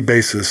daily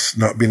basis,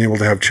 not being able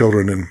to have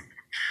children. And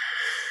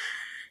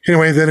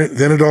anyway,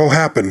 then it all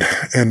happened.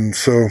 And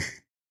so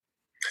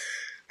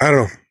I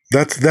don't know.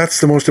 That's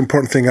the most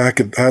important thing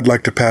I'd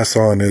like to pass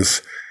on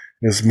is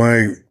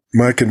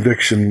my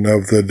conviction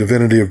of the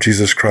divinity of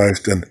Jesus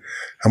Christ, and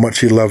how much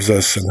he loves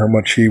us, and how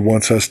much he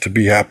wants us to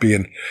be happy,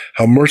 and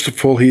how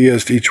merciful he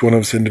is to each one of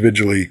us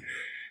individually,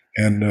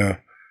 and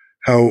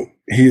how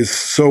he is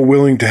so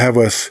willing to have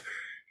us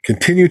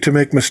continue to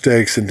make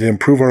mistakes and to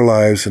improve our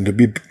lives and to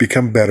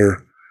become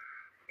better,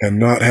 and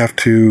not have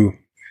to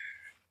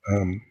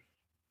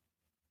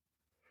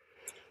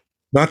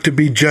not to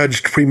be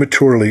judged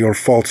prematurely or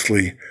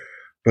falsely,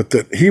 but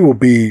that he will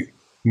be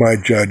my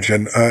judge,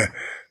 and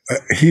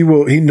he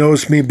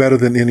knows me better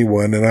than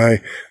anyone, and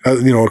I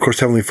of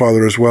course, Heavenly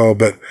Father as well.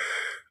 But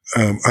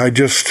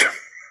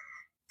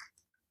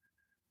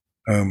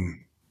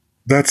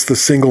that's the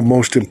single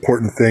most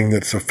important thing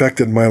that's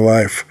affected my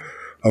life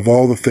of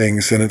all the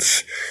things, and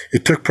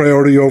it took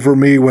priority over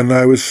me when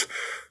I was,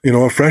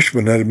 a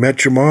freshman. I had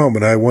met your mom,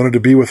 and I wanted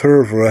to be with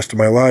her for the rest of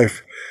my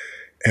life,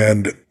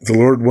 and the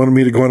Lord wanted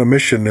me to go on a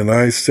mission, and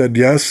I said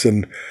yes,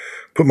 and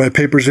put my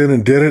papers in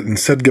and did it, and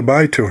said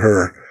goodbye to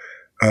her.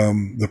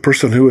 The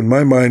person who in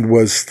my mind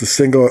was the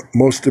single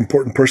most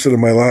important person in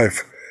my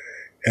life.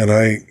 And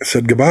I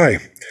said goodbye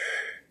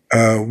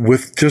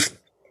with just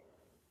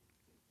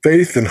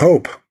faith and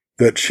hope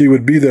that she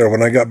would be there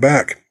when I got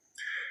back.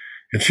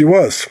 And she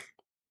was.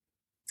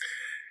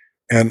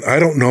 And I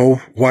don't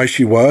know why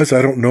she was.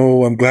 I don't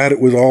know. I'm glad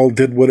it was all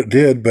did what it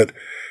did. But,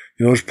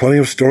 there's plenty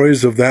of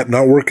stories of that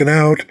not working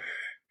out.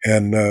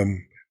 And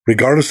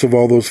regardless of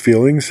all those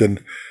feelings.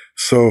 And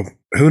so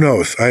who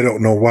knows? I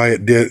don't know why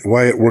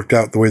it worked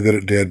out the way that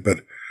it did, but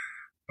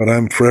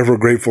I'm forever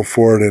grateful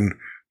for it, and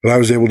that I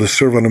was able to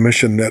serve on a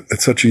mission at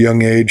such a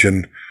young age,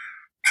 and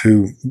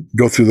to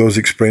go through those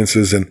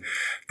experiences. And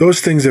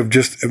those things have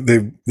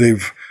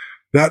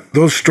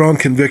those strong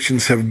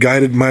convictions have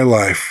guided my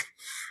life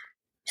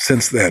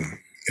since then.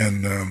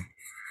 And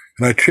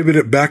I attribute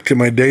it back to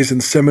my days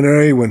in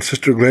seminary when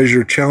Sister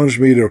Glazier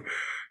challenged me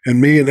and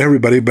me and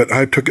everybody, but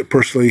I took it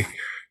personally,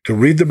 to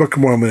read the Book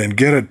of Mormon and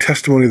get a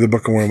testimony of the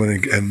Book of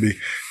Mormon, and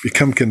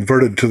become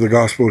converted to the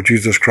gospel of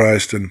Jesus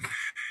Christ. And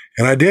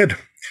I did.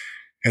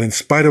 And in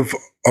spite of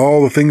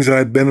all the things that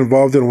I'd been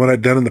involved in, what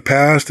I'd done in the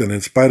past, and in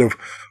spite of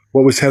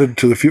what was headed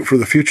for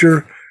the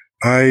future,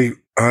 I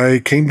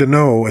came to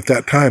know at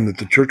that time that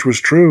the church was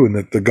true, and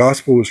that the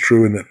gospel was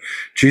true, and that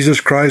Jesus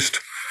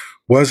Christ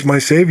was my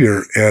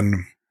Savior.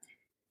 And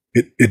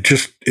it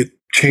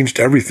changed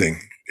everything.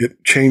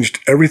 It changed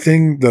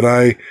everything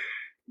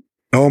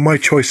all my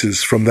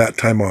choices from that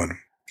time on.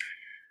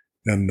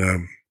 And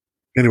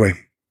anyway,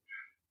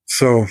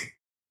 so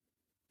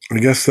I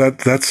guess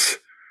that's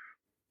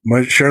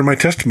sharing my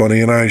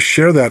testimony, and I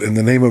share that in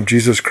the name of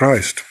Jesus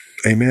Christ.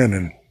 Amen.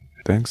 And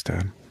thanks,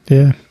 Dad.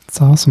 Yeah,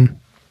 it's awesome.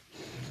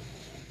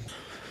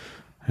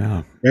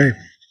 Yeah. Hey,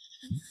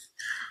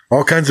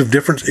 all kinds of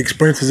different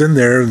experiences in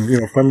there,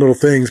 and fun little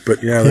things.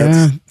 But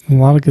that's a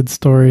lot of good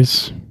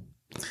stories.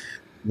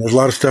 There's a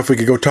lot of stuff we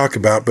could go talk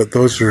about, but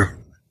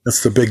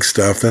that's the big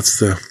stuff. That's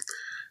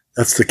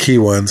the key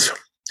ones.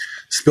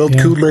 Spilled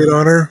Kool-Aid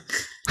on her.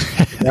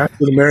 Asked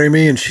her to marry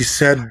me, and she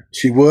said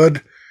she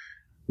would.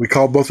 We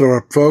called both of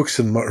our folks,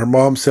 and her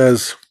mom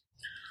says,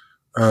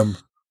 well,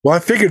 I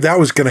figured that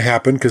was going to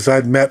happen because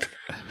I'd met,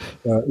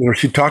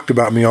 she talked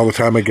about me all the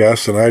time, I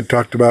guess, and I'd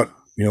talked about,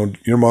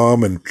 your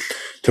mom and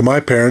to my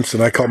parents,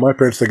 and I called my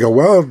parents. They go,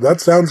 well, that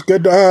sounds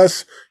good to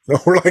us.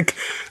 We're like,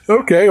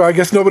 okay, well, I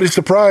guess nobody's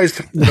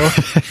surprised,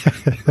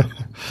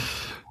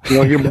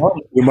 your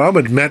mom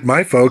had met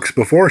my folks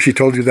before. She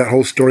told you that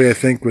whole story, I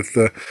think, with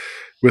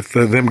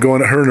them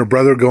going, her and her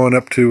brother going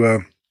up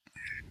to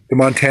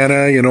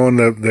Montana,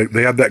 and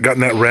they had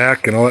gotten that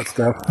wreck and all that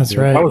stuff. That's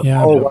right. I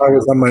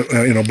was on my,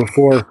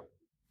 before,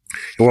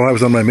 while I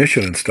was on my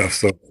mission and stuff.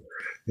 So,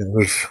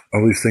 there's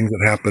all these things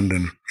that happened,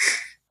 and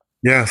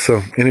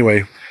so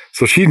anyway,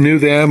 so she knew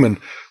them, and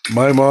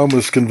my mom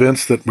was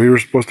convinced that we were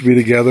supposed to be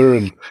together,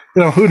 and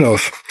who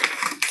knows?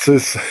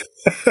 It's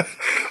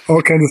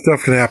all kinds of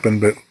stuff can happen,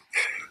 but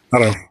I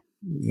don't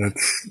know.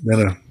 It's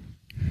been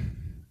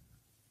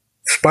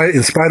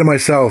in spite of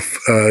myself,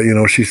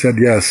 she said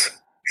yes.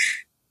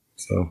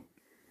 So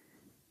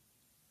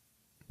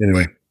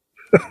anyway.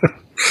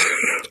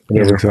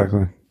 Yeah,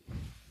 exactly.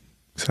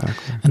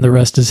 And the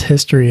rest is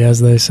history, as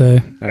they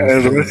say.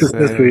 And the rest is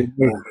history.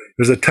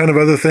 There's a ton of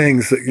other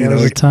things that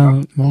there's a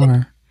ton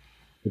more.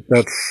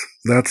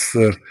 That's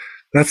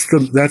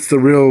the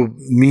real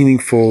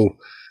meaningful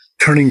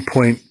turning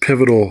point,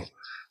 pivotal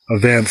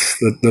events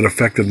that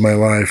affected my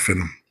life.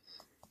 And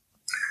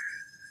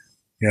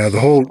yeah, the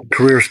whole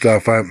career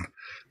stuff.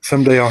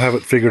 Someday I'll have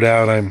it figured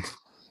out.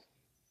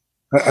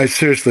 I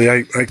seriously,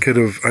 I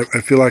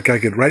feel like I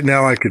could right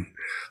now.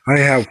 I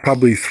have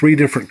probably 3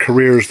 different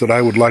careers that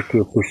I would like to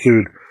have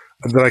pursued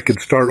that I could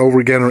start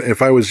over again.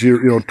 If I was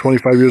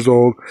 25 years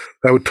old,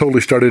 I would totally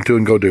start into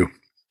and go do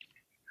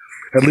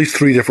at least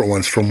 3 different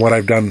ones from what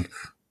I've done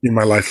in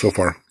my life so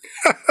far.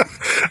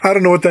 I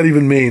don't know what that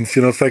even means.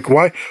 It's like,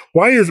 why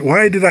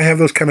did I have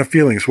those kind of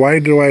feelings? Why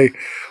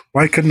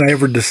couldn't I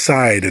ever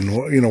decide?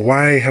 And,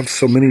 why have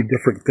so many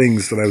different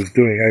things that I was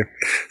doing?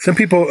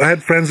 I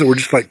had friends that were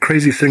just like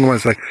crazy single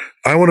ones. Like,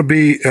 I want to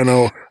be,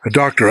 a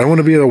doctor. I want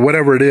to be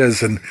whatever it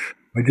is. And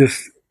I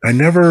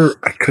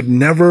could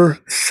never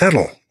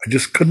settle. I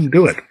just couldn't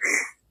do it.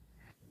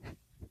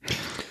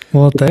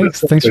 Well, thanks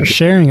for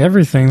sharing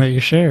everything that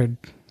you shared.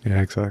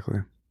 Yeah,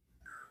 exactly.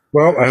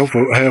 Well, I hope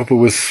it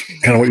was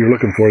kind of what you're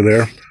looking for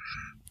there.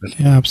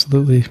 Yeah,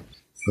 absolutely.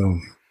 So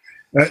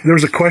there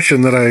was a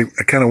question that I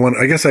kind of want.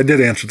 I guess I did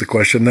answer the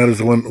question. That is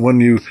the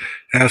one you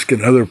ask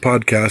in other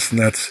podcasts, and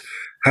that's,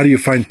 how do you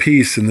find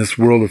peace in this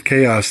world of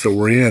chaos that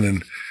we're in?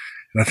 And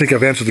I think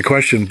I've answered the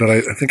question, but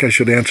I think I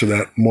should answer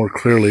that more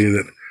clearly.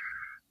 That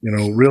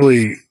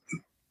really,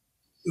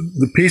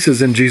 the peace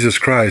is in Jesus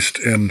Christ,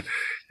 and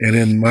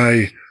in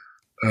my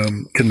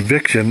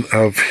conviction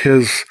of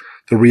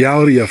the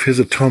reality of his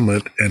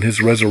atonement and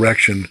his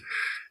resurrection.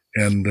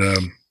 And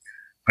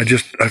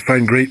I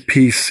find great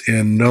peace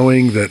in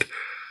knowing that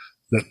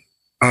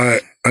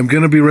I'm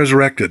going to be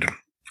resurrected.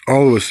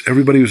 All of us,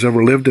 everybody who's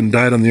ever lived and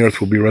died on the earth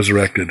will be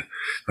resurrected.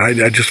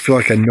 I just feel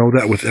like I know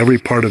that with every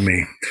part of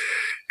me.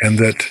 And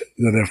that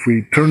if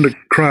we turn to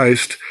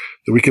Christ,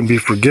 that we can be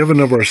forgiven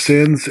of our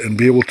sins and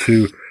be able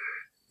to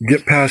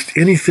get past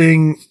any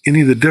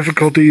of the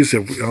difficulties,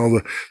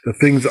 all the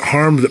things that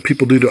harm that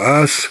people do to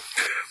us,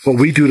 what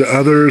we do to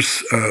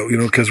others,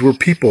 because we're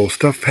people,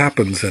 stuff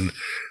happens, and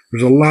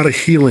there's a lot of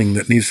healing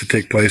that needs to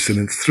take place. And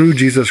it's through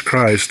Jesus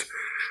Christ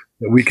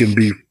that we can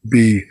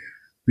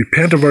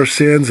repent of our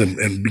sins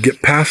and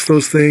get past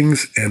those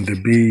things and to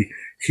be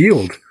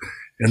healed.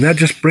 And that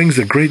just brings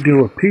a great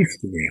deal of peace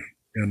to me.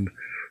 And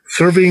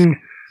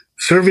serving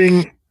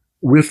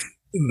with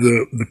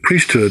the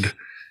priesthood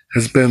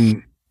has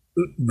been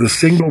the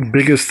single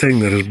biggest thing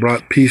that has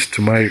brought peace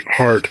to my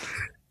heart,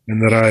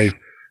 and that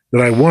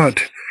I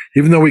want.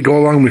 Even though we go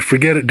along and we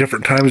forget at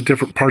different times,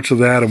 different parts of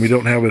that, and we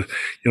don't have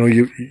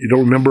you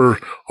don't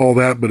remember all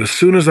that. But as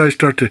soon as I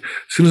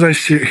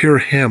hear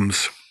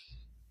hymns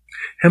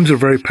are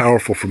very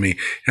powerful for me.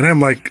 And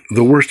I'm like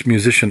the worst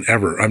musician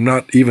ever. I'm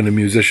not even a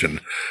musician,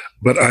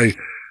 but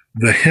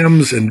the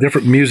hymns and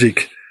different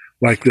music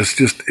like this,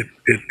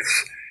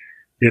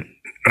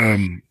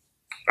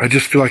 I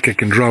just feel like I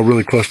can draw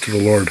really close to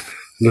the Lord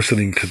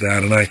listening to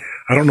that. And I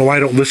don't know why I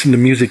don't listen to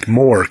music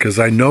more, because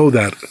I know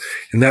that,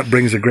 and that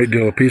brings a great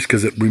deal of peace,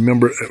 because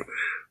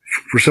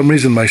for some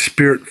reason my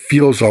spirit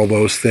feels all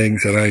those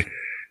things, and I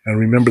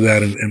remember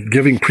that, and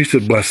giving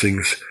priesthood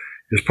blessings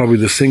is probably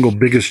the single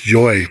biggest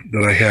joy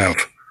that I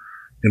have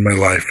in my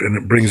life.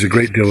 And it brings a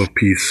great deal of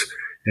peace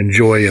and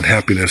joy and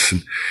happiness,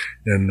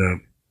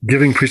 and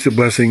giving priesthood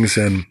blessings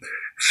and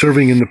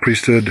serving in the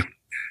priesthood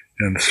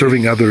and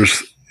serving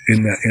others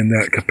in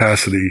that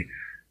capacity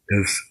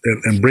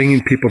and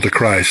bringing people to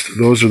Christ.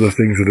 Those are the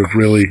things that have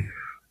really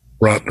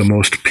brought the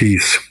most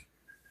peace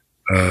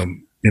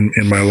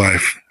in my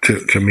life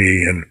to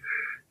me. And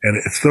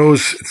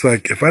it's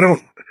like, if I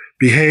don't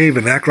behave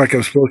and act like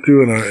I'm supposed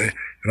to, and I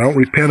don't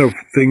repent of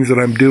things that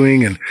I'm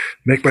doing and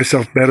make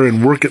myself better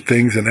and work at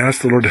things and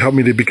ask the Lord to help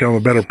me to become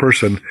a better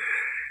person,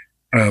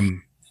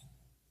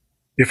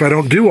 if I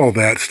don't do all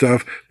that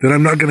stuff, then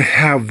I'm not going to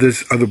have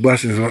this other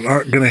blessings. I'm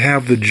not going to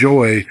have the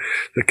joy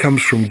that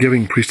comes from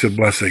giving priesthood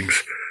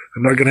blessings.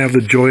 I'm not going to have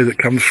the joy that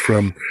comes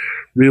from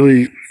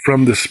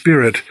the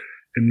Spirit,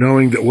 and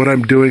knowing that what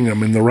I'm doing,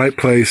 I'm in the right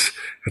place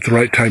at the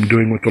right time,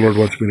 doing what the Lord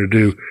wants me to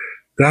do.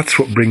 That's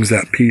what brings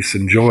that peace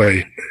and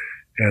joy.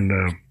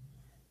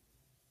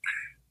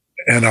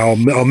 And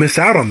I'll miss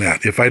out on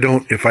that if I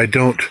don't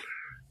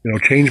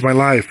change my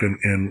life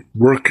and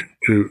work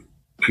to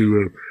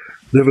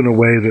live in a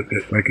way that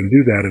I can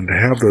do that and to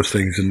have those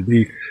things and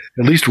be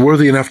at least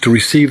worthy enough to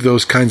receive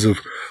those kinds of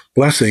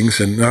blessings.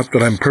 And not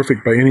that I'm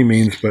perfect by any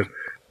means, but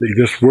that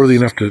you're just worthy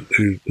enough to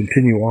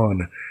continue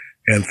on.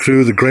 And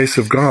through the grace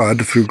of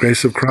God, through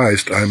grace of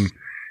Christ, I'm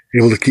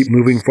able to keep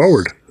moving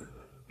forward.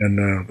 And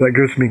that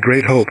gives me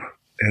great hope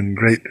and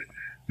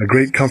a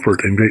great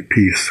comfort and great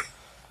peace.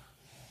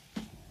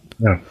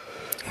 Yeah.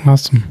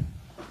 Awesome.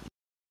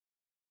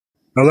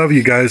 I love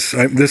you guys.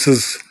 This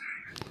is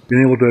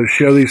being able to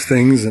share these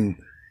things and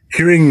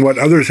hearing what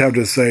others have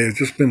to say. It's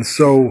just been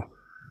so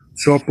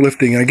so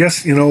uplifting. I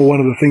guess, one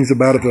of the things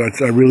about it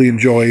that I really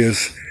enjoy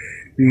is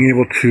being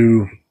able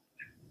to,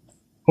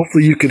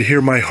 hopefully you could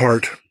hear my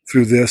heart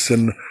through this.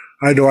 And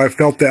I know I've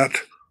felt that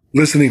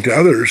listening to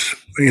others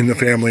in the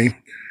family.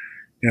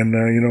 And,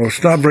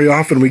 it's not very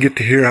often we get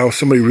to hear how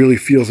somebody really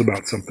feels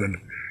about something.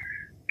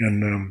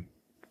 And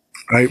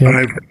I've got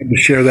to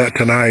share that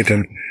tonight.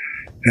 And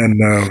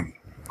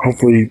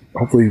hopefully,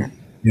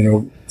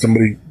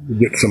 somebody will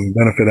get some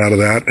benefit out of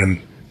that.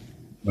 And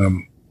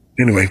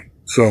anyway,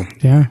 so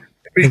yeah,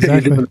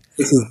 exactly.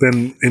 This has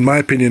been, in my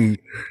opinion,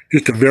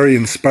 just a very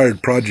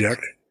inspired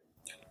project.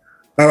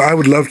 I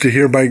would love to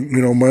hear by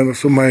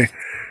some of my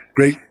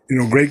great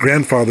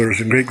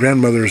grandfathers and great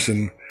grandmothers,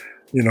 and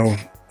I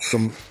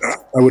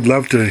would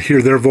love to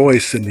hear their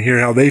voice and hear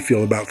how they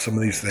feel about some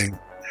of these things.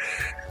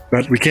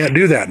 But we can't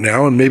do that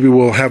now, and maybe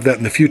we'll have that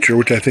in the future,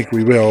 which I think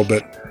we will.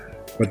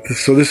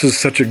 So this is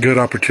such a good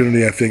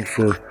opportunity, I think,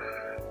 for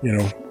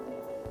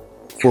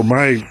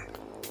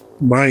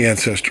my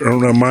ancestor,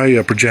 or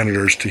my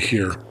progenitors to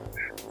hear.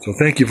 So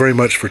thank you very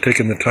much for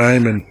taking the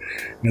time and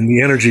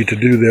the energy to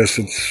do this.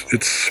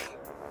 It's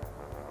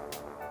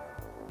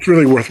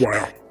really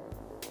worthwhile.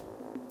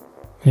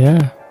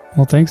 Yeah.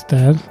 Well, thanks,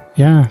 Dad.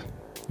 Yeah.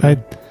 I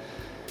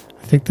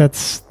think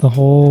that's the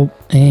whole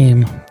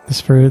aim,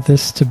 is for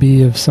this to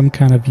be of some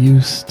kind of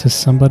use to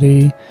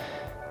somebody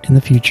in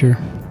the future.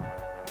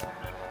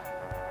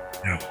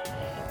 Yeah.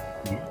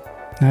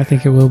 And I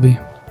think it will be.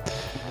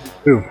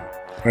 Too.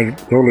 I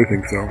totally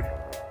think so.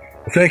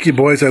 Well, thank you,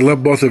 boys. I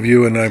love both of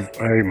you, and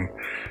I'm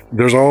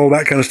there's all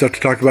that kind of stuff to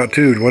talk about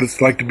too. What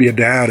it's like to be a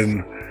dad,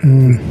 and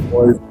the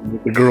boys,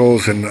 and the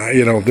girls, and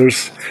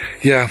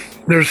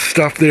there's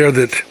stuff there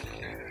that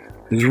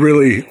is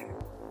really,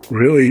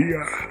 really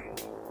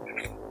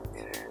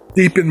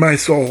deep in my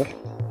soul.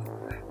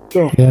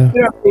 So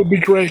it would be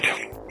great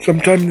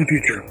sometime in the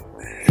future.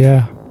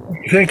 Yeah.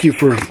 Thank you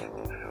for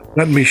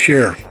letting me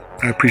share.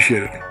 I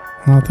appreciate it.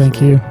 Oh,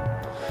 thank you.